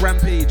last like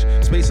rampage.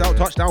 Space out,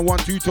 touchdown, 1,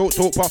 2, talk,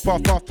 puff,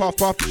 puff, puff, puff,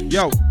 puff.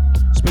 Yo,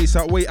 space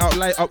out, wait out,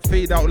 light up,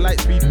 fade out, light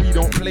speed, we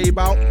don't play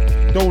bout.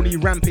 Don't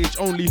need rampage,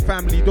 only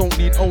family, don't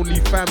need only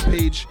fan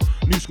page.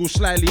 New school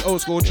slightly,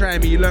 old school try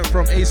me. Learnt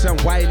from Ace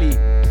and Wiley.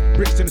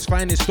 Brixton's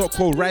finest,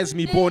 Stockport, rise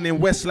me, born in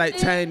West like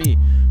Tiny.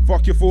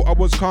 Fuck you thought I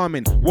was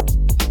calming.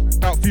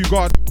 Out few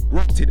guard,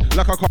 rotted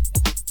like I can't.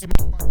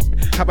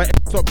 Have I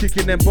ever stopped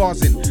kicking them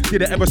bars in?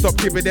 Did I ever stop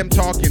giving them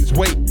talkings?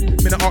 Wait,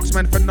 been an ox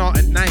man for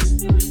nothing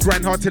nice.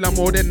 Grind hard till I'm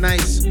more than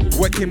nice.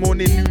 Working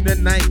morning, noon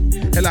and night.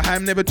 Hella high,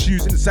 I'm never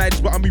choosing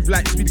sides, but I move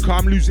like speed car,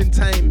 I'm losing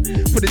time.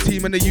 For the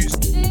team and the youths.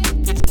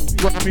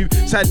 When I move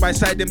side by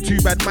side, them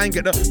two bad mind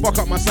get the fuck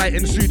up my sight,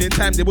 and soon in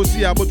time they will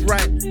see I was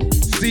right.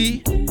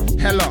 See,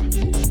 hella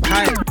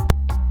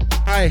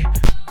high,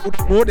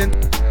 more than.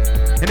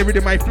 And every day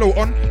my flow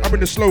on, I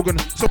bring the slogan.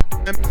 So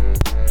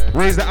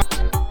raise that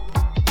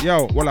up.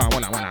 Yo, voila.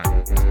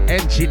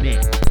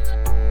 Engineer.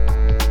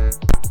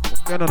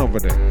 What's going on over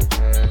there?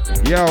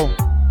 Yo.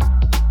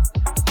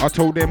 I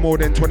told them more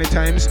than 20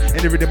 times,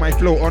 and every day my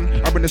flow on,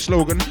 I bring the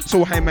slogan,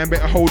 so high man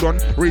better hold on,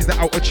 raise the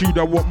altitude,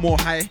 I want more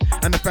high,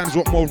 and the fans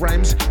want more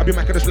rhymes, I be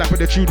macking the slap of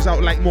the tunes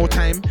out like more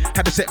time,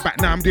 had a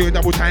setback, now I'm doing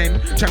double time,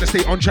 trying to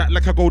stay on track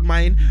like a gold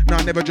mine, now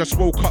I never just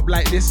woke up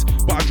like this,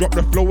 but I dropped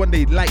the flow and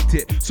they liked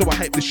it, so I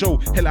hype the show,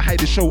 hella high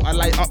the show, I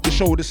light up the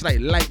show, just like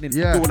lightning,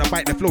 don't wanna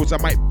bite the flows, I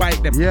might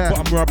bite them, but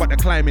I'm more about the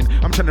climbing,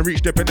 I'm trying to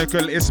reach the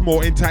pinnacle, it's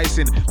more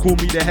enticing, call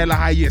me the hella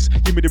highest,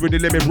 give me the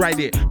rhythm, let me ride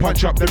it,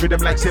 punch up the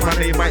rhythm like say my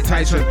name Mike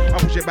Tyson, I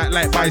push it back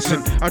like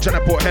bison. I'm trying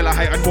to put hella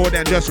high on more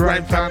than just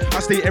rhyme fam.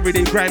 I stay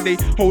everyday grinding,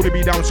 holding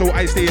me down, so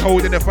I stay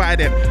holding the fire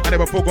then. I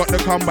never forgot the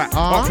comeback.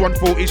 Asked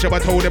 140, I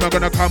told them I'm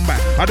gonna come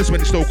back. I just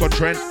went to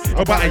Stoke-on-Trent.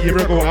 About a year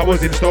ago, I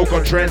was in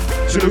Stoke-on-Trent.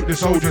 Salute the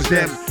soldiers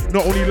them.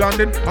 Not only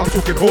London, I'm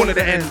talking all of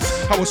the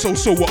ends. I was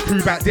so what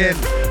crew back then.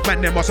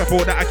 Man, them must have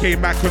thought that I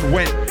came back and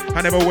went.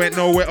 I never went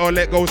nowhere or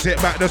let go, sit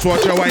back, just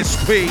watch your eyes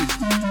squeeze.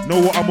 know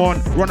what I'm on.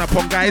 Run up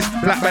on guys,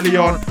 black belly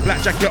on,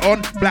 black jacket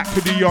on, black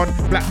hoodie on,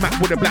 black mat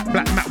with a black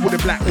mat with a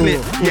black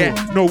clip. Yeah,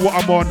 know what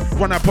I'm on.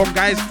 Run up on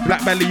guys,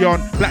 black belly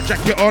on, black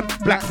jacket on,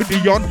 black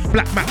hoodie on,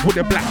 black mat with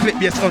a black clip.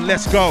 Yes, on,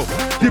 let's go.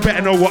 You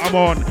better know what I'm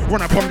on.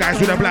 Run up on guys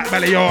with a black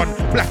belly on,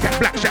 black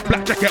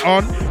jacket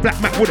on, black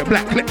mat with a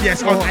black clip.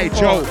 Yes, on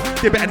HO.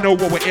 You better know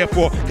what we're here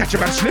for. Catch a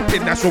man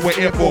slipping, that's what we're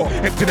here for.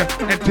 Empty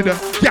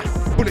the, yeah.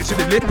 Bullets in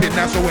the lipping,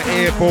 that's what we're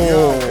here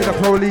for. In the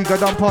pro league, I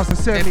done past the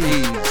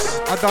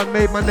semis. I done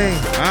made my name.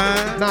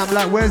 Now I'm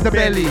like, where's the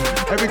belly?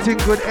 Everything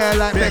good air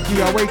like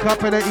Becky. I wake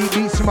up and I eat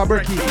beats to my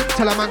brekkie.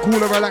 Tell a man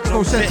cool and relax,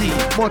 no settee.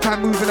 More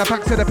time moving the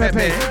back to the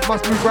pepe.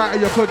 Must move right or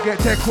you could get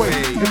tech way.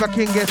 If a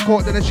king gets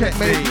caught, then a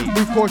checkmate.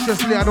 Move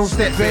cautiously, I don't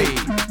step bait.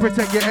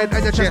 Protect your head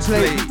and your chest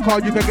plate.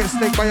 Cause you can get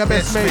snaked by your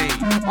best mate.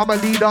 I'm a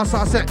leader, so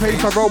I set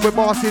pace. I roll with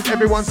bosses,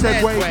 everyone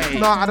segue.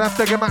 Nah, I'd have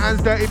to get my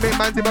hands dirty, make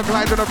man do a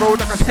glide on the road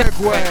like a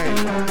Segway.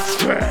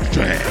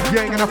 You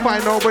ain't gonna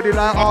find nobody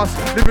like us.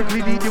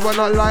 Lyrically deep, you are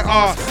not like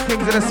us.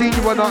 Kings of the scene,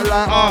 you are not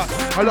like us.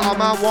 A lot of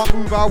man won't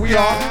move how we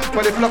are,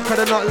 but if luck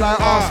they're not like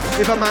us.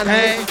 If a man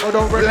hate or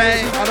don't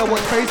relate, I don't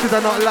watch faces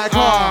are not like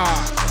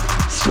us.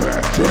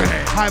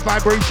 High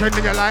vibration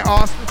and you're like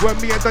us. When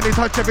me and Donny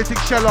touch everything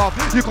shell off.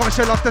 You can't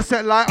shell off the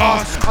set like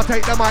us. I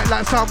take the mic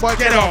like Soundboy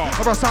get off.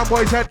 Or a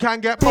Soundboy's head can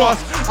get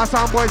bust. A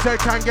Soundboy's head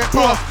can get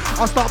bust.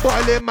 I start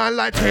bottling man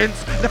like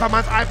tints. If a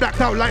man's eye blacked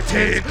out like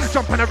tints.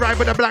 Jump on a ride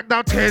with a blacked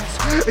out tints.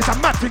 It's a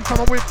mad thing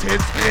someone with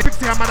tints.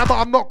 Fixing a man but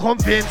I'm not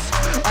convinced.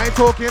 I ain't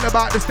talking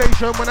about the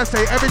station when I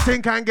say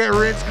everything can get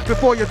rinsed.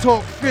 Before you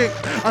talk, think.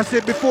 I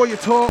said before you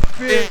talk,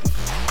 think.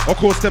 Of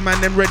course the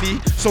man them ready.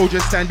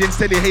 Soldiers standing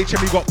steady,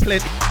 HM we got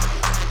plenty.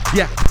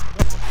 Yeah.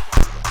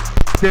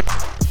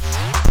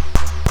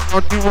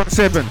 On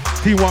 217,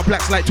 T1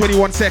 blacks like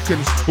 21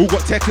 seconds. Who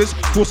got techers?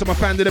 Force my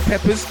fan to the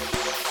peppers.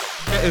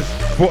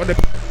 What the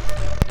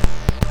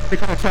they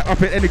can't fight up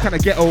in any kind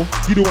of ghetto.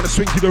 You don't want to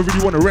swing, you don't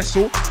really want to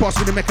wrestle. Pass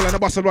me the meckle and a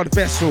bust a blood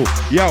vessel.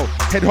 Yo,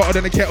 head hotter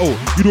than a kettle.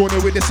 You don't want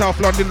to with the South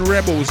London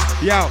rebels.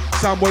 Yo,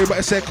 Soundboy but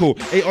a circle.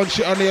 Ain't on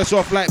shit on there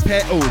soft like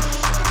petals.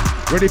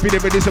 Ready for the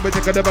ready, so we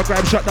take another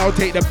grab shot now,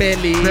 take the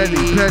belly.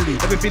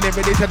 Everything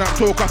ready to not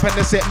talk up and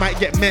the set might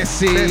get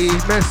messy.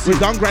 We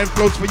done grind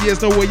flows for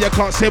years, no way you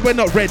can't say we're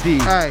not ready.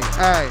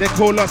 They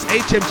call us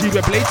HMG,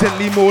 we're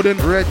blatantly more than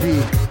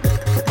ready.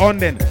 On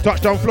then,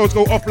 touchdown flows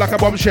go off like a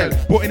bombshell.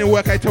 Put in the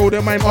work, I told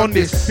them I'm on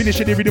this.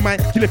 Finishing the rhythm,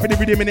 kill it for the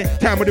rhythm in it.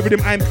 Time with the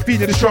rhythm, I'm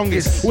feeding the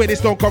strongest. Where this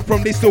don't come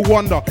from, they still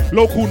wonder.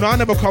 Local now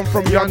never come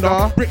from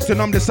yonder.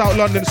 Brixton, I'm the South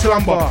London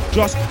slumber.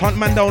 Just hunt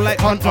man down like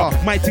Hunter.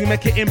 My team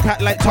make it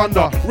impact like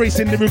thunder.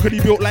 Racing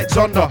lyrically built like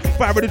Zonda.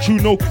 Fire of the true,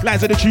 no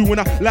lies of the true. When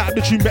I light up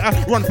the tune,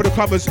 better run for the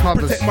covers.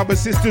 Protect mothers,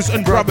 sisters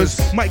and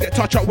brothers. Might get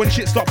touch up when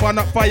shit stop, burn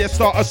up, fire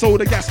start, a soul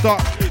the gas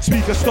start.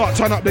 Speaker start,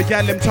 turn up, the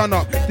gal them turn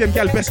up. Them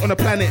gal best on the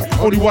planet,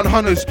 only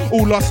 100s.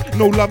 All lost,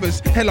 no lovers.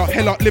 Hell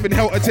up, living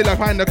hell until I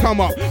find the come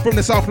up. From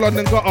the South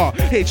London gutter,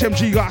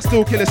 HMG got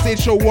still kill a stage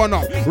show one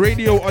up.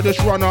 Radio I just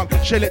run up,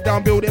 shell it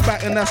down, build it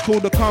back, and that's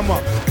called the come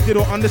up. They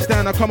don't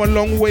understand, I come a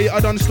long way,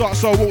 I done start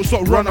so I won't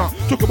stop run up.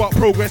 Talk about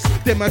progress,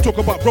 them man talk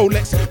about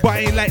Rolex, but I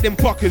ain't like them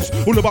fuckers.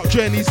 All about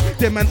journeys,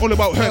 them man all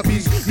about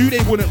herpes. Knew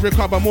they wouldn't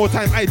recover, more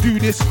time I do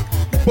this.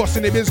 Boss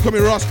in the biz, call me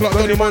Ross Clark,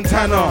 Donny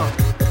Montana.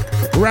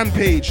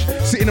 Rampage,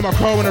 sitting in my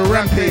car on a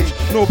rampage.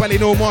 No belly,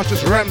 no march,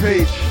 just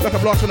rampage. Like a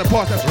blast from the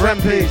past, that's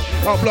rampage.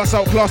 Outblast,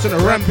 outclass on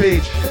a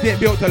rampage. They ain't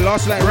built to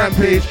last like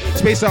rampage.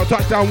 Space out,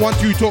 touchdown, 1,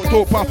 2,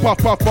 talk,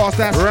 puff, fast,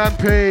 that's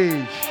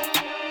rampage.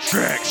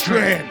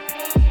 Strength.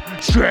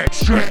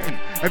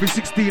 Every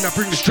 16 I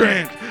bring the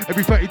strength.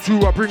 Every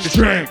 32 I bring the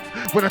strength.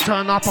 When I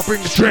turn up I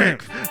bring the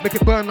strength. Make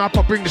it burn up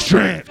I bring the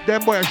strength.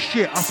 Them boy are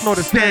shit, I smell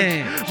the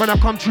stench. When I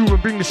come through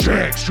and bring the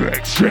strength.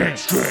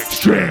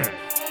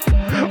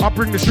 I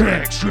bring the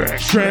strength.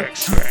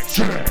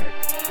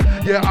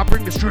 Yeah, I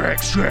bring the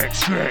strength. Yeah,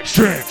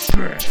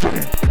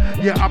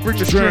 I bring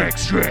the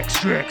strength.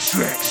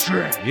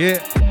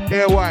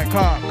 Yeah, why?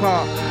 Car.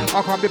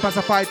 I can't be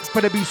pacified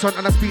for the beast on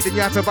and I speak, then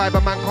you have to vibe.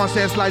 A man can't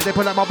say it slides, they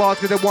pull out my bars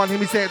cause they want him,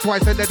 he say it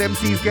twice and then them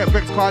C's get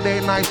vexed car, they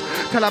ain't nice.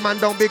 Tell a man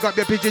don't big up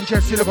your pigeon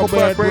chest, you look a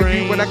bird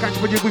brain. When I catch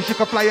when you wish you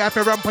could fly out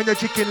and ramp on your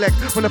chicken leg.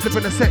 When I flip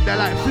in the set, they're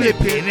like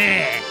flipping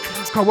it.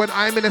 Cause when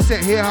I'm in a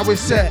set, here how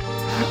it's set.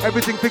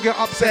 Everything figure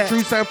upset,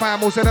 true sound fire,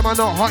 most of them are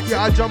not hot.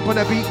 Yeah, I jump on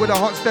a beat with a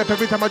hot step.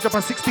 Every time I drop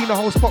a 16, the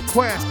whole spot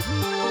queer.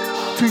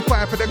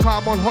 2-5 for the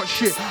car, I'm on hot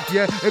shit.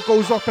 Yeah, it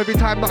goes off every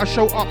time that I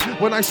show up.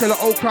 When I shell an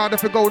old crowd,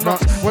 if it go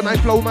nuts. When I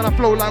flow, man, I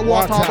flow like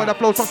water. When I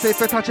flow, something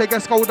if I touch it,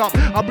 get scolded up.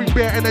 I bring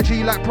bare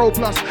energy like Pro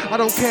Plus. I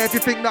don't care if you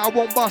think that I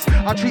won't bust.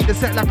 I treat the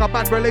set like a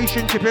bad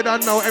relationship. You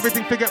don't know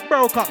everything figure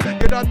broke up.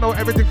 You don't know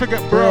everything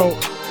figure broke.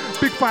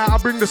 Big fire, I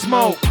bring the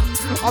smoke.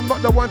 I'm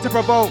not the one to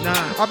provoke.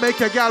 I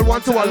make a gal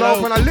want to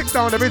elope. When I lick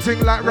down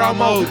everything like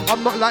Ramo.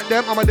 I'm not like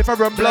them, I'm a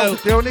different blow.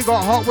 They only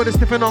got hot with a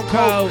stiffing on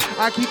coke.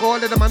 I keep all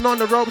of them and on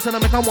the ropes and I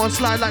make them one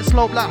slide like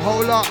slope like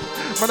hold up.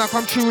 Man, I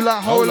come true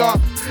like hold up.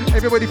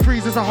 Everybody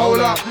freezes a hold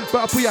up.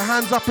 Better put your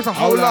hands up, it's a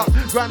hold up.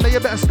 Right now you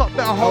better stop,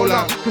 better hold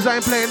up. Cause I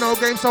ain't playing no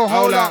game, so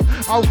hold up.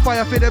 I'll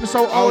fire for them,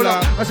 so hold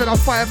up. I said I'll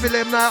fire for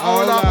them now,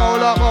 hold up,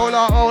 hold up, hold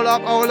up, hold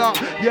up, hold up.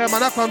 Yeah,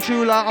 man, I come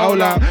true like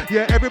hold up.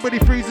 Yeah, everybody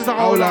freezes a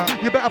hold up.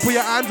 You better put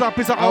your hands up,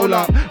 it's a hold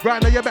up.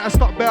 Right now you better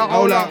stop, better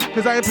hold up.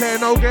 Cause I ain't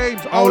playing no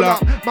games, hold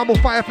up. Man will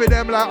fire for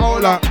them like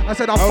hold up. I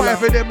said I'll fire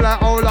for them like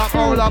hold up,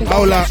 hold up,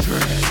 hold up.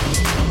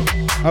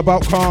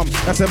 About calm,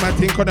 that's a man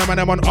think on them and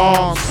them on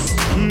arms.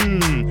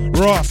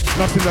 Ross,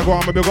 nothing to go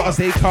on, but we gotta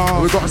stay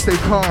calm. We gotta stay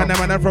calm. And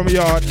them and them from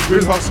yard,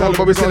 real hot skull,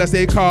 but we still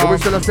stay calm. We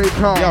still stay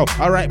calm. Yo,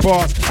 alright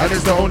boss, and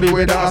it's the only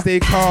way that I stay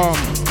calm.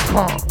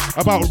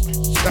 About,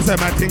 that's a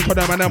man think on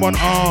them and them on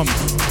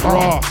arms.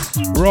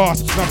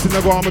 Ross, nothing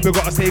to go on, but we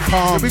gotta stay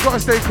calm. We gotta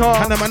stay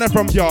calm. And them and them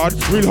from yard,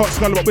 real hot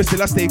skull, but we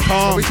still stay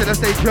calm. We still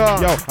stay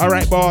calm. Yo,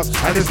 alright boss,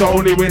 and it's the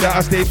only way that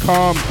I stay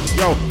calm.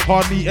 Yo,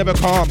 hardly ever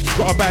calm.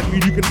 Got a bad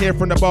mood you can hear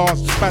from the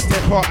bars. Bad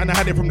temper and I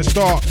had it from the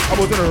start. I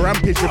was on a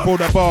rampage before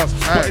the bars.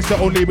 But it's the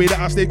only way that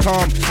I stay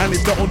calm. And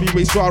it's the only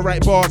way, so I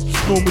write bars.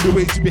 Normally the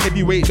way to be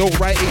heavyweight, don't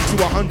write 8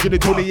 to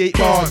 128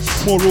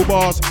 bars. Moral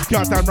bars,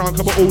 can't stand round,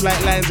 cause we're all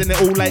like lions and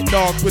they're all like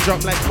dogs. We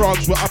jump like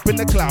frogs, we're up in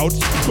the clouds.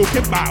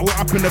 Talking about, we're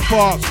up in the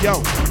park.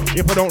 Yo,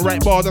 if I don't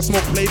write bars, I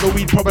smoke flavor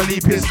weed, probably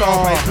pissed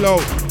off my flow.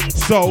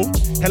 So,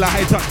 hella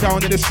high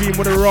touchdown in the stream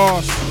with a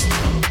Ross.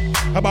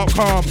 About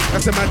calm,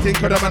 that's a man thing,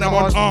 cause I'm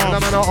on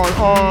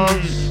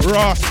arms.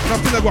 Ross,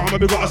 nothing to go on, but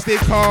we gotta stay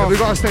calm. We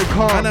gotta stay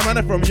calm. And a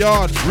man from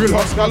yard, real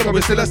hot skull, but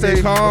we still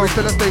stay calm. We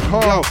still stay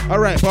calm. Yo,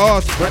 alright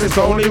boss, but it's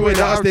the only way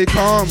that I stay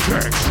calm.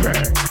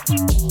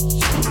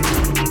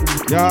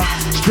 Yeah,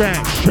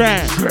 strength.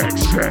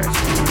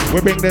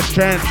 We bring the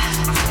strength.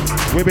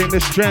 We bring the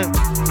strength.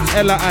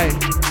 L.I.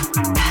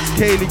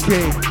 Kaylee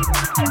K.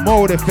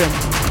 Mode FM.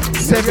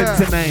 7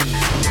 to 9.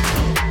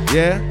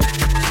 Yeah.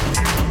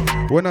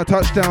 When I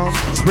touch down,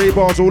 spray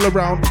bars all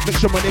around. Make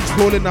sure my name's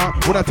calling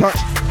out. When I touch,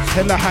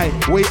 hella high,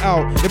 way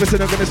out. Never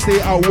said I'm gonna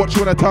stay out. Watch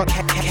when I touch.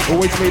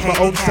 Always made my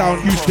own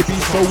sound. Used to be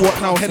so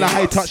what now? Hella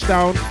high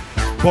touchdown.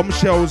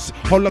 Bombshells,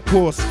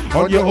 Holocaust,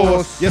 on your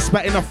horse. You're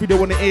spatting off, we don't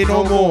wanna hear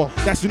no more.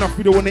 That's enough,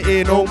 we don't wanna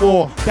hear no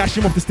more. Dash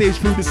him off the stage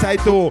through the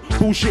side door.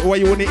 Bullshit, why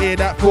you wanna hear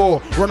that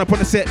for? Run up on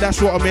the set,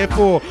 that's what I'm here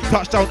for.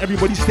 Touchdown,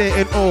 everybody stay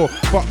in awe.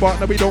 Fuck bar,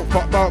 no we don't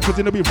fuck bar, cause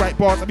you know we write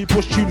bars and we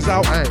push tunes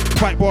out.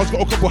 Fight bars,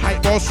 got a couple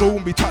hype bars, so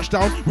when we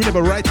touchdown, we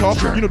never write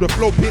off. You know the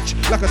flow pitch,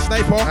 like a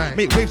sniper.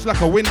 Make waves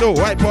like a window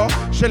wiper.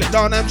 Shell it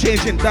down, I'm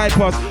changing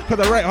diapers. Cause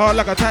I write hard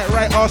like a tight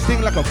right arse,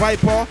 sting like a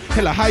viper.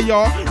 Hella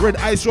higher, red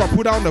eyes, so I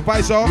put down the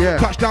visor.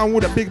 Touchdown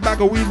with a big bag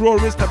of weed,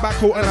 roaring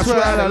tobacco, and I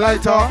swear I had a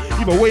lighter.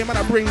 Either way, man,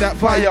 I bring that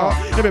fire.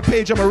 Every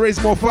page, I'ma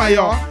raise more fire.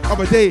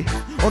 Other day,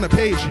 on the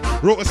page,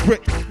 wrote a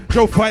script,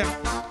 Joe Fire.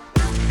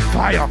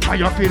 Fire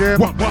for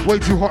them. Way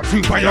too hot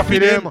to fire for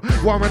them.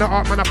 1 minute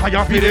up, man, I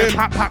fire for them.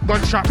 Pop,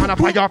 gunshot, man, I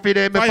fire for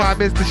them. If I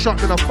miss the shot,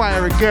 then I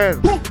fire again.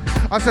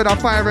 I said I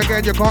fire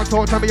again. You can't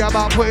talk to me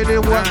about putting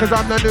in work, cause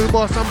I'm the new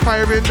boss, I'm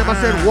firing them. I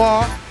said,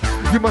 what?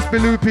 You must be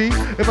loopy.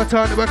 If I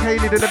turn to a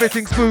Kaylee, then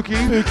everything's spooky.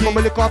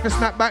 I'ma lick off your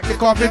snapback,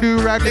 lick off your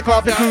do-rag, lick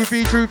off your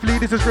goofy. Truthfully,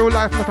 this is real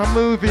life, not a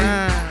movie.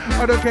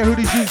 I don't care who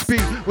these youths be.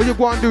 What you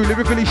go and do,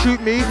 lyrically shoot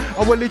me.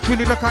 I will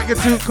literally knock out your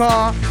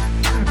 2-car.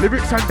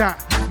 Lyrics and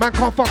that. Man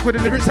can't fuck with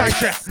the lyrics I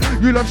share.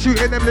 You love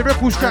shooting them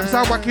lyrical straps.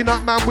 I'm whacking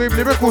up man with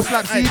lyrical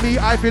slaps. See me,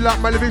 I fill up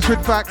my lyrics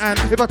with facts. And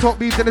if I talk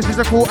beef, then it's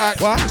physical act.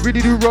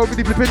 Really do roll,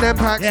 really flipping them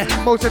packs.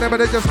 Most of them are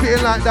just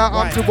spitting like that.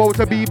 I'm too old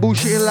to be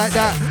bullshitting like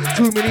that.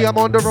 Too many, I'm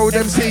on the road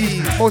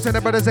MC. Most of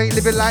them brothers ain't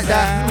living like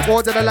that.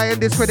 Or that I lie and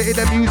discrediting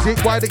the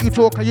music. Why don't you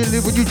talk and you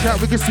live when you chat?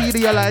 We can see that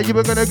you lie, you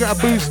were gonna get a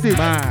boosted.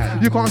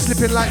 You can't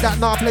slip in like that.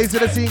 Nah, plays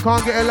in the scene,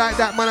 can't get it like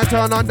that. Man, I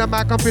turn on the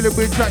mic, I'm feeling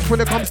with tracks.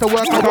 When it comes to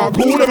work, I can't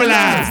cool them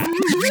alive.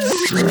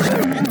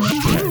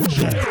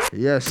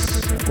 Yes,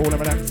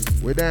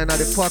 we're there now,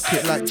 the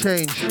pocket like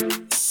change.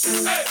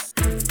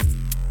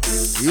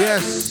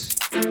 Yes.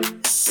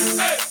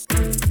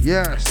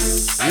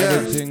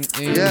 Everything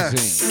easy.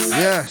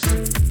 Yes.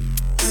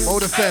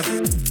 Mode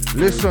FM,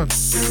 listen.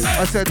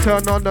 I said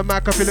turn on the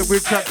mic, I feel it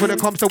with track. When it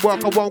comes to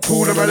work, I won't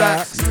cool and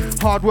relax.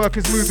 Hard work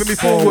is moving me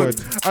forward,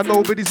 and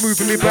nobody's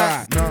moving me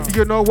back. Do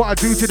you know what I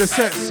do to the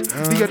sets?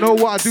 Do you know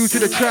what I do to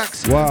the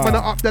tracks? When I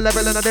up the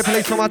level and I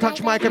place when I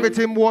touch mic,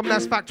 everything warm,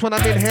 that's fact. When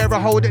I'm in here, I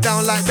hold it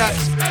down like that.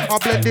 I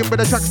blend in with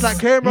the tracks like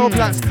Hero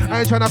Plats. I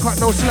ain't trying to cut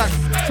no slack.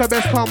 So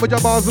best calm with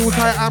your bars all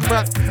tight and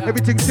wrapped.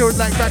 Everything sealed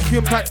like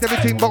vacuum packed.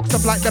 Everything boxed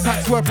up like the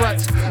packs worth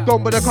racks.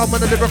 Don't bother come on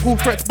the lyrical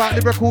threats, but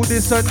lyrical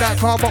this and that.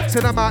 Car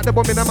boxing them out, the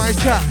bomb in the mind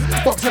chat.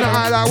 Boxing the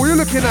eye like, what you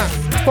looking at?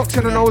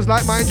 Boxing the nose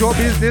like mind your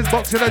business.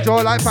 Boxing the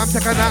jaw like fam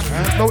take a nap.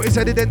 Notice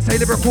I didn't say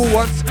lyrical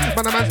once.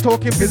 Man, a man's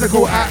talking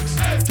physical acts.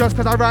 Just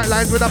cause I write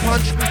lines with a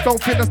punch.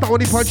 Don't think that's the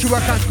only punch you a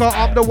catch. Cause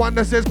I'm the one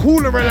that says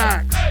cool and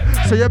relax.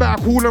 So you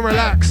better cool and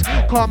relax.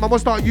 Calm, I'ma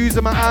start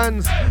using my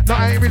hands. No,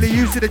 I ain't really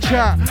used to the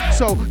chat.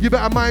 So you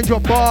better mind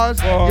your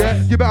bars.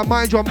 Yeah, you better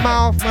mind your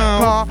mouth.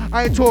 Car,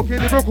 I ain't talking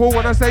lyrical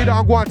when I say that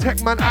I'm going to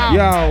tech man out.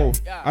 Yo,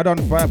 I done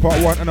Fire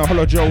Part 1 and a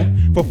Hollow Joe.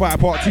 For Fire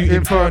Part 2,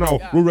 Inferno.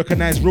 Rule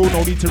recognize rule,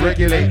 no need to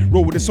regulate.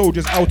 Roll with the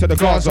soldiers out of the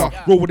Gaza.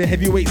 Roll with the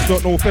heavyweights,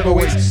 not no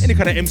featherweights. Any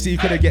kind of MC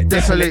could get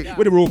desolate.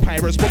 We're the real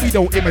pirates, but we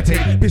don't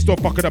imitate. Pissed off,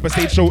 fucking up a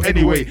stage show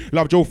anyway.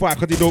 Love Joe 5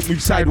 cause he don't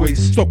move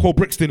sideways. Stop call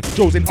Brixton,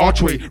 Joe's in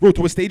Archway. Roll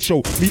to a stage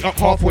show, meet up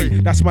halfway.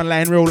 That's my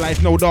line, real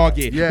life, no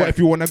doggy. Yeah. But if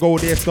you wanna go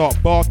there, start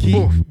Barkey.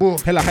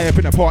 Hella high up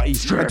in the party.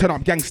 And turn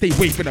up gang, stay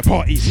wave in the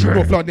party.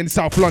 North London,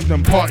 South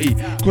London party.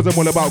 Cause I'm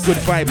all about good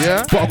vibes.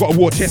 Yeah. But I got a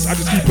war chest, I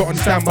just keep it on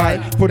standby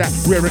for that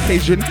rare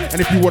occasion. And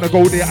if you wanna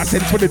go there, I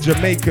send for the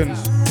Jamaicans.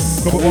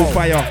 Cover all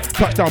fire,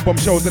 touchdown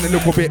bombshells and a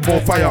little bit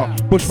more fire.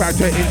 Bushfire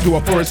turn into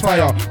a forest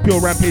fire.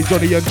 Pure rampage,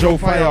 Johnny and Joe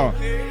Fire.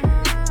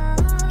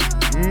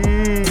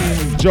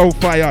 Joe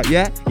Fire,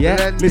 yeah.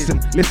 Listen.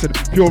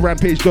 Pure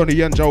rampage, Johnny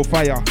and Joe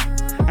Fire.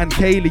 And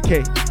Kaylee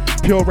K.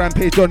 Pure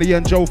rampage, Johnny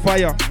and Joe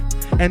Fire.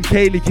 And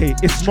Kaylee K.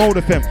 It's Small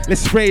FM.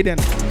 Let's spray then.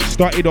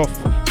 Started off,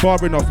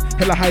 barring off.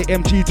 Hella high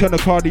MG, turn the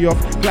cardi off.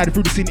 Glided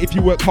through the scene if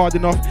you work hard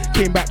enough.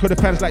 Came back cause the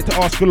fans like to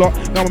ask a lot.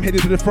 Now I'm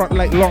headed to the front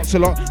like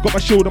Lancelot. Got my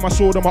shield and my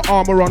sword and my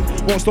armor on.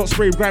 Won't stop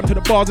spraying grime till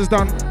the bars is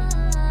done.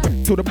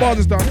 Till the bars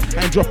is done.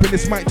 I ain't dropping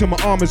this mic till my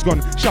arm is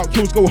gone. Shout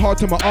kills go hard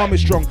till my arm is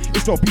strong.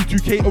 It's not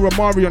B2K or a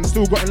Marion.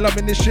 Still got in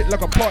loving this shit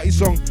like a party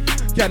song.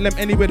 Get them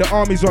anywhere the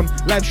army's on.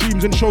 Live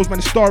streams and shows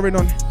man starring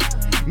on.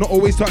 Not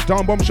always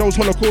touchdown bombshells,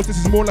 Holocaust. This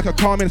is more like a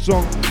calming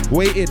song.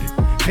 Waited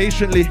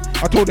patiently.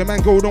 I told the man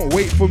go, don't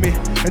wait for me.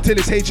 Until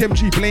it's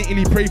HMG,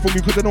 blatantly pray for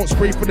me. Cause I don't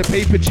spray for the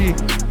paper G.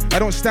 I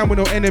don't stand with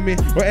no enemy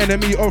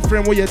or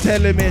friend, what you're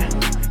telling me.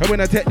 And when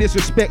I take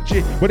disrespect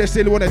you, but they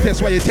still wanna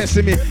test why you're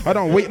testing me. I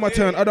don't wait my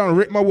turn, I don't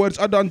rip my words,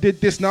 I done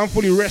did this, now I'm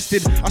fully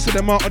rested. I said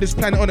I'm out on this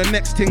planet on the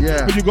next thing.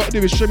 Yeah. What you gotta do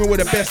is show me where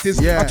the best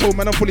is. Yeah. I told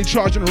man I'm fully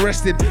charged and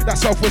rested. That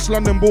Southwest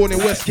London born in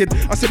West Kid.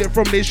 I said it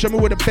from there, show me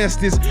where the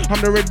best is.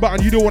 I'm the red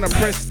button, you don't wanna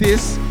press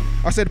this.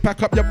 I said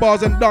pack up your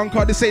bars and down,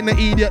 cause this ain't an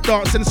idiot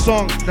dancing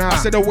song. I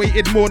said I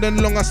waited more than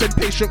long, I said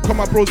patient, come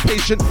my bros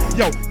patient.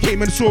 Yo,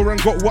 came and saw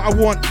and got what I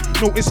want.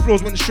 Notice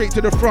flows went straight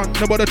to the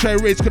front. Nobody try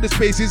to race cause the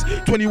space is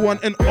 21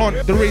 and on.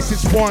 The race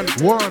is one.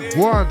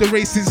 The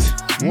race is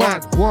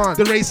one.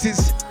 The race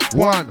is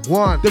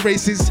one. The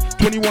race is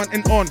 21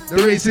 and on.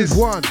 The race is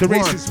one. The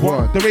race is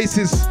one. The race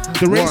is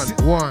the race.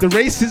 The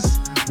race is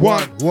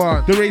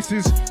one. The race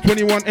is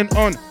 21 and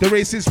on. The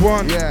race is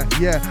one. Yeah.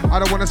 I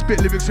don't wanna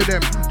spit lyrics to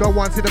them. Don't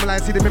want to see them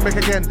like see them mimic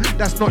again.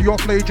 That's not your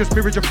flow, you just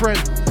mirrored your friend.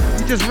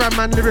 You just ran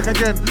man lyric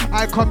again.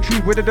 I come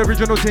true with the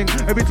original thing.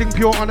 Everything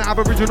pure on the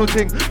aboriginal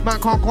thing. Man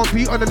can't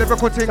compete on the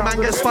lyrical thing. Man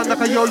gets spun like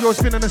a yo-yo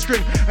spinning a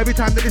string. Every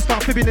time that they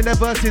start fibbing in their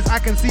verses, I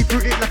can see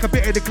through it like a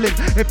bit of the clip.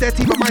 If their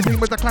team or my team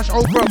was a clash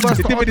over a verse,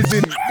 the dividends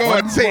in. Go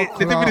on, say it.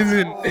 The dividends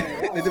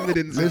in. The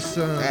dividends in.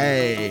 Listen.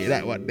 Hey,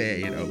 that one there,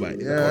 you know, but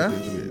yeah.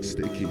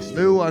 Sticky.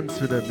 New ones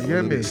for them, you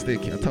hear me?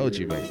 Sticky. I told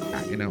you, mate.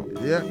 You know.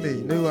 Yeah,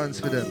 me. New ones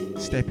for them.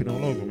 Stepping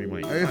all over me,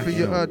 mate. Everything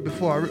you heard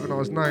before I wrote when I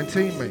was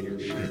 19,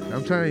 mate. Shit.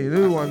 I'm telling you,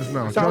 new ones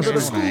now. Sound of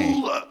the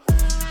school.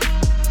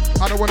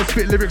 I don't wanna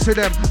spit lyrics to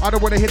them. I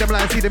don't wanna hear them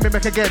lie and see them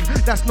mimic again.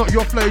 That's not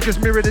your flow, you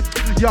just mirrored it.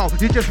 Yo,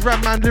 you just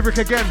ran man lyric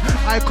again.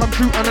 I come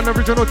true on an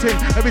original thing.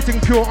 Everything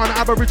pure on an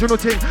aboriginal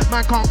thing.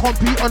 Man can't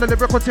compete on a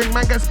lyrical thing.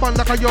 Man gets spun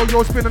like a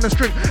yo-yo spin on a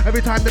string.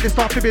 Every time that they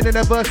start fibbing in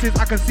their verses,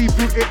 I can see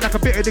through it like a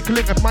bit of the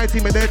clink. If my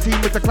team and their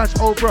team was to clash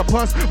over a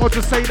purse, or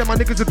to say that my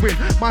niggas would win.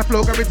 My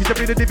flow guaranteed to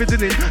be the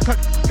dividend in.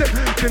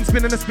 Spin,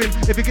 spin and a spin.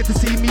 If you get to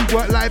see me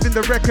work live in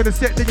the record and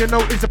set, then you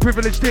know it's a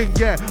privileged thing.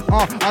 Yeah,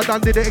 I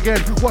done did it again.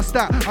 What's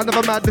that?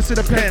 Another madness in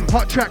a pen.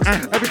 Hot tracks.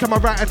 Every time I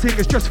write a thing,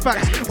 it's just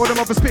facts. All them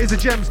other spitters are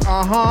gems.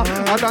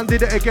 I done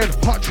did it again.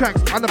 Hot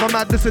tracks. Another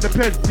madness in the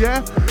pen.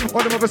 Yeah.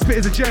 All them other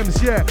spitters are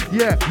gems. Yeah.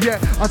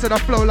 I said I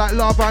flow like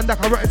lava and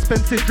that. I wrote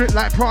expensive, drip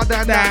like Prada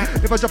and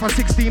that. If I drop a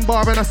 16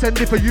 bar and I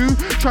send it for you,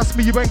 trust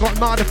me, you ain't got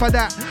nada for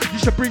that. You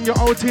should bring your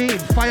old team.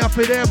 Fire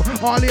for them.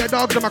 All your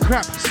dogs are my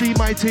crap. See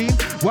my team?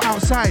 We're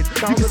outside.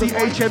 You can see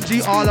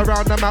HMG all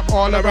around the map.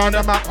 All around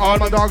the map. All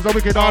my dogs are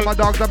wicked. All my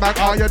dogs are back.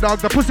 All your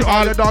dogs are pussy.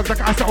 All your dogs are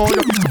cast. All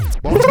your...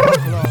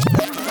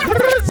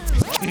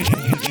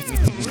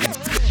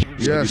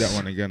 Yes. Do that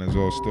one again as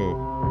well.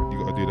 Still, you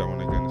gotta do that one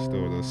again.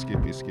 Still, the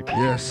skippy.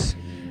 Yes.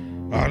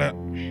 Alright.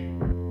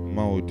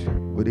 Mode.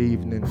 Good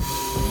evening.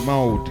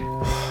 Mode.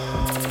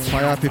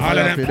 Fire for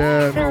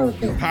them.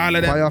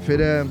 Fire for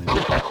them.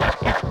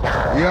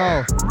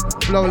 Yo.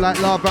 Flow like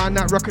lava and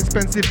that, rock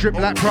expensive, drip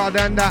like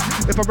Prada and that.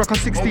 If I rock a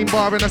 16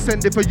 bar and I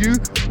send it for you,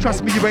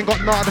 trust me, you ain't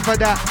got nada for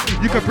that.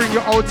 You can bring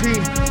your old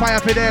team, fire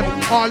for them.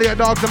 All your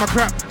dogs are my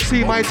crap.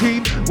 see my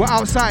team, we're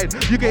outside.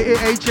 You get it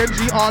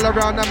HMG all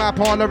around the map,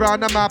 all around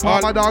the map. All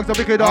my dogs are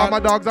wicked, all my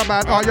dogs are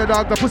bad. All your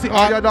dogs are pussy,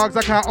 all your dogs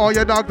are cat, all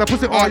your dogs are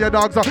pussy, all your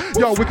dogs are.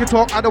 Yo, we can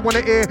talk, I don't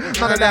wanna hear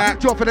none of that.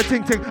 Draw for the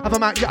ting ting, have a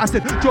man, yeah, I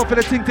said, draw for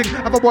the ting ting.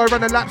 Have a boy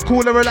running laps,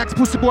 cool and relax,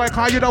 pussy boy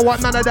car, you don't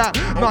want none of that.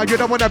 No, you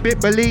don't want a bit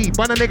believe.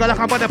 Run a nigga like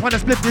I'm running upon a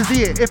split his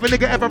ear. If a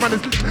nigga ever run a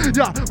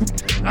yeah.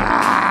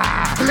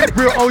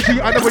 Real OG,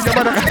 I know what you're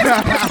running.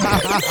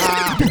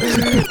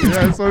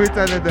 Yeah, so we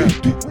telling them.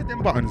 Where's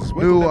them buttons?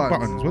 Where's all them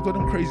buttons? Where's all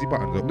them crazy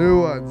buttons up?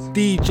 New ones.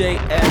 DJ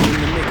M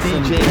in the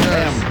mix. DJ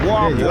M.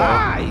 Warm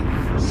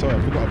live. Sorry,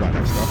 I forgot about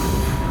that stuff.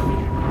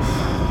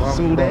 It's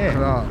all there.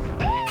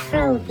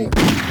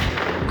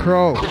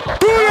 Crow.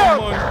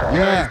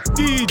 Yeah.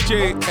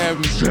 DJ M.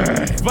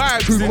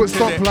 Vibes 2 foot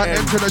stop like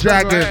Enter the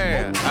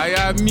Dragon.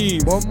 I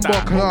mean.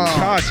 Bomba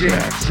class.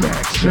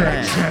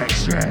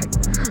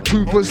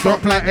 2 foot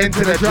stop like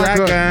Enter the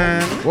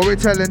Dragon. What we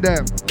telling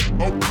them?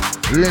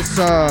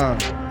 Listen.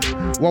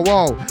 Whoa,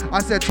 whoa. I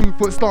said 2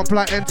 foot stomp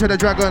like Enter the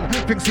Dragon.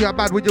 Thinks you're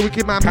bad with your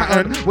wicked man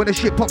pattern. When the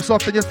shit pops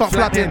off, then you start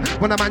flapping.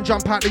 When a man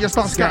jump out, then you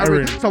start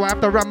scattering. So I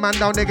have to run man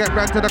down, they get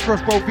ran to the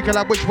crossroad. Thinking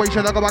like which way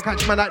should I go? I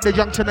catch man at the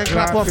junction and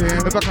clap off.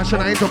 If I catch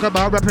I ain't talking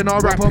about rapping or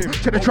rap up.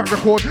 Check the track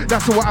record,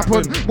 that's what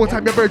happened. More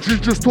time your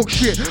brethren just talk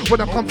shit.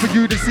 When I come for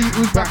you to see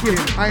who's back in.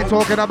 I ain't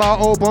talking about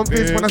old bum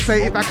fist. When I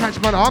say if I catch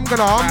man, I'm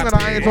gonna.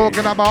 I ain't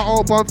talking about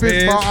old bum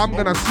fist, but I'm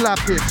gonna slap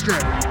it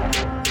straight.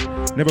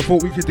 Never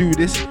thought we could do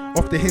this.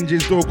 Off the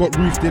hinges, door got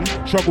roofed in.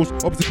 Struggles,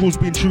 obstacles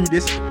been through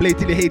this. Blade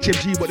to the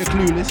HMG, but they're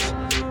clueless.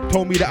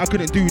 Told me that I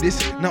couldn't do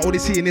this. Now all they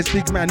seeing is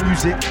big man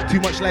music.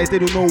 Too much lies, they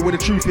don't know where the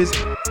truth is.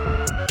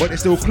 But they're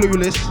still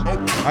clueless.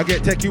 I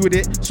get techie with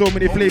it. So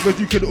many flavors,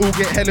 you could all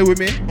get hella with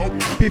me.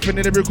 Piffin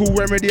and lyrical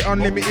remedy,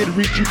 unlimited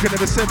reach. You can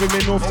never sever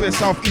me. North, west,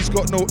 south, east,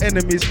 got no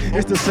enemies.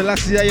 It's the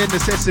Selassie and the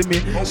Sesame.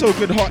 So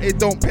good hearted,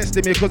 don't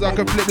pester me. Cause I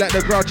can flip like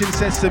the grouch in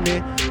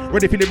Sesame.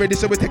 Ready, feeling ready,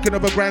 so we're taking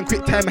over ground.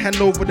 Quick time, hand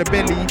over the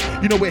belly.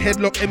 You know we're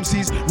headlock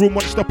MCs. Room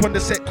one stop on the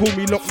set, call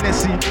me Loch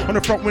Nessie. On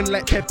the front wing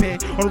like Pepe.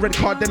 On the red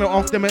card, demo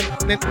off them and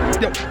then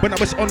when I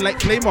was on like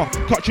Flamer.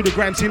 Cut through the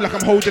gram, seem like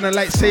I'm holding a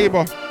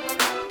lightsaber.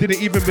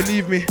 Didn't even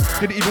believe me,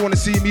 didn't even want to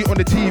see me on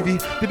the TV.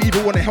 Didn't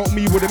even want to help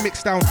me with a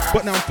mix down.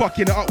 But now I'm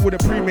fucking it up with a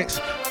premix.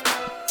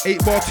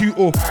 8 bar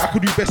 2-0, I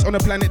could do best on the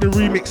planet, the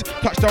remix.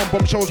 Touchdown,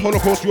 bombshells,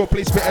 holocaust, your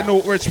place better know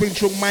where it's swing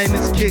trunk,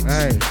 minus kicks.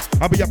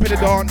 I'll be up in the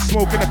dance,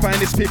 smoking the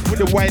finest pick with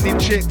the whining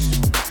chicks.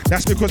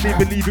 That's because they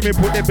believe in me,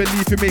 put their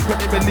belief in me,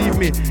 couldn't believe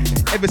me.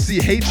 Ever see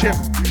HM?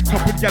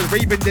 Couple gal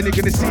raving, then they're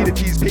gonna see the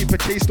G's. Paper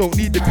chase, don't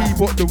need the P,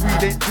 but the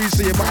weed ain't free,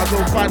 so you might as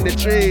well find the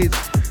trades.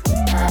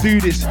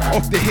 Do this,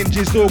 off the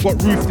hinges, door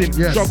got roofed in.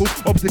 Yes. Struggles,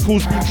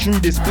 obstacles, been through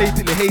this. Played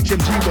in the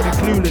HMG, but they're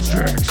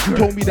clueless. You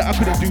told me that I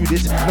couldn't do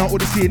this. Now all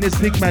they seeing is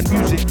big man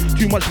music.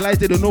 Too much lies,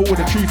 they don't know what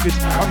the truth is.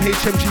 I'm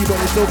HMG, but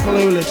they're still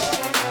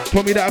clueless.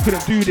 Told me that I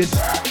couldn't do this.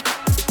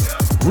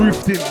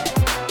 Roofed in,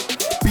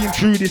 been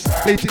through this.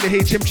 Played in the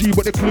HMG,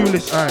 but they're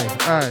clueless.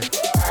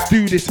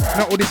 Do this,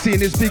 now all they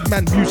seeing is big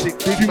man music.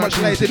 Too much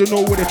lies, they don't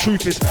know what the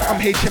truth is. I'm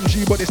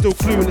HMG, but they're still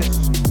clueless.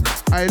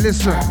 Hey,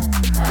 listen.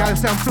 Gotta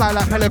say I'm fly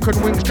like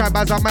pelican wings. Try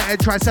baz on my head,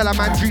 try sell a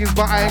man dreams,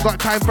 but I ain't got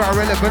time for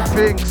irrelevant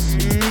things.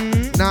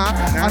 Nah,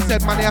 I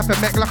said money have to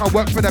make like I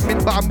work for the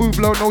mint, but I move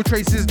low, no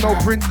traces, no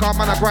print. Car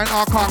man, I grind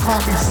our car,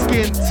 can't be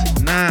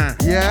skint. Nah.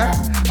 Yeah?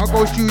 I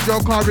go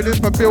studio car release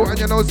for built, and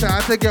you know, say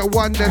I had to get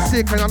one, they're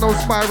sick, and I know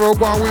Spyro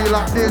go and wheel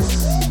like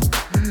this.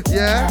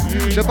 Yeah,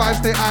 the boys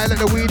stay high like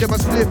the weed them a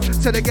spliff.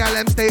 So the gal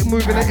them stay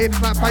moving the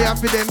hips like fire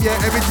for them. Yeah,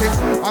 everything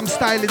I'm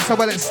styling, so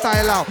well let's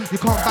style out. You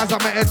can't buzz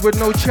up my head with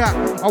no chat.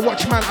 I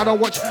watch man, I don't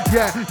watch.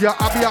 Yeah,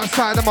 I'll be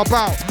outside of my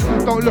bout.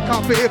 Don't look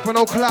out for it for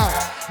no clout.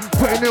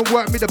 Putting in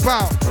work me the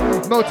bout.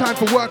 No time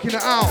for working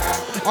it out.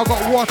 I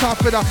got water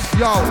for the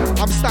yo.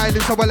 I'm styling,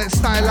 so well let's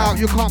style out.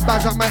 You can't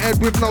buzz up my head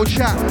with no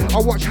chat. I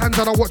watch hands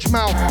and I watch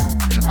mouth.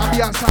 I'll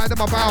be outside of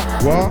my bout.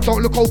 What?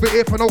 Don't look over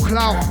here for no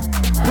clout.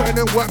 Putting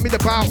in work me the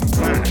bout.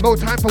 No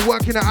time for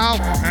working it out.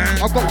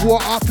 I've got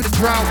water after the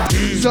drought.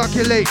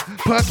 Circulate,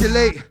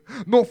 percolate.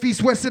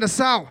 Northeast, west, and the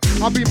south.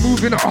 I've been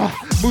moving it,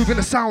 moving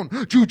the sound.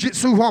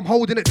 Jiu-jitsu, I'm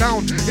holding it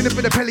down. In it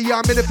for the belly,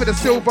 I'm in it for the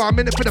silver. I'm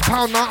in it for the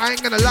pound. Now I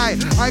ain't gonna lie,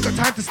 I ain't got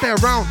time to stay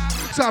around.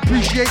 So I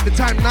appreciate the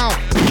time now.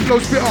 No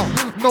spitter,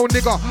 no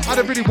nigga. I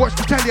don't really watch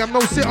the telly, I'm no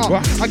sitter.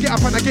 I get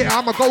up and I get it,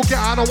 I'm a go-getter.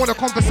 I don't wanna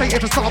conversate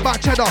if it's not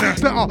about cheddar.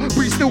 Better,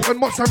 Brie Stilton,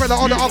 mozzarella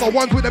on the other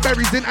ones with the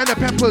berries in and the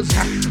peppers.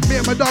 Me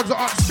and my dogs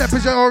are up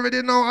steppers, you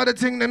already know how the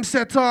thing them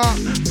set up.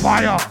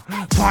 Fire,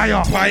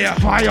 fire, fire,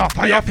 fire,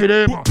 fire for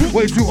them.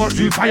 Way too hot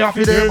to fire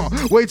for them.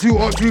 Way too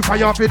hot to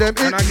fire for them.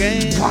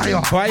 It's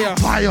fire, fire,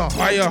 fire,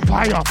 fire,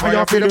 fire,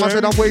 fire for them. I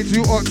said I'm way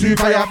too hot to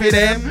fire for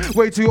them.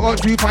 Way too hot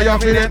to fire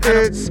for them.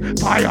 It's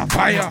fire,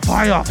 fire,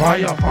 fire,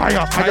 fire,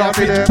 fire, fire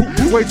for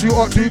them. Way too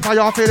hot to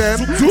fire for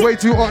them. Way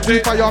too hot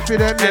to fire for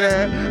them.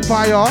 Yeah,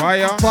 fire,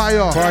 fire,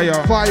 fire,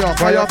 fire, fire,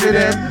 fire for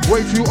them.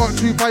 Way too hot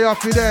to fire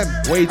for them.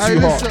 Way too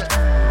hot.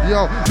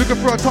 Yo, looking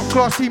for a top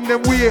class team,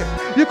 then we it.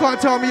 You can't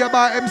tell me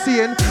about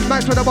MCing.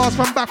 Nights with the bars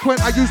from back when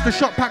I used to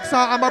shop packs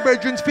out and my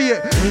brethren's feet.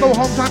 No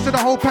home time till the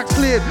whole pack's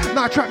cleared.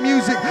 Now I trap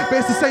music, but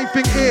it's the same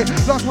thing here.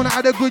 Last one I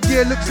had a good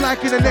year, looks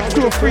like in the next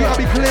 2 or 3 I'll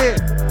be clear.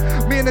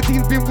 Me and the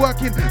team's been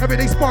working, every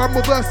day sparring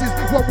more verses.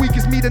 1 week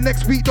is me, the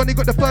next week Donny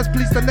got the first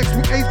place, the next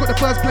week A's got the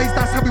first place.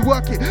 That's how we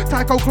work it.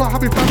 Tycho Clark, how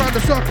we fly around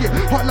the circuit.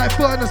 Hot like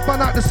furnace, spun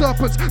out the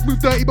serpents. Move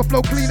dirty but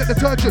flow clean at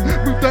detergent.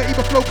 Move dirty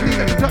but flow clean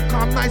at the dirt.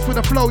 I'm nice with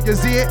the flow, you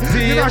see it?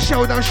 You know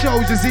showdown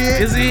shows, you see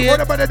it? What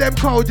about them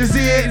cold, you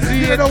see it?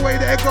 You know the way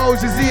that it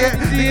goes, you see it?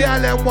 The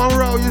girl in 1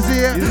 row, you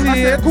see it? I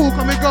said cool,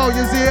 come and go,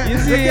 you see it?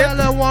 The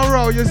girl in 1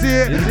 row, you see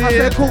it? I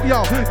said cool,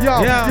 yo,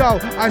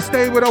 I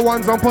stay with the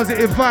ones on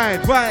positive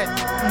vibes.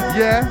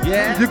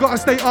 Yeah. You gotta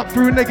stay up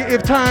through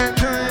negative times.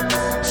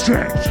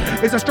 Strange.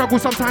 It's a struggle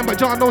sometimes, but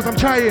John knows I'm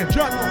trying.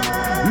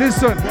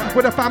 Listen,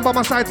 with a fan by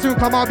my side soon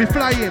come I'll be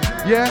flying.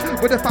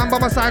 Yeah, with a fan by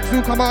my side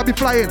soon come I'll be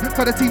flying.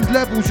 For the team's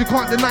levels, you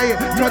can't deny it.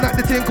 Turn up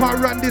the thing, can't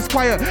run this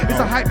quiet. It's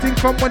a hype thing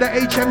from when the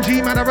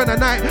HMG man I run a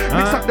night.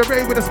 Mix up the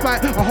rain with a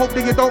spite. I hope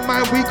that you don't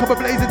mind. We come a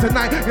blazing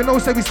tonight. You know,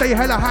 say we stay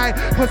hella high.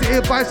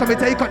 Positive vibes, so we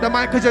take up the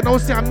mic. Cause you know,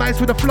 see I'm nice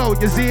with the flow.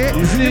 You see it?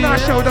 You know, I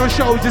show don't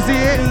show. You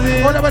see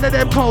it? All about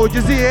them cold.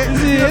 You see it?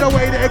 You know the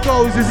way that it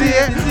goes. You see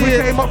it?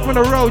 We came up from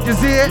the road. You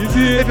see it?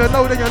 If you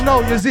know, then you know.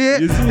 You see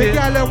it? The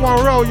girl in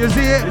 1 row. You see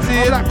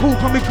it? Like cool,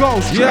 come and go.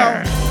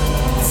 Yeah.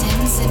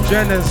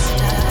 Jenners.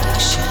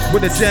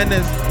 With the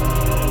Jenners.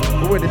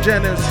 With the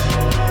Jenners.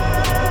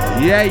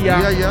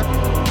 Yeah.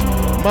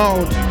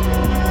 Mode.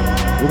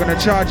 We're gonna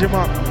charge him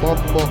up.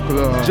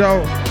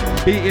 Joe,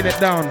 beating it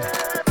down.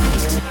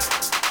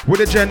 With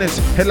the Jenners,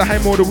 hella high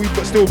more than we've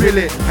got still feel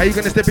it. How you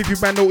gonna step if you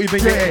man don't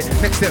even get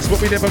it? Next steps, but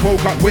we never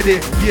woke up with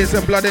it. Years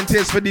and blood and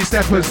tears for these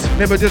steppers.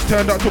 Never just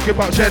turned up talking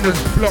about Jenners.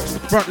 Blocks,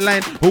 front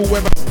line,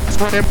 whoever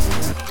from them.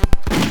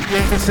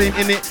 Same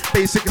in it,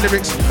 basic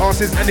lyrics,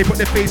 arses, and they put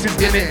their faces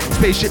in it.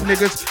 Spaceship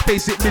niggas,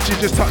 basic bitches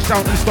just touch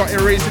down and start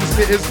erasing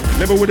slitters.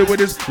 Level with the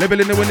winners,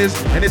 leveling the winners.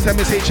 Anytime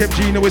it's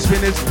HMG, know it's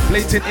winners.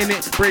 Blatant in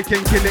it, break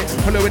and kill it.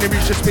 Follow when they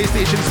reach the space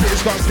station,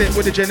 splitters got step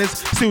with the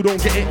Jenners. Still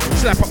don't get it,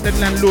 slap up the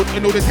landlord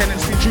and all the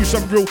tenants. Been through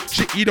some real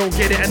shit, you don't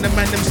get it. And the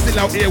man them still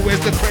out here, where's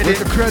the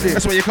credit?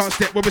 That's why you can't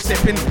step where we're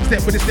stepping,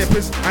 step with the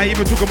steppers. I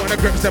even took them on the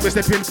grips that we're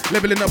stepping.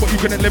 Leveling up, but you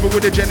couldn't level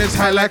with the Jenners.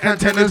 High like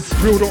antennas.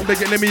 Real don't beg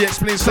it, let me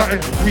explain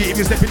something. We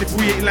ain't even stepping if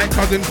we ain't like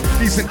cousins.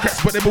 Decent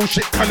cats, but they're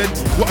bullshit coloured.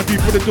 What I do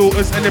for the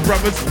daughters and their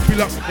brothers.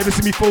 Feel up, never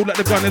see me fold like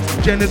the Gunners.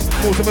 Jenners,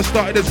 most of us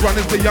started as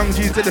runners. The young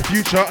G's to the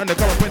future, and they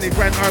come up when they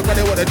grind. I got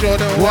it, what the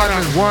Jordan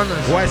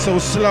Warners. Why so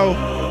slow?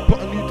 Put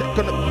a new deck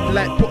on the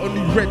light, put a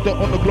new red dot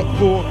on the Glock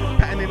 4.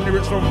 Patterning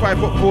lyrics from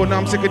 5'4". Now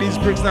I'm sick of these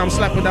bricks, now I'm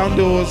slapping down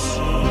doors.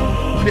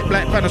 Flip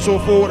like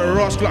Panasaur forward, a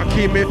rascal I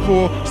came here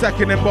for.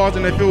 Stacking them bars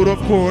in the field of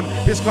corn.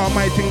 This car,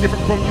 my thing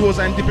different from yours,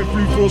 and dipping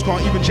through floors,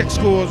 can't even check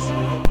scores.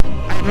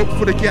 Look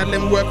for the girl,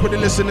 them work with the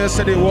listeners,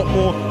 said they want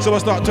more. So I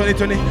start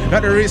 2020,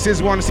 like the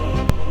races once,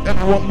 and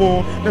I want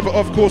more. Never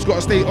of course,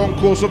 gotta stay on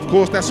course, of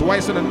course. That's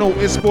why, so the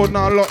notice board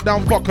now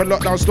lockdown, fuck a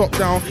lockdown, stop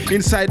down.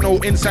 Inside, no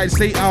inside,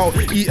 stay out,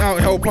 eat out,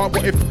 help out.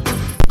 But if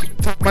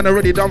man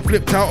already done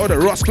flipped out, or the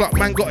Ross Clock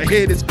man gotta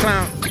hear this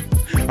clown.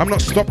 I'm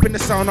not stopping the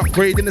sound,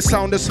 upgrading the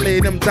sound, just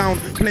laying them down.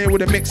 Playing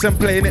with the mix and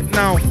playing it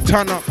now,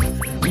 turn up.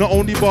 Not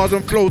only bars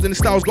and flows and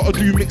styles, gotta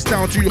do mix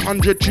down.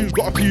 200 tunes,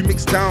 got a few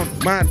mixed down,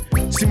 man.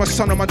 See my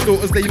son and my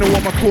daughters, they know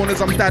on my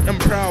corners, I'm dad and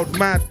proud,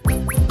 man.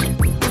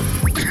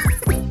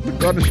 The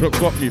gunshot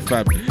got me,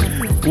 fam.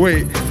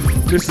 Wait,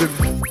 listen.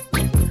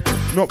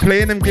 Not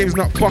playing them games,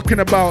 not fucking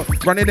about.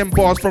 Running them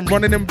bars from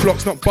running them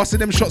blocks, not busting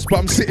them shots, but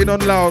I'm sitting on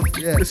loud.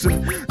 Yeah.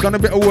 Listen, done a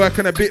bit of work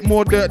and a bit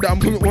more dirt that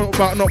I'm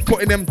about not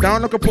putting them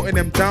down like I'm putting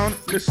them down.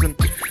 Listen,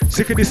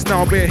 sick of this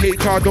now, bare hate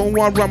car, don't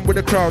want to run with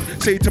the crowd.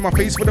 Say to my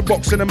face for the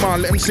box in the mouth,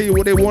 let them say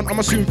what they want,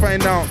 I'ma soon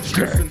find out.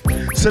 Listen,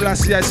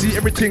 Selassie, I see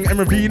everything and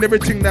reveal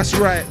everything that's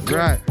right.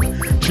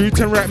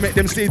 Truth and right, make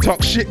them stay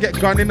talk shit, get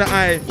gun in the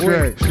eye.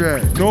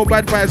 Straight. No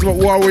bad vibes, but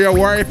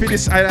warrior for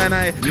this eye and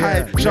I.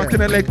 Shot in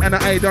the leg and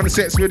the eye done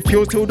sex with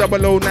kills till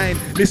 009.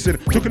 Listen,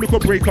 took a little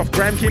break off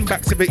grime, came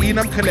back 17,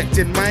 I'm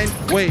collecting mine.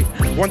 Wait,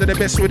 one of the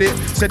best with it,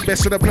 said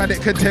best of the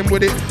planet, contend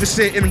with it. Just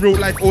say it in real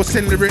life or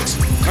send lyrics.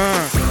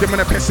 Them man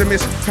a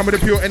pessimist, come with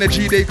the pure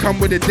energy, they come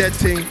with the dead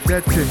thing.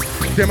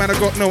 Them man I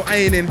got no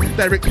ironing,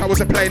 direct power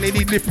supply, they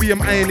need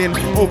lithium ironing.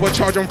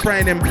 Overcharge, I'm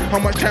frying them. How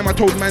much time I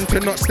told man to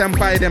not stand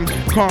by them.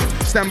 Can't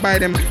stand by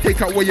them,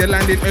 take out where you're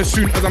landing as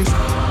soon as I'm.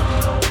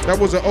 That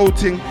was an old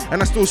thing,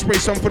 and I still spray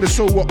some for the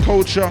so what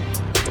culture.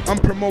 I'm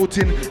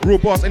promoting real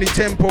bars, any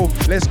tempo.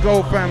 Let's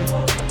go, fam.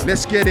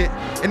 Let's get it.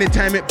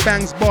 Anytime it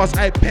bangs bars,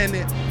 I pen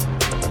it.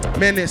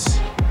 Menace.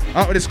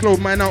 Out of this clothes,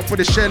 man, out for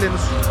the shellings.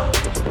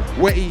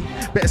 Wetty.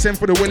 Better send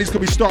for the wellies, cause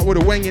we start with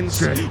the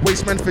wangins.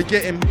 Waste man,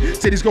 forget him.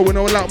 Said he's going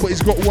all out, but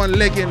he's got one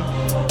leg in.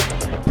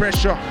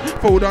 Pressure,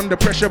 fold under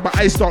pressure, but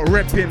I start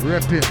repping.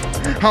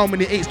 How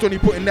many 8s don't you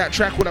put in that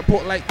track? Would I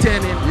put like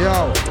 10 in?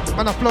 Yo,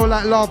 man, I flow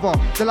like lava.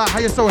 They're like, how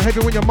you so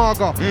heavy when you're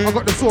maga? I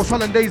got the sauce,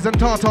 hollandaise and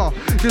tartar.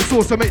 This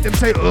sauce will make them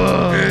say,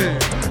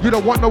 ugh. You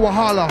don't want no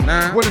wahala.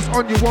 When it's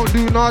on, you won't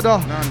do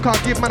nada.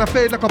 Can't give man a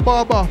fade like a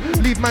barber.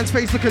 Leave man's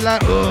face looking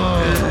like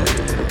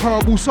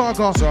horrible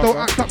saga. Don't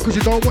act up cause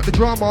you don't want the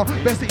drama.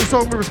 Best that you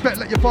show me respect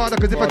like your father.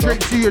 Cause if I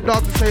drink to your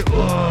dog and say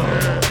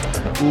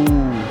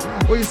ooh.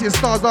 Or you see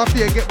stars after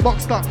you get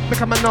boxed up.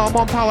 Make a man know I'm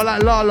on power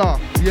like Lala.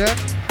 Yeah?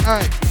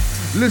 Hey,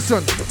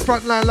 listen,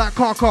 front line like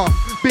Kaka.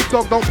 Big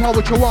dog don't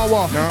power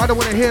Chihuahua. I don't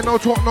wanna hear no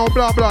talk, no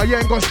blah blah. You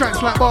ain't got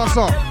stripes like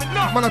Barca.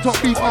 Man, I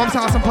talk beef, arms,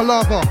 house and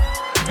palaver.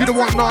 You don't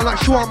want nah like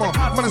shawarma.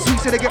 Man, a sweet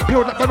say they get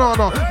peeled like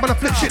banana. Man, I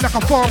flip shit like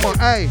a farmer.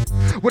 Ayy,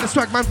 with a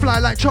swag man fly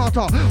like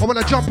charter. I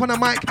wanna jump on a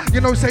mic,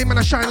 you know, say man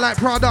I shine like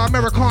Prada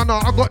Americana.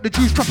 I got the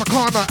juice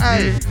Tropicana.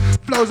 Ayy,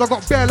 flows I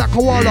got bare like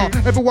koala.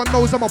 Everyone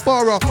knows I'm a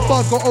barra.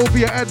 Bars got over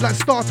your head like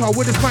starter.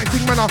 With this mic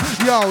thing, man,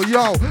 yo.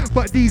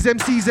 But these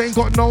MCs ain't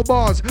got no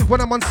bars. When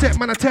I'm on set,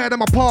 man, I tear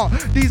them apart.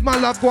 These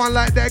man love go on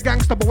like they're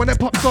gangster, but when it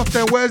pops off,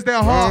 then where's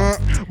their heart?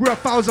 We're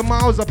 1,000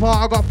 miles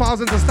apart. I got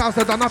thousands of styles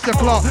that done off your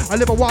clock. I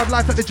live a wild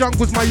life at the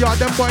jungle's my yard.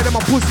 Them boy, them a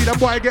pussy, them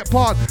boy get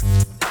part.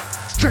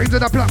 Trains on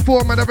the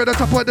platform and I'm at the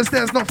top of the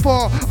stairs, not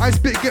far. I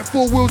spit, get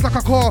 4 wheels like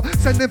a car.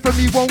 Sending for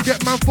me, won't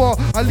get man far.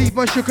 I leave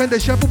my shook and they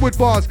shepherd with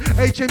bars.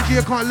 HMG,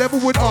 I can't level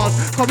with ours.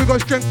 Cause we got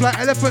strength like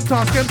elephant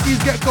tusk.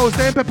 MCs get gold,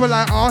 staying pepper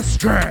like us.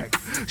 Strength,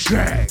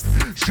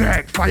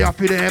 fire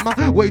for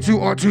them. Way too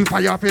or too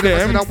fire for them.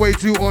 I said I'm way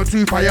too or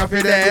too fire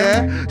for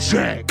them. Yeah?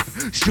 Strength,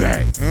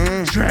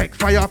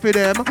 fire for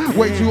them.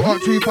 Way too or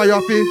too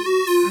fire for.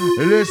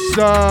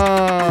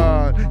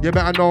 Listen, you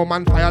better know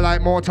man fire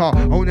like mortar.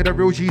 Only the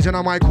real G's in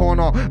my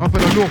corner. I'm for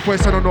the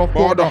northwest and the north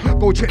border.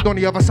 Go check on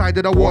the other side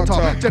of the water.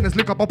 Jenners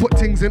link up, I put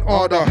things in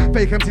order.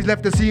 Fake MCs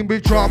left the scene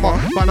with drama.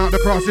 Ban out the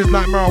crosses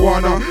like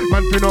marijuana.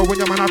 Man for know when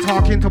your man are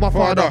talking to my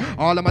father.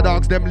 All of my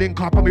dogs them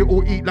link up and we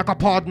all eat like a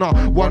partner.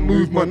 One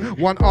movement,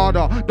 one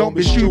order. Don't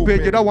be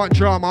stupid, you don't want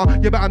drama.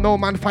 You better know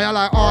man fire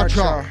like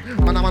Archer.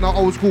 Man, I'm an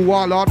old school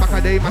warlord. Back a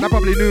day, man, I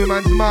probably knew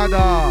man's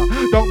mother.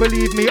 Don't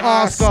believe me,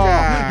 ask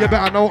her. You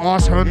better know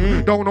ask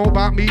hun. Don't know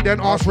about me, then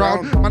ask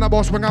round. Man, a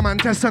boss when I'm on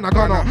test and I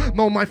gonna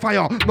know my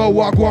fire, know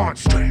what I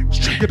want.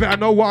 You better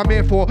know what I'm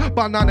here for.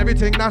 Burn down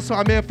everything, that's what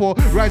I'm here for.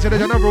 Rise to the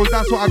generals,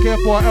 that's what I care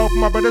for. Help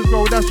my brothers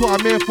grow, that's what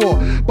I'm here for.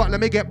 But let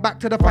me get back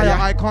to the fire.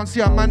 I can't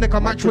see a man that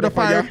can match with the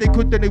fire. If they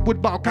could, then they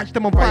would, but I'll catch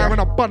them on fire. And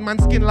I burn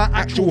man's skin like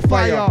actual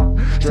fire.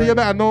 So you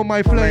better know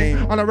my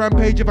flame. On a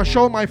rampage, if I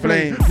show my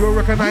flame, you'll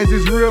recognize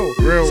it's real.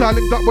 So I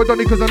linked up with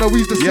Donny cause I know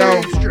he's the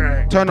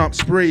same. Turn up,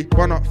 spray,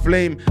 burn up,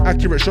 flame.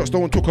 Accurate shots,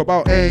 don't talk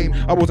about aim.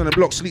 I was on the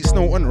block, sleet,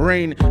 snow and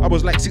rain. I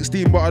was like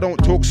 16, but I don't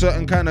talk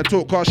certain kind of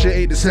talk, cause shit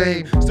ain't the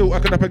same. Still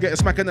acting up and get a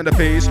smacking in the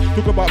face.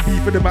 Talk about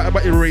beef and the matter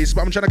about erase.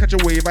 But I'm trying to catch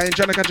a wave, I ain't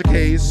trying to catch a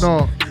case.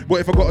 No.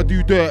 But if I gotta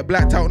do dirt,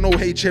 blacked out, no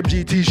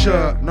HMG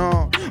t-shirt.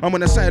 Nah. I'm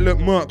on the side, look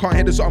murk, can't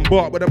hear the something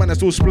bark, but the man is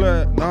still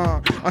splurt.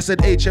 Nah. I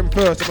said HM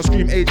first, if I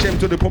scream HM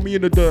till they put me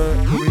in the dirt.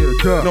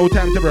 No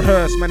time to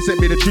rehearse, man sent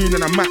me the tune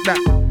and I mapped that.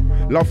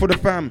 Love for the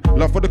fam,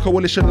 love for the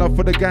coalition, love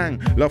for the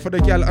gang, love for the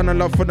gal and I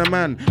love for the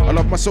man. I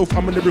love myself,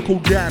 I'm a lyrical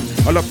gang.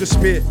 I love the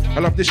spit, I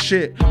love this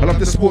shit, I love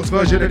the sports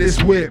version of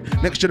this whip.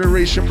 Next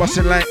generation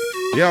busting like,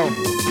 yo,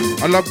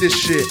 I love this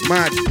shit,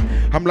 mad.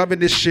 I'm loving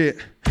this shit.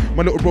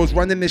 My little bro's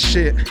running this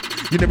shit.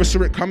 You never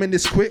saw it coming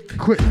this quick.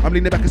 I'm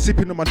leaning back and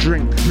sipping on my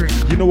drink.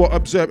 You know I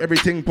observe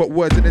everything, put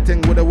words in the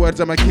thing. With the words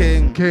I'm a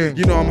king.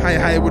 You know I'm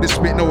high with the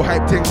spit, no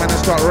hype thing. Man, I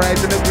start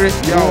riding the grip.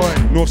 Yo,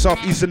 north,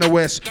 south, east and the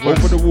west.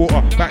 Over the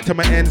water, back to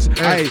my ends.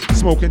 Aye,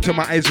 smoking till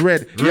my eyes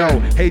red.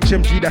 Yo,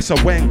 HMG, that's a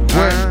wang.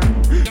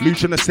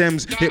 Luch on the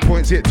stems, hit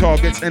points, hit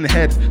targets and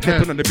heads.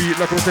 Stepping on the beat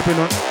like I'm stepping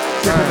on.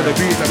 Stepping on the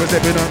beat like I'm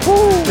stepping on.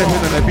 Stepping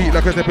on the beat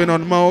like I'm stepping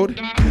on mode.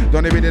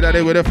 Don't even do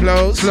daddy with the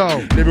flows.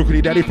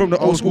 Lyrically daddy from the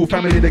old school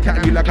family. They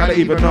can't be like I don't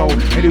even know.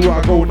 Anywhere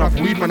I go, enough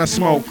weed man I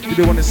smoke. They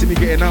don't want to see me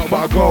getting out,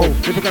 but I go.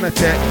 If we're gonna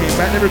tech, came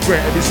back, they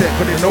regret every set.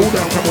 Cause they know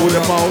that I'm coming with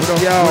the mode.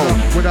 Yo,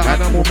 with the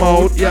animal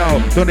mode.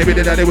 Yo, don't even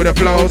do daddy with the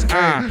flows.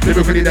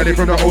 Lyrically daddy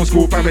from the old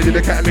school family.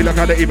 They can't be like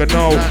I don't even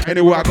know.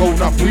 Anywhere I go,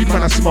 enough weed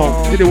man I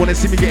smoke. They don't want to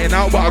see me getting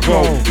out, but I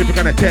go. If we're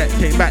gonna tech,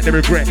 came back, they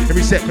regret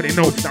every set. Cause they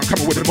know that I'm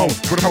coming with the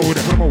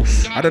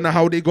most. I don't know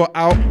how they got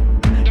out.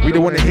 We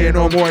don't want to hear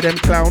no more of them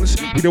clowns.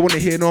 We don't want to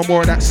hear no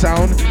more of that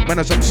sound. Man,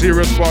 there's some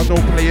serious bars, no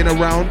playing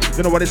around.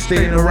 Don't know why they're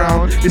staying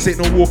around. This ain't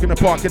no walk in the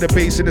park, in the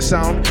bass in the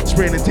sound.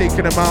 Spraying and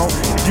taking them out.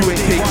 If you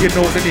ain't taking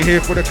note, then you're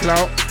here for the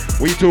clout.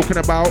 What you talking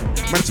about?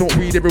 Man, smoke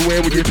weed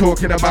everywhere, what you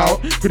talking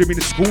about? Could have been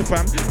the school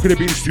fam, could have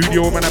been the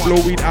studio. Man, I blow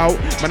weed out.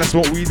 Man, I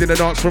smoke weed in the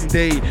dance from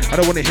day. I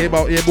don't want to hear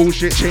about your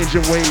bullshit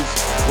changing ways.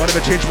 Why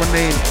never change my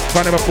name?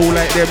 Can't never fool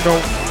like them,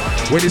 no.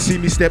 When you see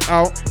me step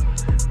out,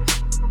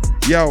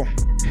 yo.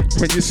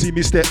 When you see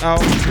me step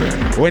out,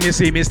 when you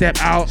see me step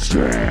out,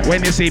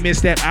 when you see me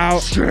step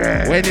out,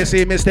 when you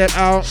see me step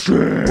out,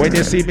 when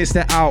you see me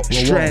step out.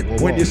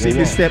 Strength when you see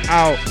me step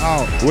out.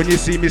 When you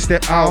see me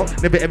step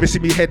out. Never ever see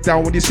me head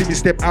down when you see me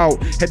step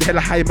out. Head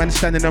hella high, man,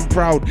 standing and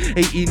proud.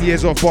 18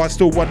 years off, but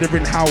still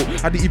wondering how.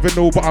 I didn't even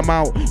know, but I'm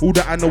out. All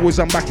that I know is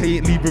I'm back, I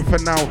ain't leaving for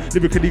now.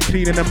 Lyrically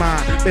cleaning them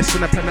out. Best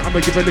on the planet, I'ma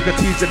give a look at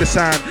tease of the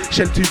sound.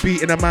 Shell 2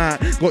 beating them out.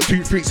 Got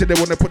 2 freaks so they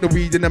wanna put the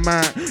weed in them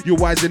out. You're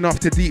wise enough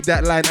to deep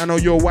that line. I know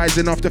you're wise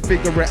enough to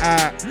figure it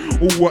out.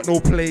 All what no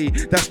play.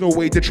 That's no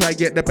way to try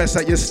get the best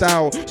at your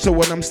style. So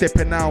when I'm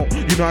stepping out,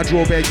 you know I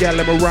draw bare gal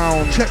them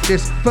around. Check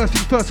this, first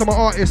thing first, I'm an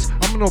artist.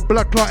 I'm no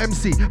blood clot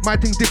MC. My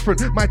thing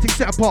different, my thing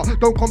set apart.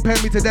 Don't compare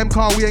me to them,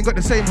 car, we ain't got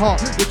the same heart.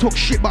 They talk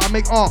shit, but I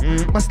make art.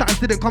 My stats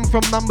didn't come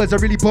from numbers, I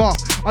really bar.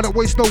 I don't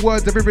waste no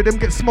words, every rhythm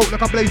gets smoked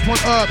like I blaze on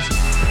herbs.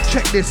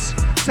 Check this,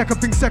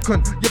 second thing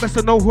second, you best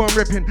to know who I'm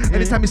repping.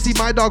 Anytime you see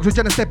my dogs, we're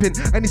gonna step in.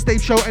 Any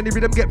stage show, any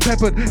rhythm get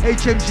peppered.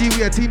 HMG,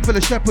 we a team full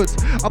of shepherds.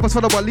 Others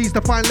follow what leads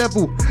the fine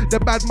level. The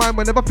bad mind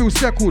will never feel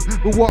settled.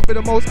 We walk with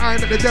the most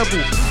iron at the devil.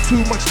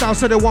 Too much style,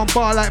 so they want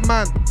bar like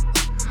man.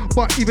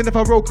 But even if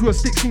I roll through a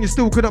 16, you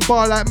still couldn't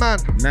bar like man.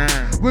 Nah.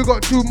 We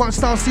got too much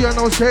style, see I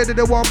know say that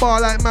they want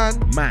bar like man.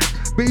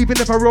 But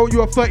even if I roll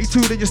you a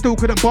 32, then you still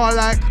couldn't bar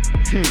like.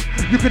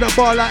 You couldn't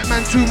bar like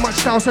man, too much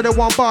style, so they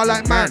want bar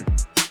like man.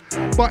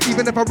 But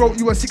even if I wrote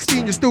you a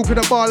 16, you still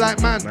couldn't bar like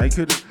man. I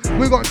couldn't.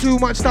 We got too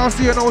much style,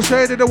 see you know,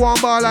 say that they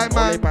want bar like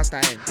man.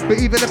 But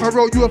even if I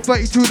wrote you a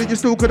 32, then you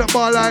still couldn't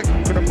bar like.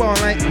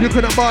 You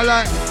couldn't bar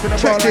like.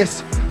 Check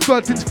this.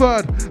 Third things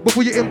third.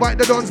 Before you invite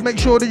the dons, make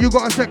sure that you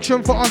got a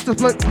section for us to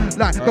play.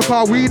 Like the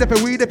car, weed if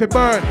it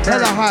burn.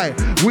 Hella high,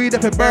 weed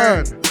if it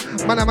burn.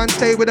 Man,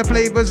 stay with the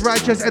flavors,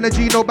 righteous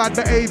energy, no bad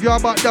behavior,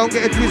 but don't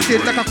get it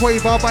twisted like a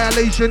quaver.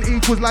 Violation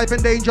equals life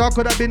and danger.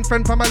 Could have been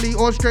friend, family,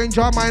 or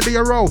stranger. Mind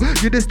your role.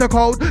 You diss the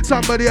code.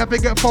 Somebody have to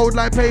get fold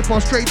like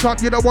paper. Straight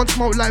up, you don't want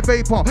smoke like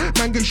vapor.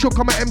 Man get shook,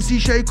 I'm an MC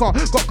shaker.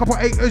 Got a couple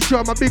haters, sure,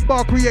 I'm a big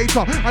bar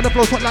creator. And the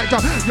flow's hot like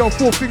that. Yo,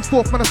 4 things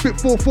fourth, man, I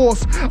spit 4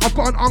 force. I've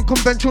got an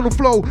unconventional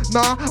flow.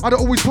 Nah, I don't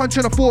always punch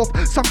in a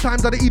 4th.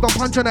 Sometimes I don't even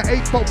punch on an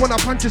 8th. But when I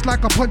punch, it's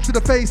like a punch to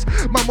the face.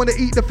 Man, wanna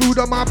eat the food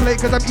on my plate,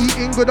 cause I'm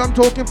eating good, I'm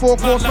talking 4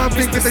 course. Man,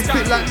 think if they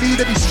spit like me,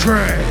 they be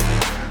straight.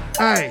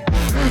 Hey,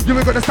 you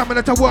ain't got the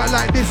stamina to work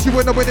like this. You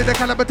ain't the way that the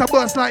caliber to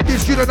burst like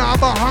this. You don't know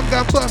about hunger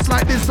and burst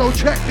like this. So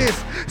check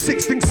this,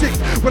 6 things sick.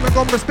 When I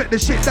gon' respect the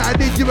shit that I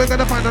did, you ain't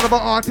gonna find another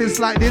artist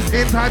like this.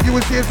 In time you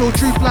will see it's all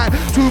truth like.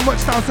 Too much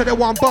style so they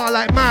want bar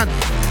like man.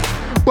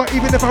 But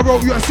even if I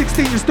wrote you at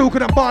 16, you still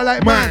couldn't bar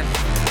like man.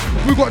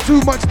 We got too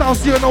much style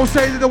so you know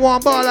say that they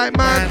want bar like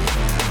man.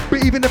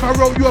 But even if I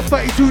wrote you a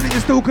 32, then you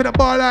still couldn't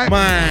bar like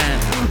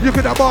man. You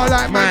couldn't bar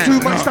like man. Too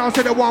much style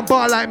said they want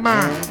bar like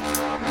man.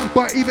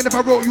 But even if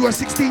I wrote you a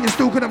 16, you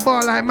still couldn't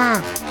bar like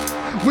man.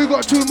 We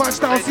got too much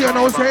style, see I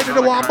know say that they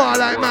want bar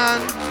like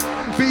man.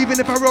 But even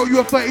if I wrote you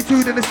a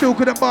 32, then they still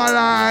couldn't bar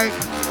like.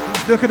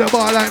 They couldn't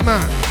bar like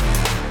man.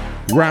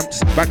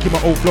 Ramps, back in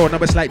my old floor, now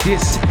it's like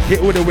this. Hit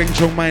all the Wing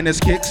Chun minus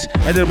kicks,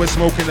 and then we're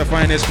smoking the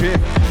finest pit.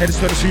 Heads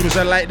to the students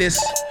are like this.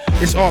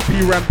 It's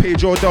RP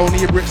Rampage or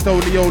Donny, Bricks,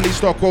 Tony, only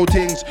Stockwell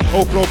things.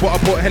 Old floor, but I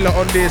put hella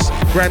on this.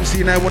 Gram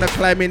scene, I wanna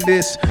climb in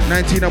this.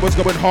 19, I was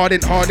going hard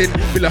in.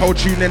 Feel the whole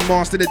tune and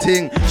master the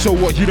thing. So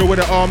what, you know where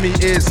the army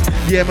is?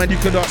 Yeah, man, you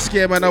could not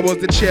scare, man. I was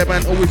the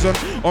chairman, always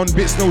on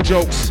bits, no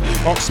jokes.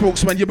 Ox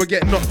spokesman, you will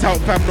get knocked out,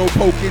 fam, no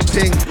poking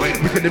thing.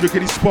 We can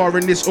lyrically spar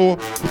in this, or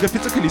we can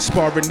physically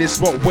spar in this,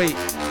 but wait.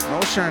 No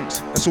chance,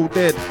 that's all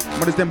dead.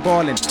 Mothers them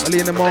barling,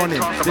 early in the morning.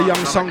 The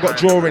young son got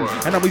drawing,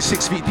 and now we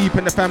 6 feet deep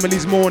in the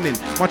family's mourning.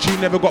 My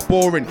tune never got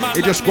boring,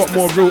 it just got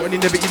more real and you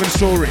never even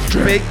saw it.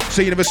 Fake,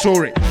 so you never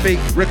saw it. Fake,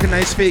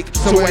 recognize fake,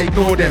 so I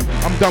ignore them.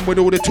 I'm done with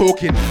all the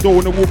talking. Don't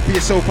wanna walk for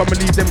yourself, I'ma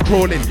leave them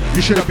crawling.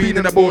 You should have been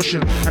an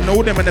abortion. I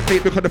know them and the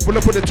fake because they're full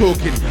up with the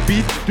talking.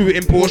 Beef, do it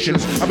in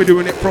portions. I'll be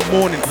doing it from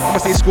morning. I'ma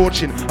stay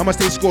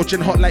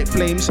scorching, hot like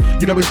flames.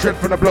 You know it's dread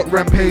from the block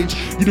rampage.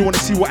 You don't wanna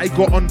see what I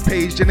got on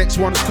page. The next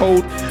one's cold.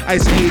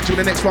 Ice Age, when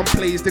the next one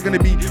plays, they're gonna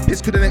be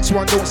pissed cause the next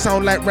one don't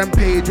sound like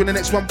Rampage. When the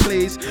next one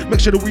plays, make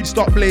sure the weed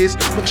start blaze.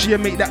 Make sure you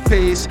make that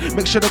face,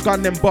 make sure the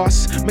gun them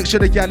bust, make sure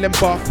the gal them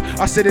buff.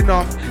 I said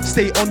enough,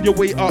 stay on your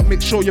way up.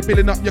 Make sure you're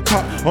building up your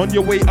cup on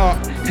your way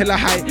up. Hella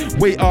high,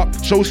 way up.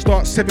 Show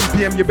starts 7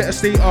 PM, you better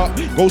stay up.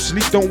 Go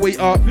sleep, don't wait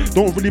up.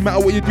 Don't really matter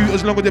what you do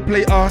as long as they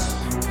play us.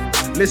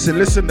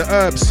 Listen, the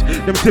herbs.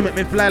 Them timid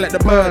men fly like the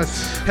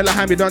birds. Hella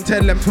high, me don't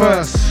tell them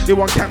first. They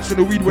want camps from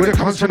the weed when it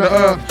comes from the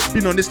earth.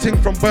 Been on this thing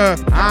from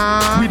birth.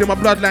 Weed in my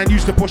bloodline,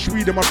 used to push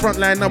weed in my front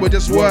line, now it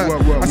just work.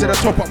 I said I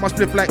top up my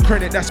split like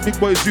credit, that's big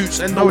boy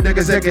Zoots and no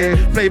niggas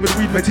eggy. Flavored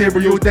weed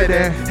material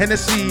dead.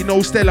 Hennessy,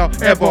 no Stella,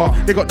 ever.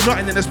 They got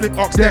nothing in the split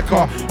Ox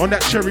Decker. On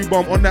that cherry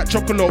bomb, on that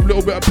chocolate,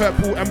 little bit of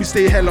purple, and we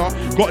stay hella.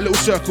 Got a little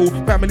circle,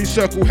 family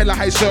circle, hella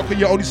high circle,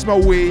 you only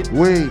smell weed.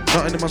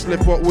 Nothing in my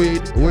split but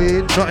weed.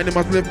 Nothing in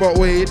my split but weed.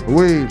 weed.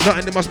 Weed.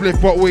 Nothing in my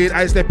spliff but weed.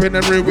 I step in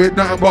the room with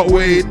nothing but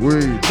weed.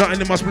 Weed.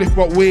 Nothing in my spliff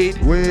but weed.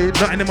 Weed.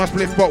 Nothing in my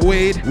spliff but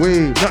weed.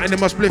 Weed. Nothing in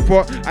my spliff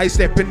but I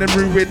step in the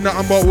room with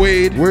nothing but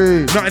weed.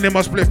 Weed. Nothing in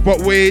my spliff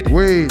but weed.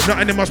 Weed.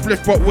 Nothing in my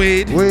spliff but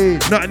weed. Weed.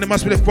 Nothing in my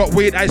spliff but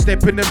weed. I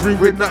step in the room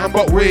with nothing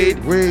but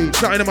weed. Weed.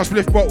 Nothing in my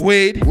spliff but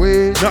weed.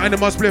 Weed. Nothing in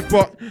my spliff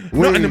but.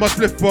 Nothing in my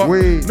spliff but.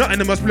 Weed.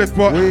 Nothing in my spliff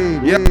but.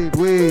 Weed. Yeah.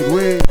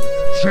 Weed.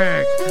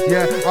 Check.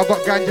 Yeah, I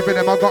got ganja for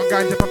them, I got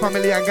ganja for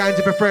family and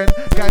ganja for friend.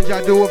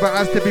 Ganja I do over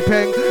as to be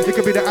peng. It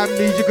could be the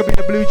amnesia, it could be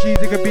the blue cheese,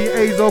 it could be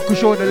Azo,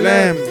 Kush or the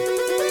lamb.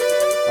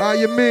 How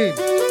you mean?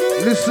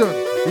 Listen,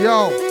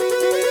 yo.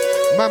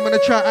 Man, gonna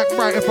try act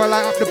right if I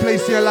light up the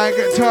place here, like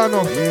get turned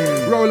off.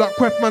 Roll up,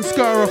 quef man,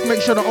 scur off, make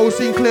sure the whole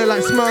scene clear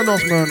like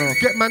Smirnoff.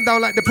 Get man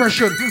down like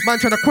depression, man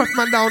trying to quef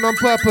man down on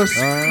purpose.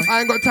 I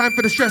ain't got time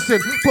for the stressing,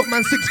 put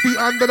man 6 feet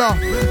under the.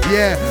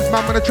 Yeah,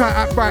 man, gonna try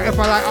act right if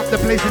I light up the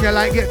place and your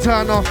light get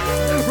turned off.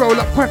 Roll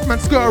up, quef man,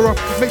 scur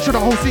off, make sure the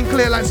whole scene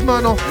clear like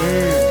Smirnoff.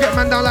 Get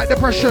man down like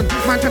depression,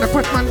 man trying to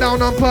quef man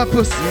down on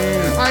purpose.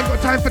 I ain't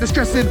got time for the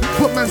stressing,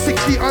 put man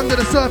 6 feet under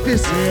the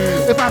surface.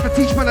 If I have to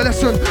teach man a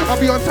lesson, I'll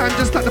be on time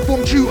just like the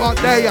form tutor.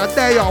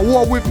 There ya,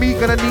 war with me,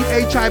 gonna need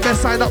HI,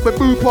 best sign up with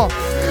Booper.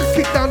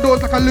 Kick down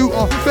doors like a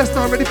looter, best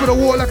now ready for the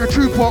war like a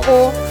trooper.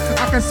 Or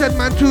I can send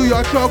man to you,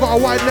 I sure got a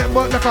wide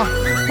network like a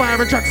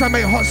firing tracks, I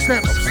make hot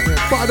snaps.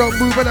 But I don't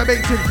move when I'm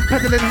mating,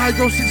 pedaling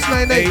hydro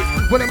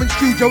 698. When I'm in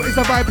studio, it's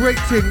a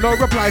vibrating. No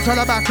reply, try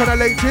back on a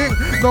late thing.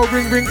 No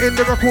ring in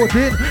the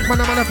recording. Man,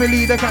 I feel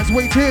lead, the cat's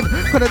waiting.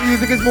 Cause the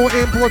music is more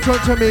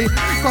important to me.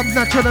 Comes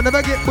natural, I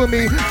never get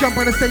boomy. Jump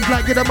on the stage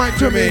like get a mic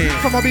to me.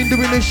 From I've been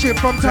doing this shit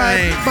from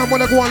time. Man,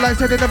 wanna go on like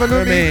said they never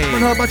knew me.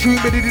 Man, heard my tune,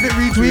 but they didn't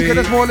retweet. And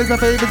as small as the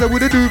favors they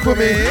wouldn't do for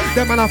me.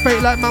 Them man, I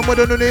fake like man with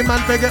a no name, man,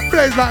 forget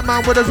blaze like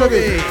man with a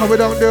zombie. Cause we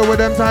don't deal with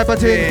them type of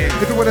thing.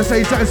 If you wanna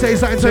say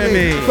something to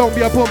me. Don't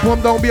be a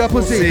pum, don't be a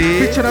pussy.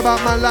 Bitching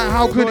about man like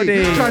how could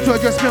he? Try to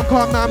address me, I'm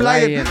calm, now I'm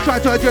lying. Try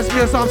to address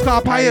me, so I'm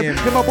scar pieing.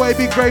 If my boy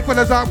big brave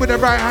fellas out with the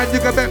right hand, you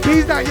can bet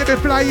peas that you be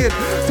flying.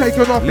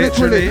 Taking off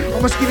literally.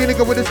 I'm a skinny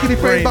nigga with a skinny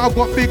frame, but I've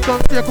got big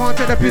guns, so you can't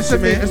take the piss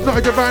of me. It's not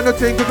a divine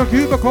thing, cause I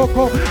keep a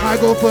cocoa. I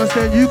go first,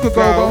 then you could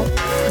go.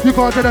 You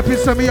can't take the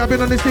piss of me, I've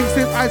been on this thing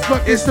since I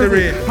spot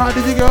history. How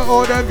did you get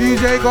all them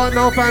views? You ain't got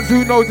no fans,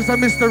 who knows, it's a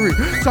mystery.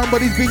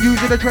 Somebody's been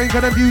using the train,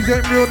 cause them views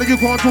ain't real, and you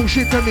can't talk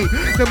shit to me.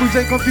 The moves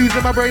ain't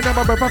confusing my brain, and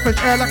my breath fresh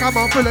air like I'm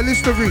on full of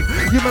listerine.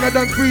 You man are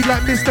done free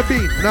like Mr.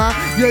 Bean. Nah,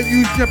 you ain't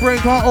using your brain,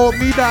 can't hold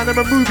me down, and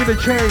I'm moving the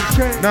change.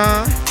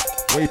 Nah,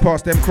 way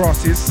past them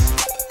crosses.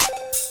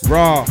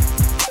 Raw.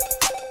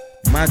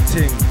 Mad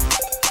thing.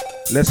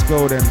 Let's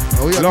go then.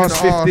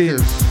 Last 15.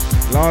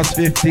 Last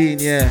 15,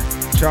 yeah.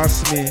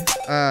 Trust me.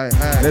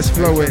 Let's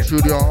flow it. Yo,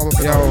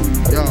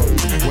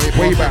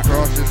 way back.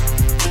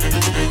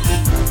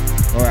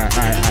 Alright.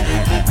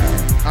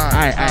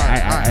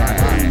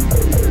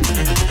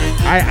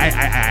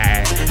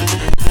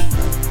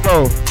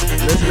 So,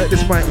 let's let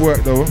this mic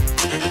work though.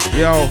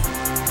 Yo.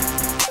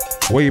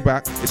 Way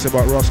back, it's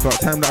about Rascal,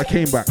 time that I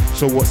came back.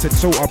 So what said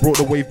so, I brought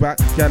the wave back.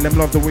 Yeah, them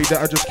love the way that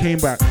I just came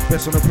back.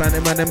 Best on the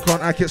planet, man, them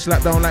can't act it,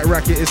 slap down like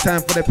racket. It's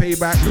time for the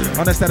payback.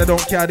 Understand I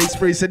don't care, they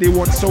spray, said they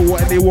want so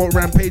what and they want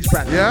rampage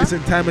back. Yeah? It's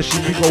in time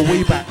machine, we go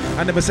way back.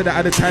 I never said that I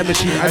had a time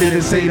machine, I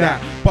didn't say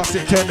that. Bust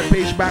it, turn the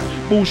page back.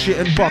 Bullshit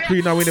and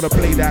fuckery, now we never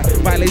play that.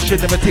 Violation,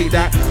 never take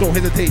that. Don't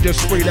hesitate,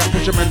 just spray that,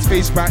 push a man's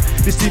face back.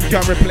 This team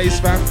can't replace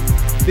fam.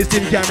 This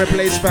team can't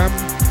replace fam.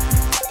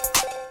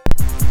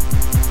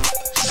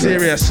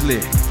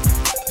 Seriously.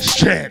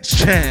 Chant.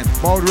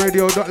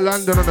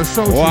 Moldradio.London on the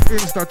social,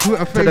 Insta,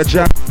 Twitter,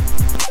 Facebook.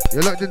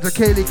 You're locked into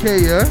Kaylee K,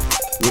 yeah?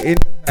 We're in.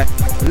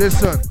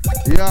 Listen,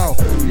 yo,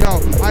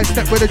 I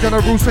step with the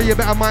general, so you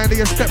better mind that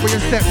you step with your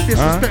step.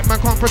 Disrespect, man,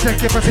 can't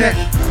protect you for tech.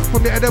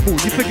 From the edible,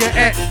 you forget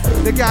it.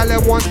 The gal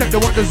them one step, they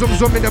want the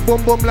zoom in the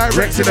boom like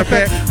Rex in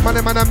effect.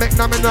 Money, man, I make,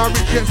 now me not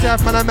rich yet,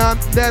 self, man,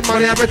 then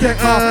money I protect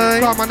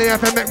her. Car money I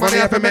for make, money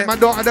I for make. My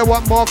daughter, they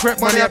want more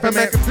crap, money I for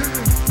make.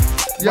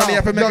 Money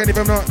I for make, and if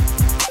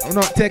I'm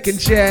not taking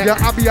share. Yeah,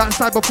 I'll be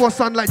outside before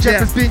sun like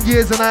Jeff. It's been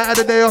years and I had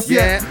a day off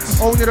yet.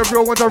 Only the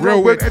real ones I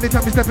roll with.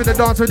 Anytime we step in the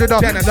dance, we did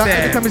up. Like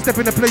anytime we step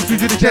in the place, we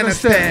do the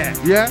Genesis.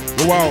 Yeah?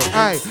 Wow.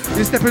 Aye,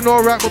 you're stepping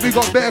alright, but we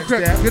got better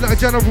crap. You're not a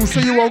general, so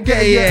you won't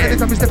get it yet.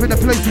 Anytime we step in the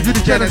place, we do the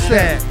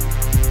Genesis.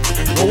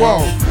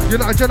 Whoa, you're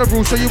not a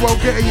general, so you won't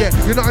get it yet.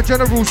 You're not a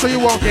general, so you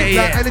won't get it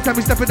yet. Anytime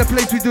we step in the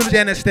place, we do the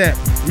Genesis.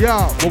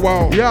 Yo,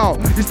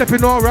 you're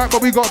stepping alright,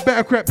 but we got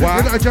better crap.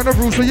 You're not a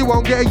general, so you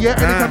won't get it yet.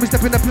 Anytime we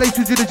step in the place,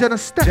 we do the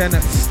Genesis.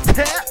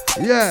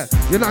 Yeah,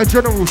 you're not a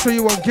general, so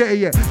you won't get it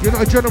yet. You're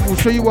not a general,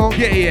 so you won't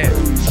get it yet.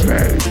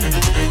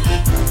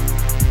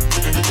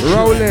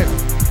 Rolling.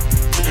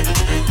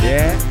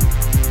 Yeah.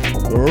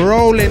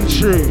 Rolling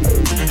through.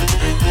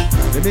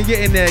 Let me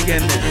get in there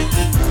again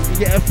then.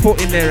 Get a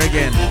foot in there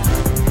again.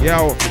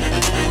 Yo.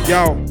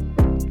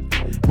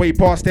 Way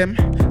past them.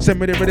 Send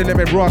me the rhythm, let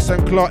me Ross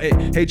and clot it.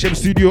 HM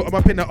studio, I'm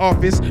up in the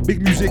office.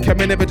 Big music, I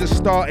never just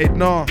started,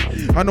 nah.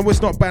 I know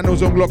it's not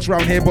bandos on glocks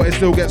round here, but it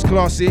still gets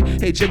classy.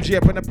 HMG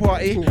up in the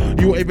party.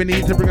 You won't even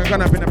need to bring a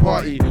gun up in the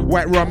party.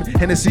 White rum,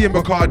 Hennessy and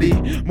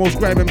Bacardi. Most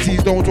grime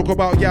MCs don't talk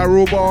about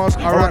Yarrow bars.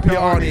 I rap your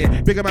auntie.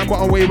 Bigger man,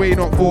 but I'm way,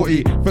 not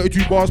 40.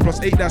 32 bars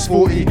plus 8, that's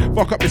 40.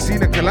 Fuck up the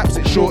scene and collapse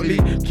it shortly.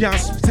 Can't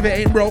if it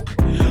ain't broke.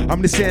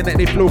 I'm just saying that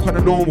they flow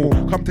kinda normal.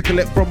 Come to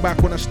collect from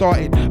back when I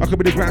started. I could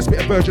be the grand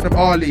spitter version of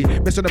Ali.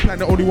 Best on the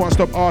planet, only one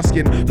stop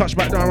asking. Touch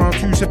back down around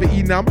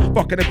 270 now.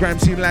 Fucking the gram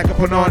scene like a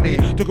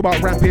Panani. Talk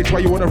about rampage, why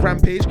you want a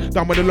rampage?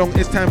 Done with the long,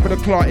 it's time for the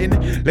clotting.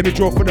 Let me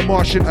draw for the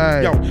Martian.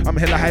 Yo, I'm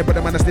hella high, but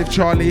the man I stiff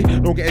Charlie.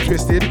 Don't get it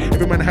twisted.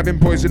 Every man having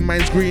poison,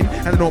 mine's green,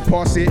 and I don't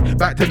pass it.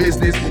 Back to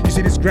business. You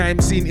see this grime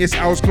scene, it's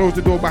ours. Close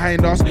the door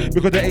behind us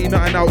because there ain't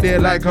nothing out there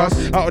like us.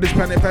 Out of this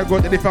planet, thank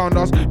God that they found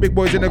us. Big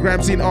boys in the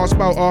grime scene, ask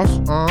about us.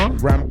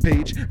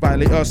 Rampage,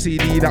 Violator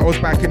CD, that was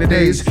back in the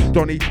days.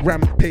 Donny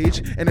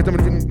Rampage, anytime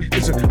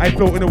listen, I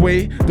floating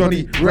away.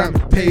 Donny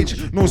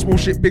Rampage, no small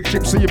shit, big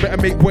ship, so you better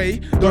make way.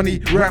 Donny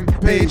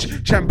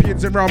Rampage,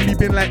 champions around me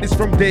been like this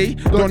from day.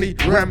 Donny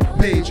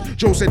Rampage,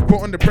 Joe said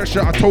put on the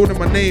pressure, I told him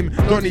my name.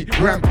 Donny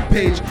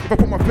Rampage, if I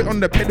put my foot on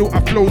the pedal,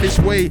 I flow this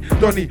way.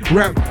 Donny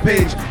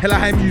Rampage, hella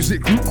high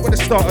music group at the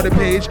start of the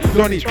page.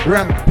 Donny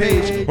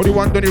Rampage, only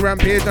one Donny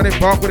Rampage, and they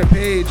bark with a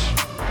page.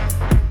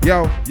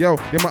 Yo,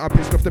 they might have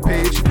pissed off the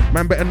page.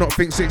 Man better not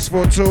think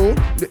 6'2".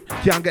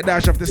 Can't get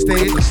dashed off the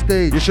stage.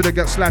 You should've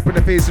got slapped in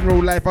the face in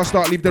real life. I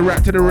start leave the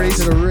rap to the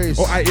race.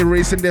 Or I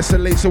erase and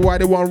desolate. So why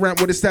they want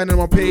ramp with it standing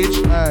on my page?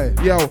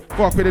 Yo,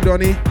 fuck with it,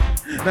 Donny.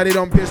 Now they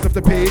done pissed off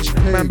the page.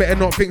 Man better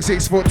not think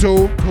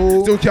 6'2".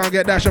 Still can't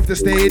get dashed off the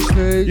stage.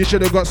 You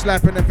should've got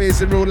slapped in the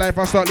face in real life.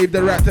 I start leave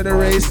the rap to the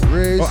race.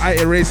 Or I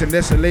erase and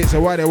desolate. So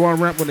why they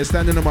want ramp when they're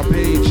standing on my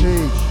page?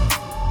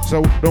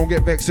 So don't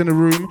get vexed in the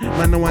room.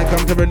 Man, no one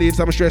come to relieve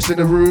some stress in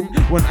the room.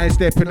 When I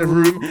step in the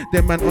room,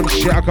 them man on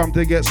shit, I come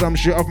to get some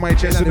shit off my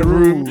chest in the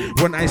room.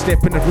 When I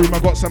step in the room, I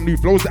got some new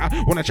flows that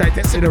I wanna try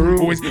test in the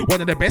room. Always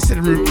one of the best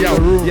in the room.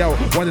 Yo,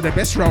 one of the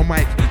best round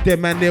mic.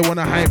 Them man, they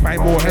wanna hype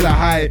more hella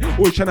high.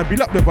 Always trying to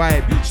build up the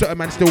vibe. Certain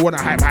man still wanna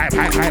hype.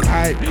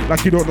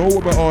 Like you don't know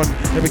what we're on.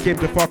 Never came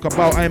to fuck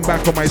about, I'm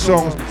back on my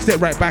songs.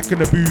 Step right back in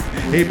the booth.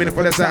 Aiming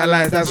for the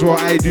satellites, that's what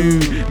I do.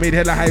 Made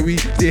hella high, we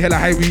stay hella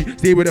high, we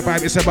stay with the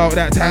vibe, it's about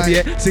that time.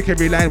 Yeah, sick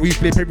every line, we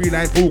flip every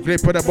line, full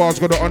clip, put the bars,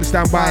 gotta on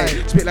standby.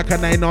 Spit like a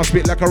 9,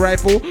 spit like a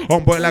rifle,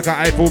 on point like an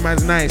iPhone,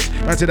 man's nice.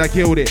 Man said I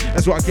killed it,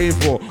 that's what I came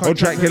for. On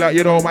track killer,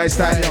 you know my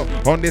style,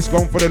 yo. On this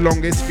gone for the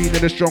longest, feeling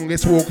the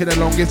strongest, walking the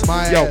longest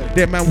mile. Yo,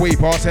 them man way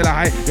past hella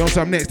high, you on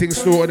some next thing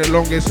store the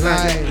longest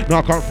line. No,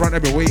 I can't front,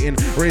 I've been waiting,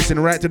 racing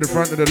right to the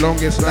front of the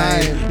longest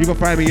line. You can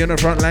find me on the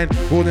front line,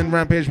 holding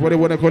rampage, what they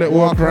wanna call it,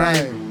 war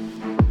crime.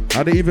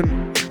 I don't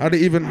even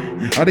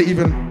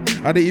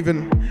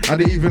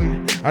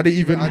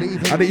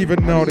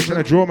know. They're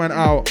trying to draw man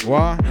out.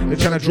 What? They're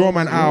trying to draw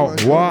man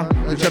out. What?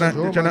 They're trying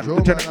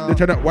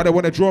to. Why they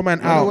want to draw man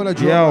out?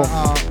 Yo,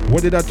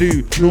 what did I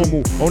do?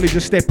 Normal. Only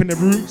just step in the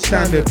room.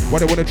 Standard. Why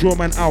they want to draw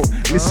man out?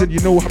 Listen, you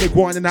know how we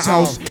go on in the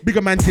house.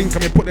 Bigger man think,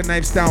 come and put the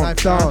knives down.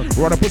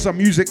 Rather put some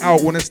music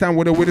out. Wanna stand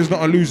with the winners,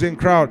 not a losing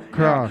crowd.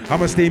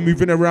 I'ma stay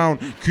moving around.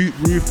 Coop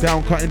roof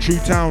down, cutting through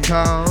town.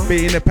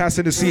 Bay in the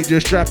passenger seat,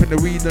 just strapping the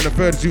weed on the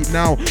third suit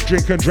now.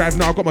 Drink and drive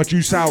now, I got my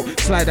juice out.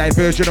 Slide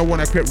diversion, I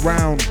wanna creep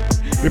round.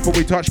 Before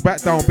we touch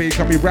back down, babe,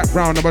 can we rap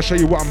round? I'ma show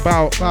you what I'm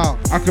about.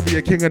 I could be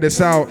a king of the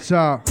south.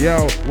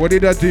 Yo, what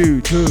did I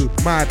do?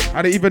 Mad,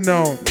 I didn't even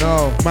know.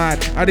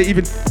 Mad, I didn't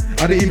even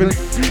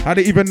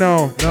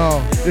know.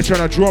 They're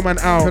trying to draw man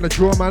out. They're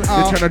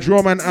trying to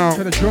draw man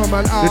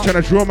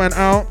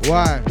out.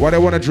 Why they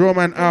wanna draw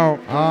man out?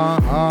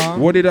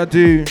 What did I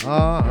do?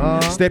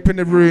 Step in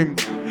the room.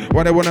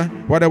 Why they wanna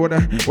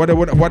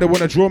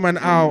draw man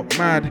out?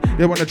 Mad.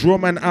 They wanna draw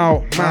man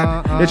out.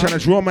 Mad. They're trying to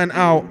draw man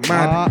out.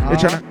 Mad. They're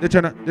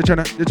trying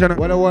to.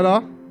 What?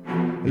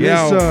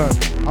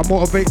 Listen, I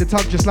motivate the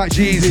tongue just like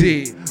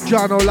Jeezy.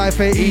 Y'all know life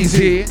ain't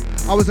easy.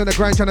 I was on the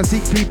grind trying to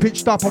seek P,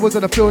 pitched up. I was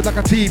on the field like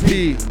a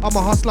TP. I'm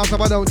a hustler,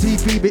 so I don't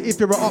TP. But if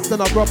you're up,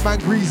 then I rob man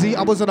greasy.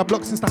 I was on the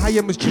block since the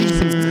high-end was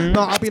cheesy.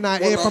 No, I've been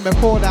out here from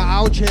before that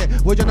out here.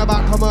 What you know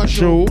about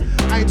commercial?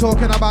 I ain't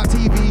talking about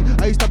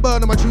TV. I used to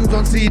burn my tunes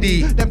on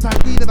CD. Them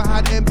times we never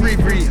had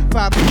MP3.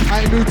 Fam,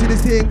 I ain't new to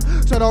this thing,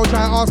 so don't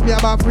try and ask me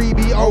about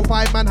freebie.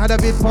 05 man had a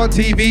vid pod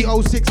TV.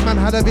 06 man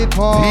had a vid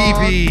pod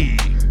TV.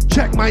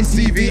 Check my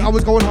CV, I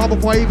was going hard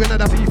before I even had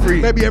a P3.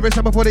 Maybe every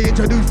time before they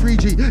introduced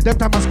 3G. Them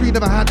time my screen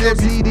never had no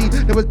CD.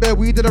 There was bare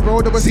weed in the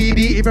road, there was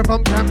CD. Even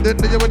from Camden,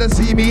 then you wouldn't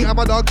see me. I'm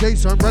a dog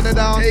Jason, running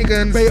down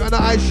Hagen. Bait on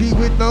the ice street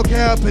with no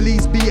care.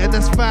 Police beating,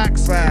 that's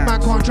facts. Man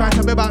can't try to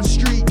tell me about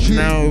street G.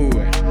 No.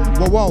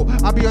 Whoa,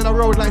 I be on the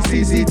road like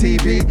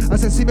CCTV. I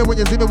said, see me when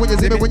you see me, when you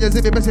see me, when you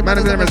see me. Missing man,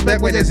 I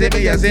respect when you see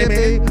me, you see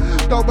me.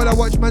 Don't bother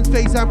watch man's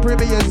face and pray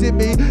me, you see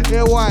me.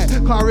 Yeah, why?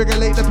 Can't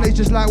regulate the place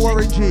just like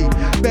Warren G.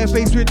 Bare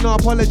face with no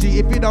apology.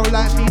 If you don't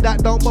like me,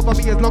 that don't bother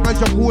me. As long as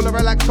you're cool and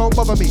relaxed, don't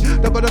bother me.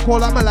 Don't bother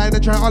call out my line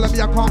and try all of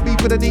me. I can't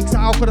beef with the neeks.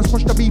 I could have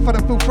squashed the beef and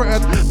I feel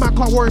threatened. Man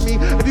can't worry me.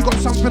 If you got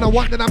something I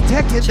want, then I'm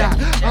taking that.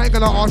 I ain't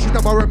gonna ask you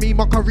to borrow me.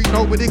 Mockery,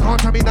 nobody can't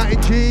tell me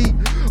nothing G.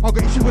 I'll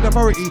get issues with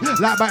authority.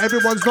 Like by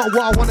everyone's not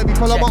what I wanna be.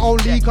 Follow my own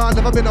league. I've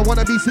never been a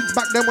wannabe since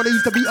back then when I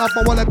used to beat up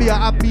my wallaby. I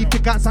have beef,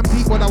 pick out some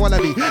teeth when I wanna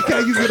be.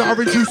 Get used to the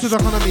orange juice as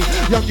economy.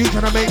 Young you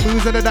trying to make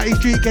moves and the daddy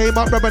street came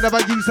up. Rubber never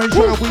used and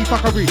shit and we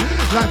fuckery.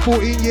 Like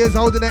 14 years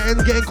old in the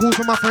end, getting calls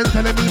from my friends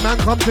telling me, man,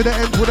 come to the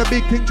end with a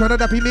big thing trying to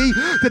dappy me.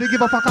 Didn't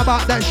give a fuck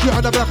about that shit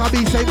on the block. I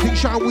be same thing,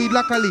 shot and weed.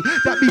 Luckily,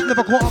 that beef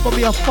never caught up on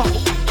me. A fuck.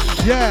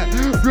 Yeah,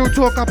 real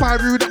talk, I pie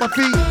rude at my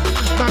feet.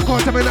 Man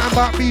can't tell me nothing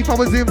about beef. I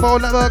was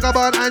involved like burger,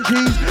 bun and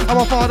cheese. I'm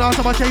a father,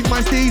 so I changed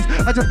my steez.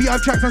 I just beat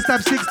up tracks and stab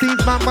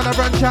 16s. Man, when I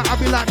run chat, I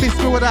be like this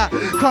with that.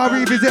 Can't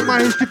revisit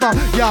my history file.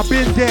 Yeah, I've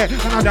been there and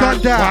I've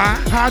done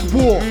that. Had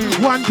war,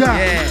 one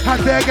that. Had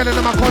their girl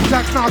in my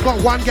contacts. Now I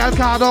got one gal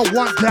card, I don't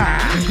want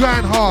that.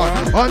 Grind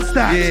hard, on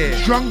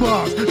stacks, strong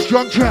bars,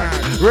 strong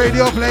tracks.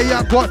 Radio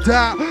player, got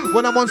that.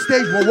 When I'm on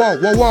stage,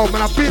 whoa,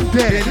 man, I've been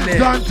there,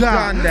 done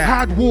that.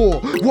 Had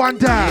war, one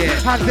that.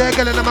 Had their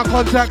girl in my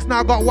contacts. Now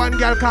I got one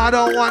gal card,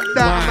 I don't want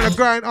that. I'm gonna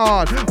grind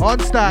hard, on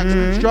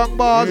stacks, strong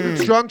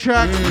bars, strong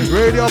tracks.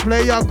 Radio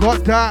player,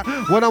 got that.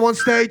 When I'm on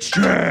stage,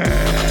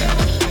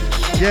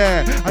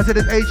 yeah, I said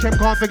this HM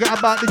can't forget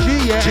about the G,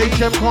 yeah.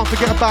 HM can't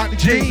forget about the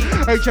G.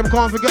 HM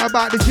can't forget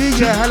about the G,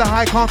 yeah. Hella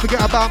high can't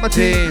forget about my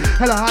team.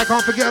 Hella high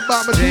can't forget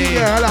about my team,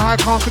 yeah. Hella high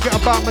can't forget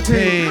about my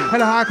team.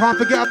 Hella high can't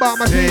forget about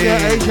my team,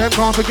 yeah. HM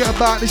can't forget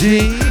about the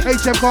G.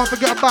 HM can't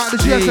forget about the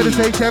G. I said this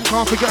HM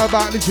can't forget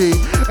about the G.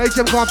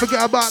 HM can't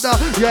forget about the,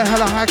 yeah.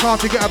 Hella high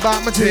can't forget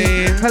about my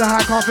team. Hella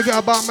high can't forget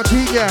about my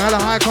team, yeah. Hella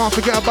high can't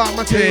forget about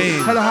my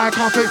team. Hella high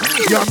can't forget,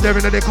 yeah. I'm there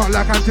in the they call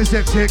like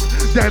antiseptic.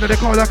 There in the they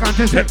call like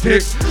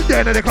antiseptic.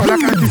 There they call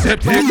like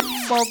antiseptic.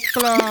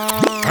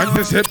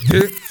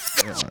 Antiseptic.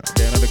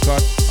 Then another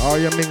cut. Oh,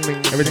 yeah,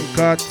 ming. Everything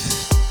cut.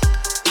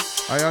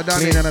 Are you done?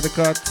 Clean another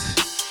cut.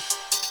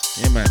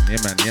 Yeah, man.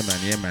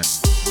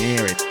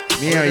 Near it.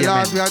 We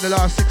had the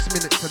last 6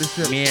 minutes for this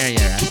shit. Mirror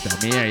your Rasta.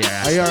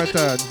 Are you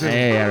returned?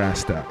 Yeah,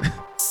 Rasta.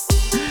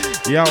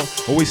 Yo,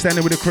 always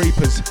standing with the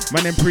creepers.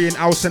 Man, them preying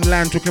house and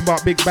land, talking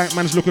about big bank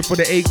man's looking for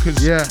the acres.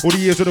 Yeah. All the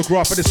years of the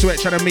graph of the sweat,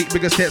 trying to make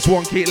bigger sets,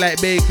 one cake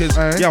like bakers.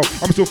 Yo,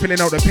 I'm still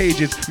filling out the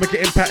pages, make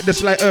it impact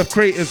just like earth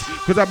craters.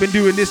 Cause I've been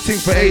doing this thing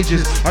for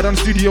ages. I done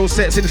studio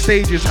sets in the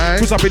stages.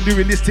 Cause I've been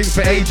doing this thing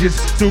for ages.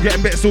 Still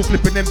getting better, still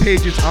flipping them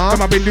pages.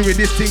 I've been doing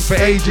this thing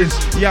for ages.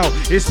 Yo,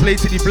 it's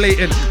blatantly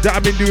blatant that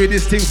I've been doing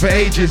this thing for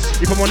ages.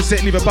 If I'm on the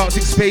set, leave about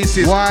 6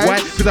 spaces.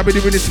 Why? Cause I've been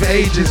doing this for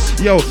ages.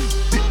 Yo,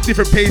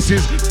 different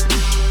paces.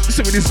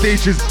 Some in the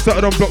stages,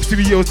 started on Block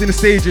Studios in the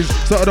stages,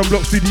 started on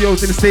Block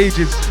Studios in the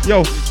stages,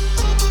 yo,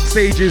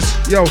 stages,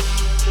 yo,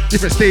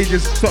 different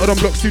stages, started on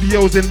Block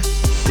Studios in,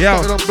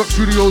 yo, started on Block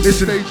Studios in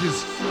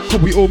stages,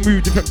 could we all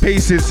move different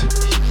paces,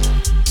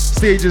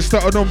 stages,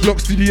 started on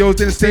Block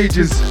Studios in the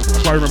stages,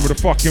 I can't remember the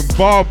fucking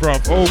bar,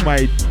 bruv, oh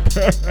my,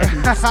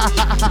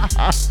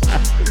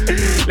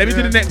 let me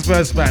do the next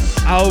verse, man,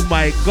 oh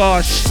my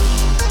gosh.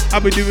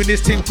 I've been doing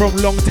this thing from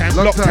long time.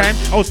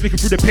 I was flicking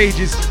through the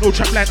pages. No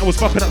trap line, I was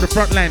fucking up the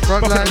front line.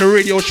 Fucking up the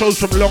radio shows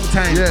from long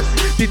time. Yes.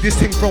 Did this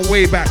thing from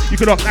way back. You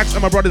could ask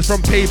my brothers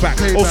from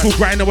Payback. Also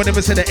grinding, I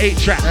never said an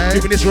 8-track.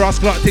 Doing this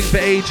rascal thing for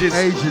ages.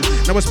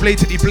 Now it's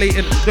blatantly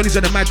blatant. Donnie's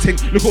on the mad thing.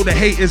 Look at all the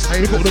haters.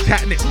 Look at all the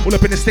catnip. All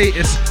up in the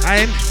status. I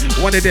ain't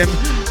one of them.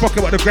 Fuck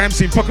about the gram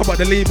scene. Fuck about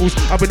the labels.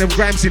 I've been in the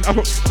gram scene. I'll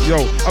be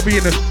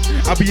in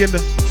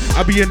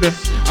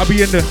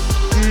the.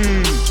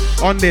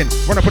 On then,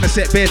 run up on the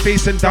set, bare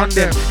face and done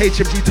them.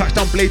 HMG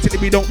touchdown blatantly,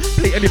 we don't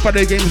play any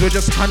further games, we're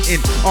just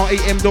hunting.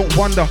 RAM don't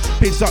wonder,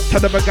 pace up,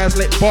 tell other guys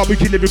like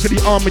barbecue, lyrically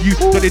armor you.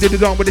 So they did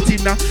it down with the team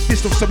now,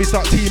 pissed off so we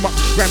start team up.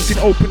 Gram scene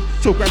open,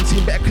 so gram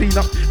scene better clean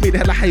up. Made the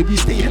hella high, we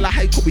stay hella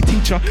high, copy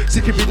teacher.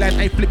 Sick every line,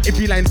 I flip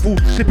every line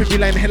full. Slip every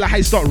line, hella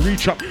high, start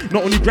reach up.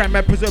 Not only gram,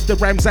 I preserve the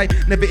rhymes, I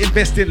never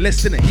invest in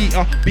less than a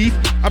heater. Beef,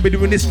 I've been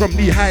doing this from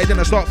knee high, then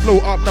I start flow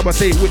up. Now I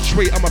say which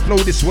way I'ma flow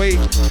this way.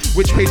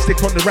 Which page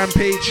stick on the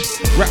rampage.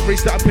 Rap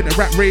race that up in the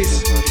rap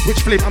race.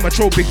 Which flame I'ma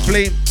throw big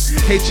flame.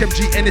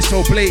 HMG and it's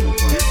so blade.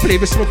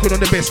 Flavor smoking on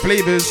the best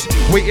flavors.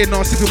 Waiting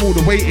on sick of all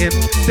the waiting.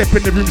 Step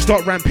in the room,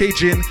 start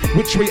rampaging.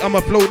 Which way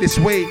I'ma flow this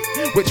way.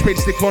 Which page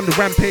stick on the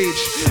rampage.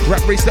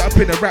 Rap race that up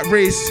in the rap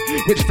race.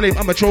 Which flame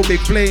I'ma throw big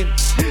flame.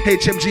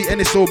 HMG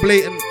and it's so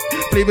blatant.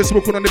 Flavor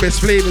smoking on the best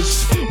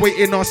flavors.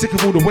 Waiting on sick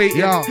of all the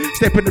waiting.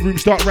 Step in the room,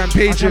 start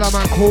rampaging. I tell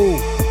man cool.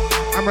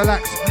 I'm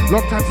relaxed.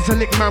 Long time since a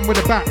lick man with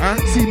a bat.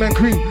 See man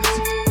cream.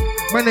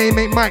 My name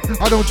ain't Mike,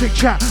 I don't trick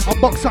chat, I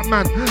box up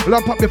man.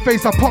 Lump up your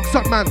face, I pox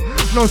up man.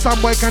 No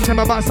some boy can tell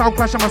me about sound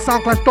clash, I'm a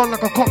sound clash done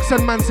like a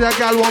coxswain man. Say a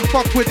gal won't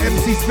fuck with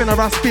MC spinner,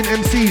 I spin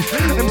MCs.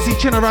 MC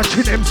chinner, I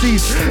chin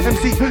MCs.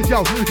 MC,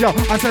 yo,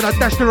 I said I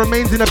dash the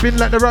remains in a bin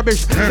like the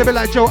rubbish. They be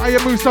like, Joe, I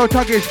move so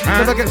tuggish.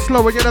 Never get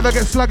slow and you never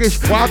get sluggish.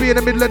 I'll be in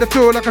the middle of the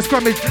field like a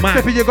scrummage.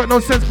 Steppy, you got no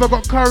sense but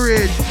got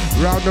courage.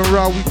 Round and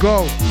round we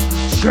go.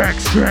 Strike,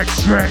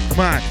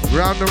 man.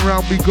 Round and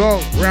round we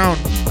go. Round.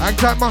 Hang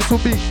tight muscle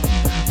beat.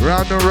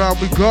 Round and round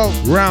we go.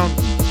 Round.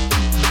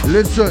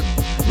 Listen.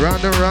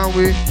 Round and round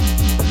we.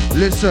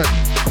 Listen.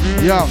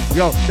 Yo,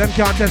 them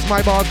can't test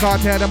my ball, can't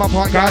tear them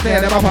apart, can't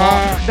tear them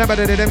apart.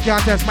 Them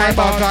can't test my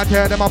ball, can't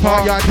tear them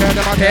apart, yeah,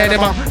 tear them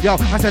up. Yo,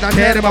 I said I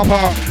tear them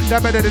apart.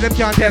 Them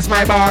can't test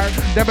my ball.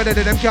 Them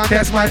can't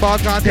test my ball,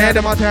 can't tear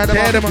them up.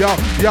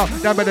 Yo,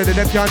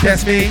 them can't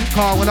test me.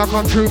 Car when I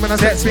come through, man, I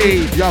set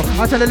speed. Yo,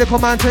 I tell a little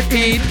man to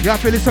eat. Yeah, I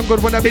feel it's some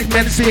good when a big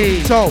man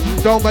see. So,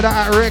 don't bother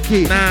at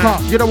Ricky.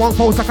 Car, you don't want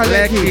folks like a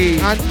leggy.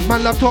 And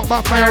man love talk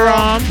about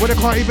firearm when they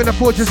can't even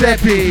afford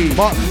Giuseppe.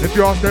 But if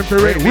you ask them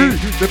for it,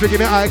 they give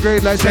me high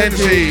grade like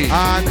Sensi.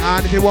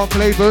 And if you want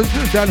flavors,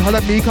 then holla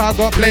at me, cause I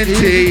got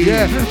plenty.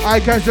 Yeah, I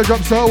catch the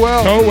drop so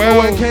well. So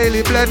when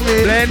Kaylee blend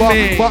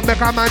me. But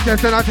make a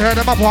Manchester and I tear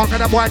them apart,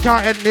 and the boy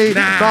can't end me.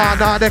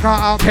 Nah, they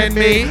can't outpen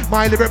me.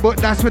 My lyric book,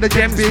 that's with the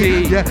gem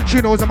be. Yeah, she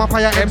knows I'm a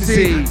fire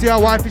MC. See her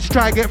wife, she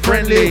try get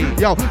friendly.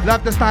 Yo,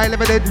 love the style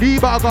evidently,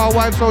 but I got a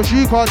wife so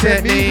she can't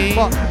tempt me.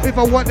 But if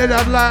I want to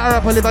love like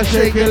her, I'll live a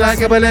shake it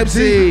like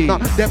epilepsy. Nah,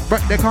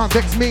 they can't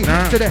vex me.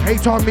 So they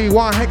hate on me,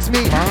 want hex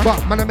me.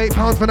 But man, I make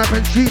pounds when I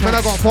pen cheap. Man,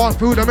 I got fast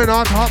food, I'm in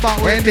on talk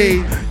about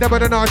Wendy. They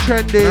better not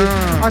trendy.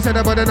 I said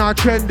they better not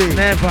trendy.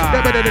 Never.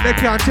 They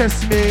can't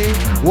test me.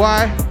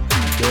 Why?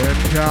 Them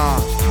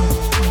can't.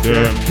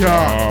 Go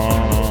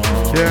on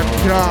then.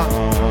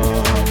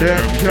 Them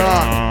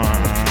can't.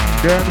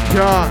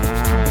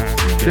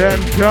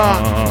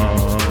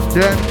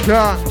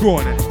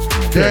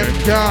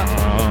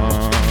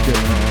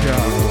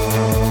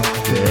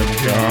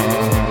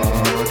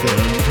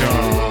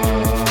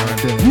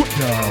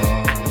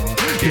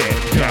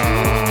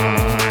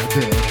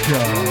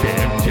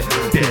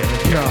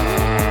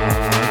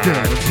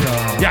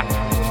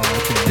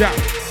 Yeah.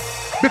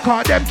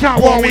 Because them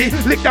can't want me.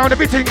 Lick down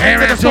everything,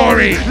 end of the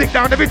story. Lick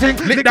down everything,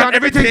 lick down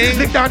everything,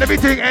 lick down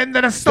everything, end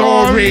of the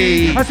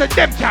story. I said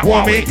them can't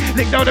want me.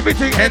 Lick down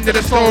everything, end of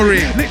the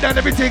story. Lick down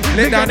everything,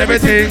 lick down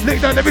everything,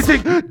 lick down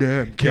everything.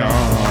 Them can't.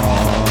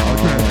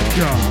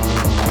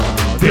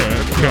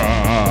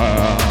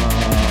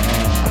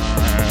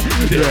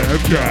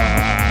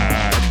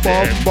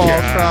 Bomba.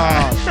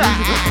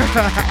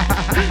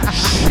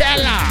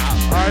 Shell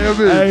up. I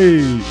am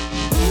it.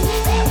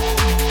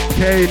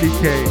 Kaylee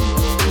K.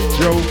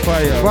 Joe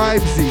Fire.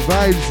 Vibesy.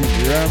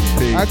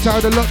 Rampage. I tell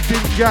the locked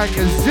in gang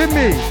is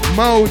Zimmy.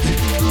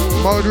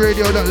 Mode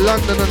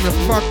radio.london on the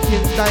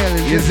fucking dial.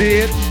 You see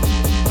it?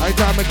 I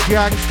tell my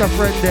gangster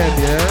friend them,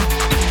 yeah?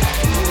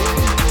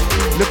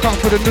 Look out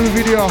for the new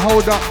video,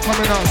 Hold Up,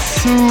 coming out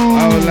soon.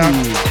 Hold up.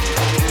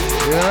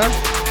 Yeah?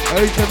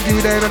 I can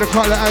do that in the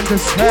color and the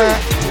set.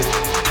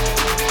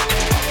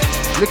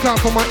 Look out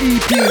for my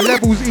EP,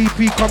 Levels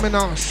EP coming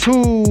out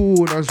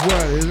soon as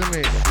well, isn't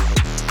it?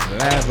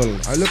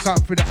 Levels. I look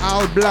out for the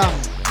Al Blam,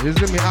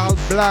 isn't it? Al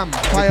Blam.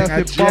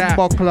 Fire for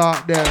Bomba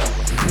Clark them.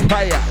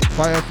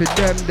 Fire for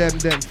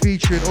them.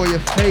 Featuring all your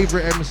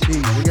favorite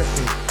MCs, you get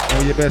me?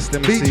 All your best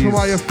MCs. Beats from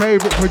all your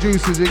favorite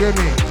producers, you get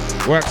me?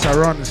 Works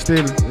are on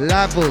still.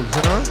 Levels,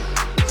 you know?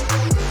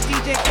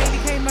 DJ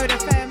KDK Mode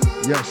FM.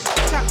 Yes.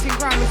 Captain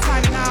Grime is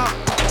signing out.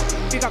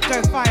 Big up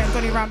Joe Fire and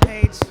Donny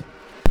Rampage.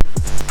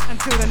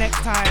 Until the next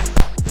time.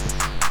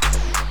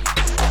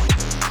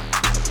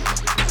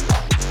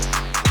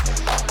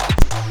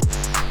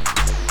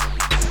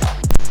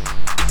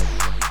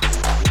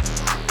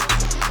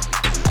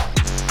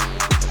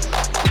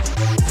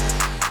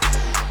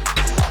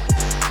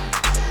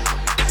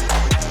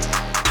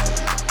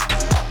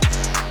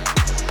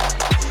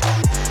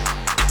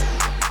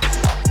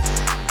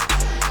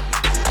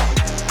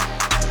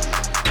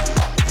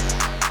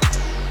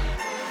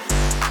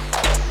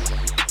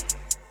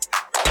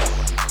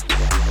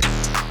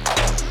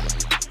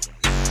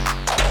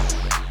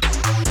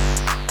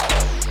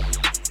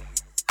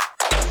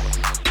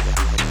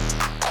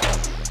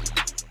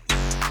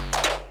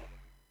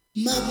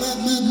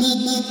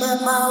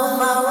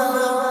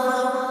 Mama.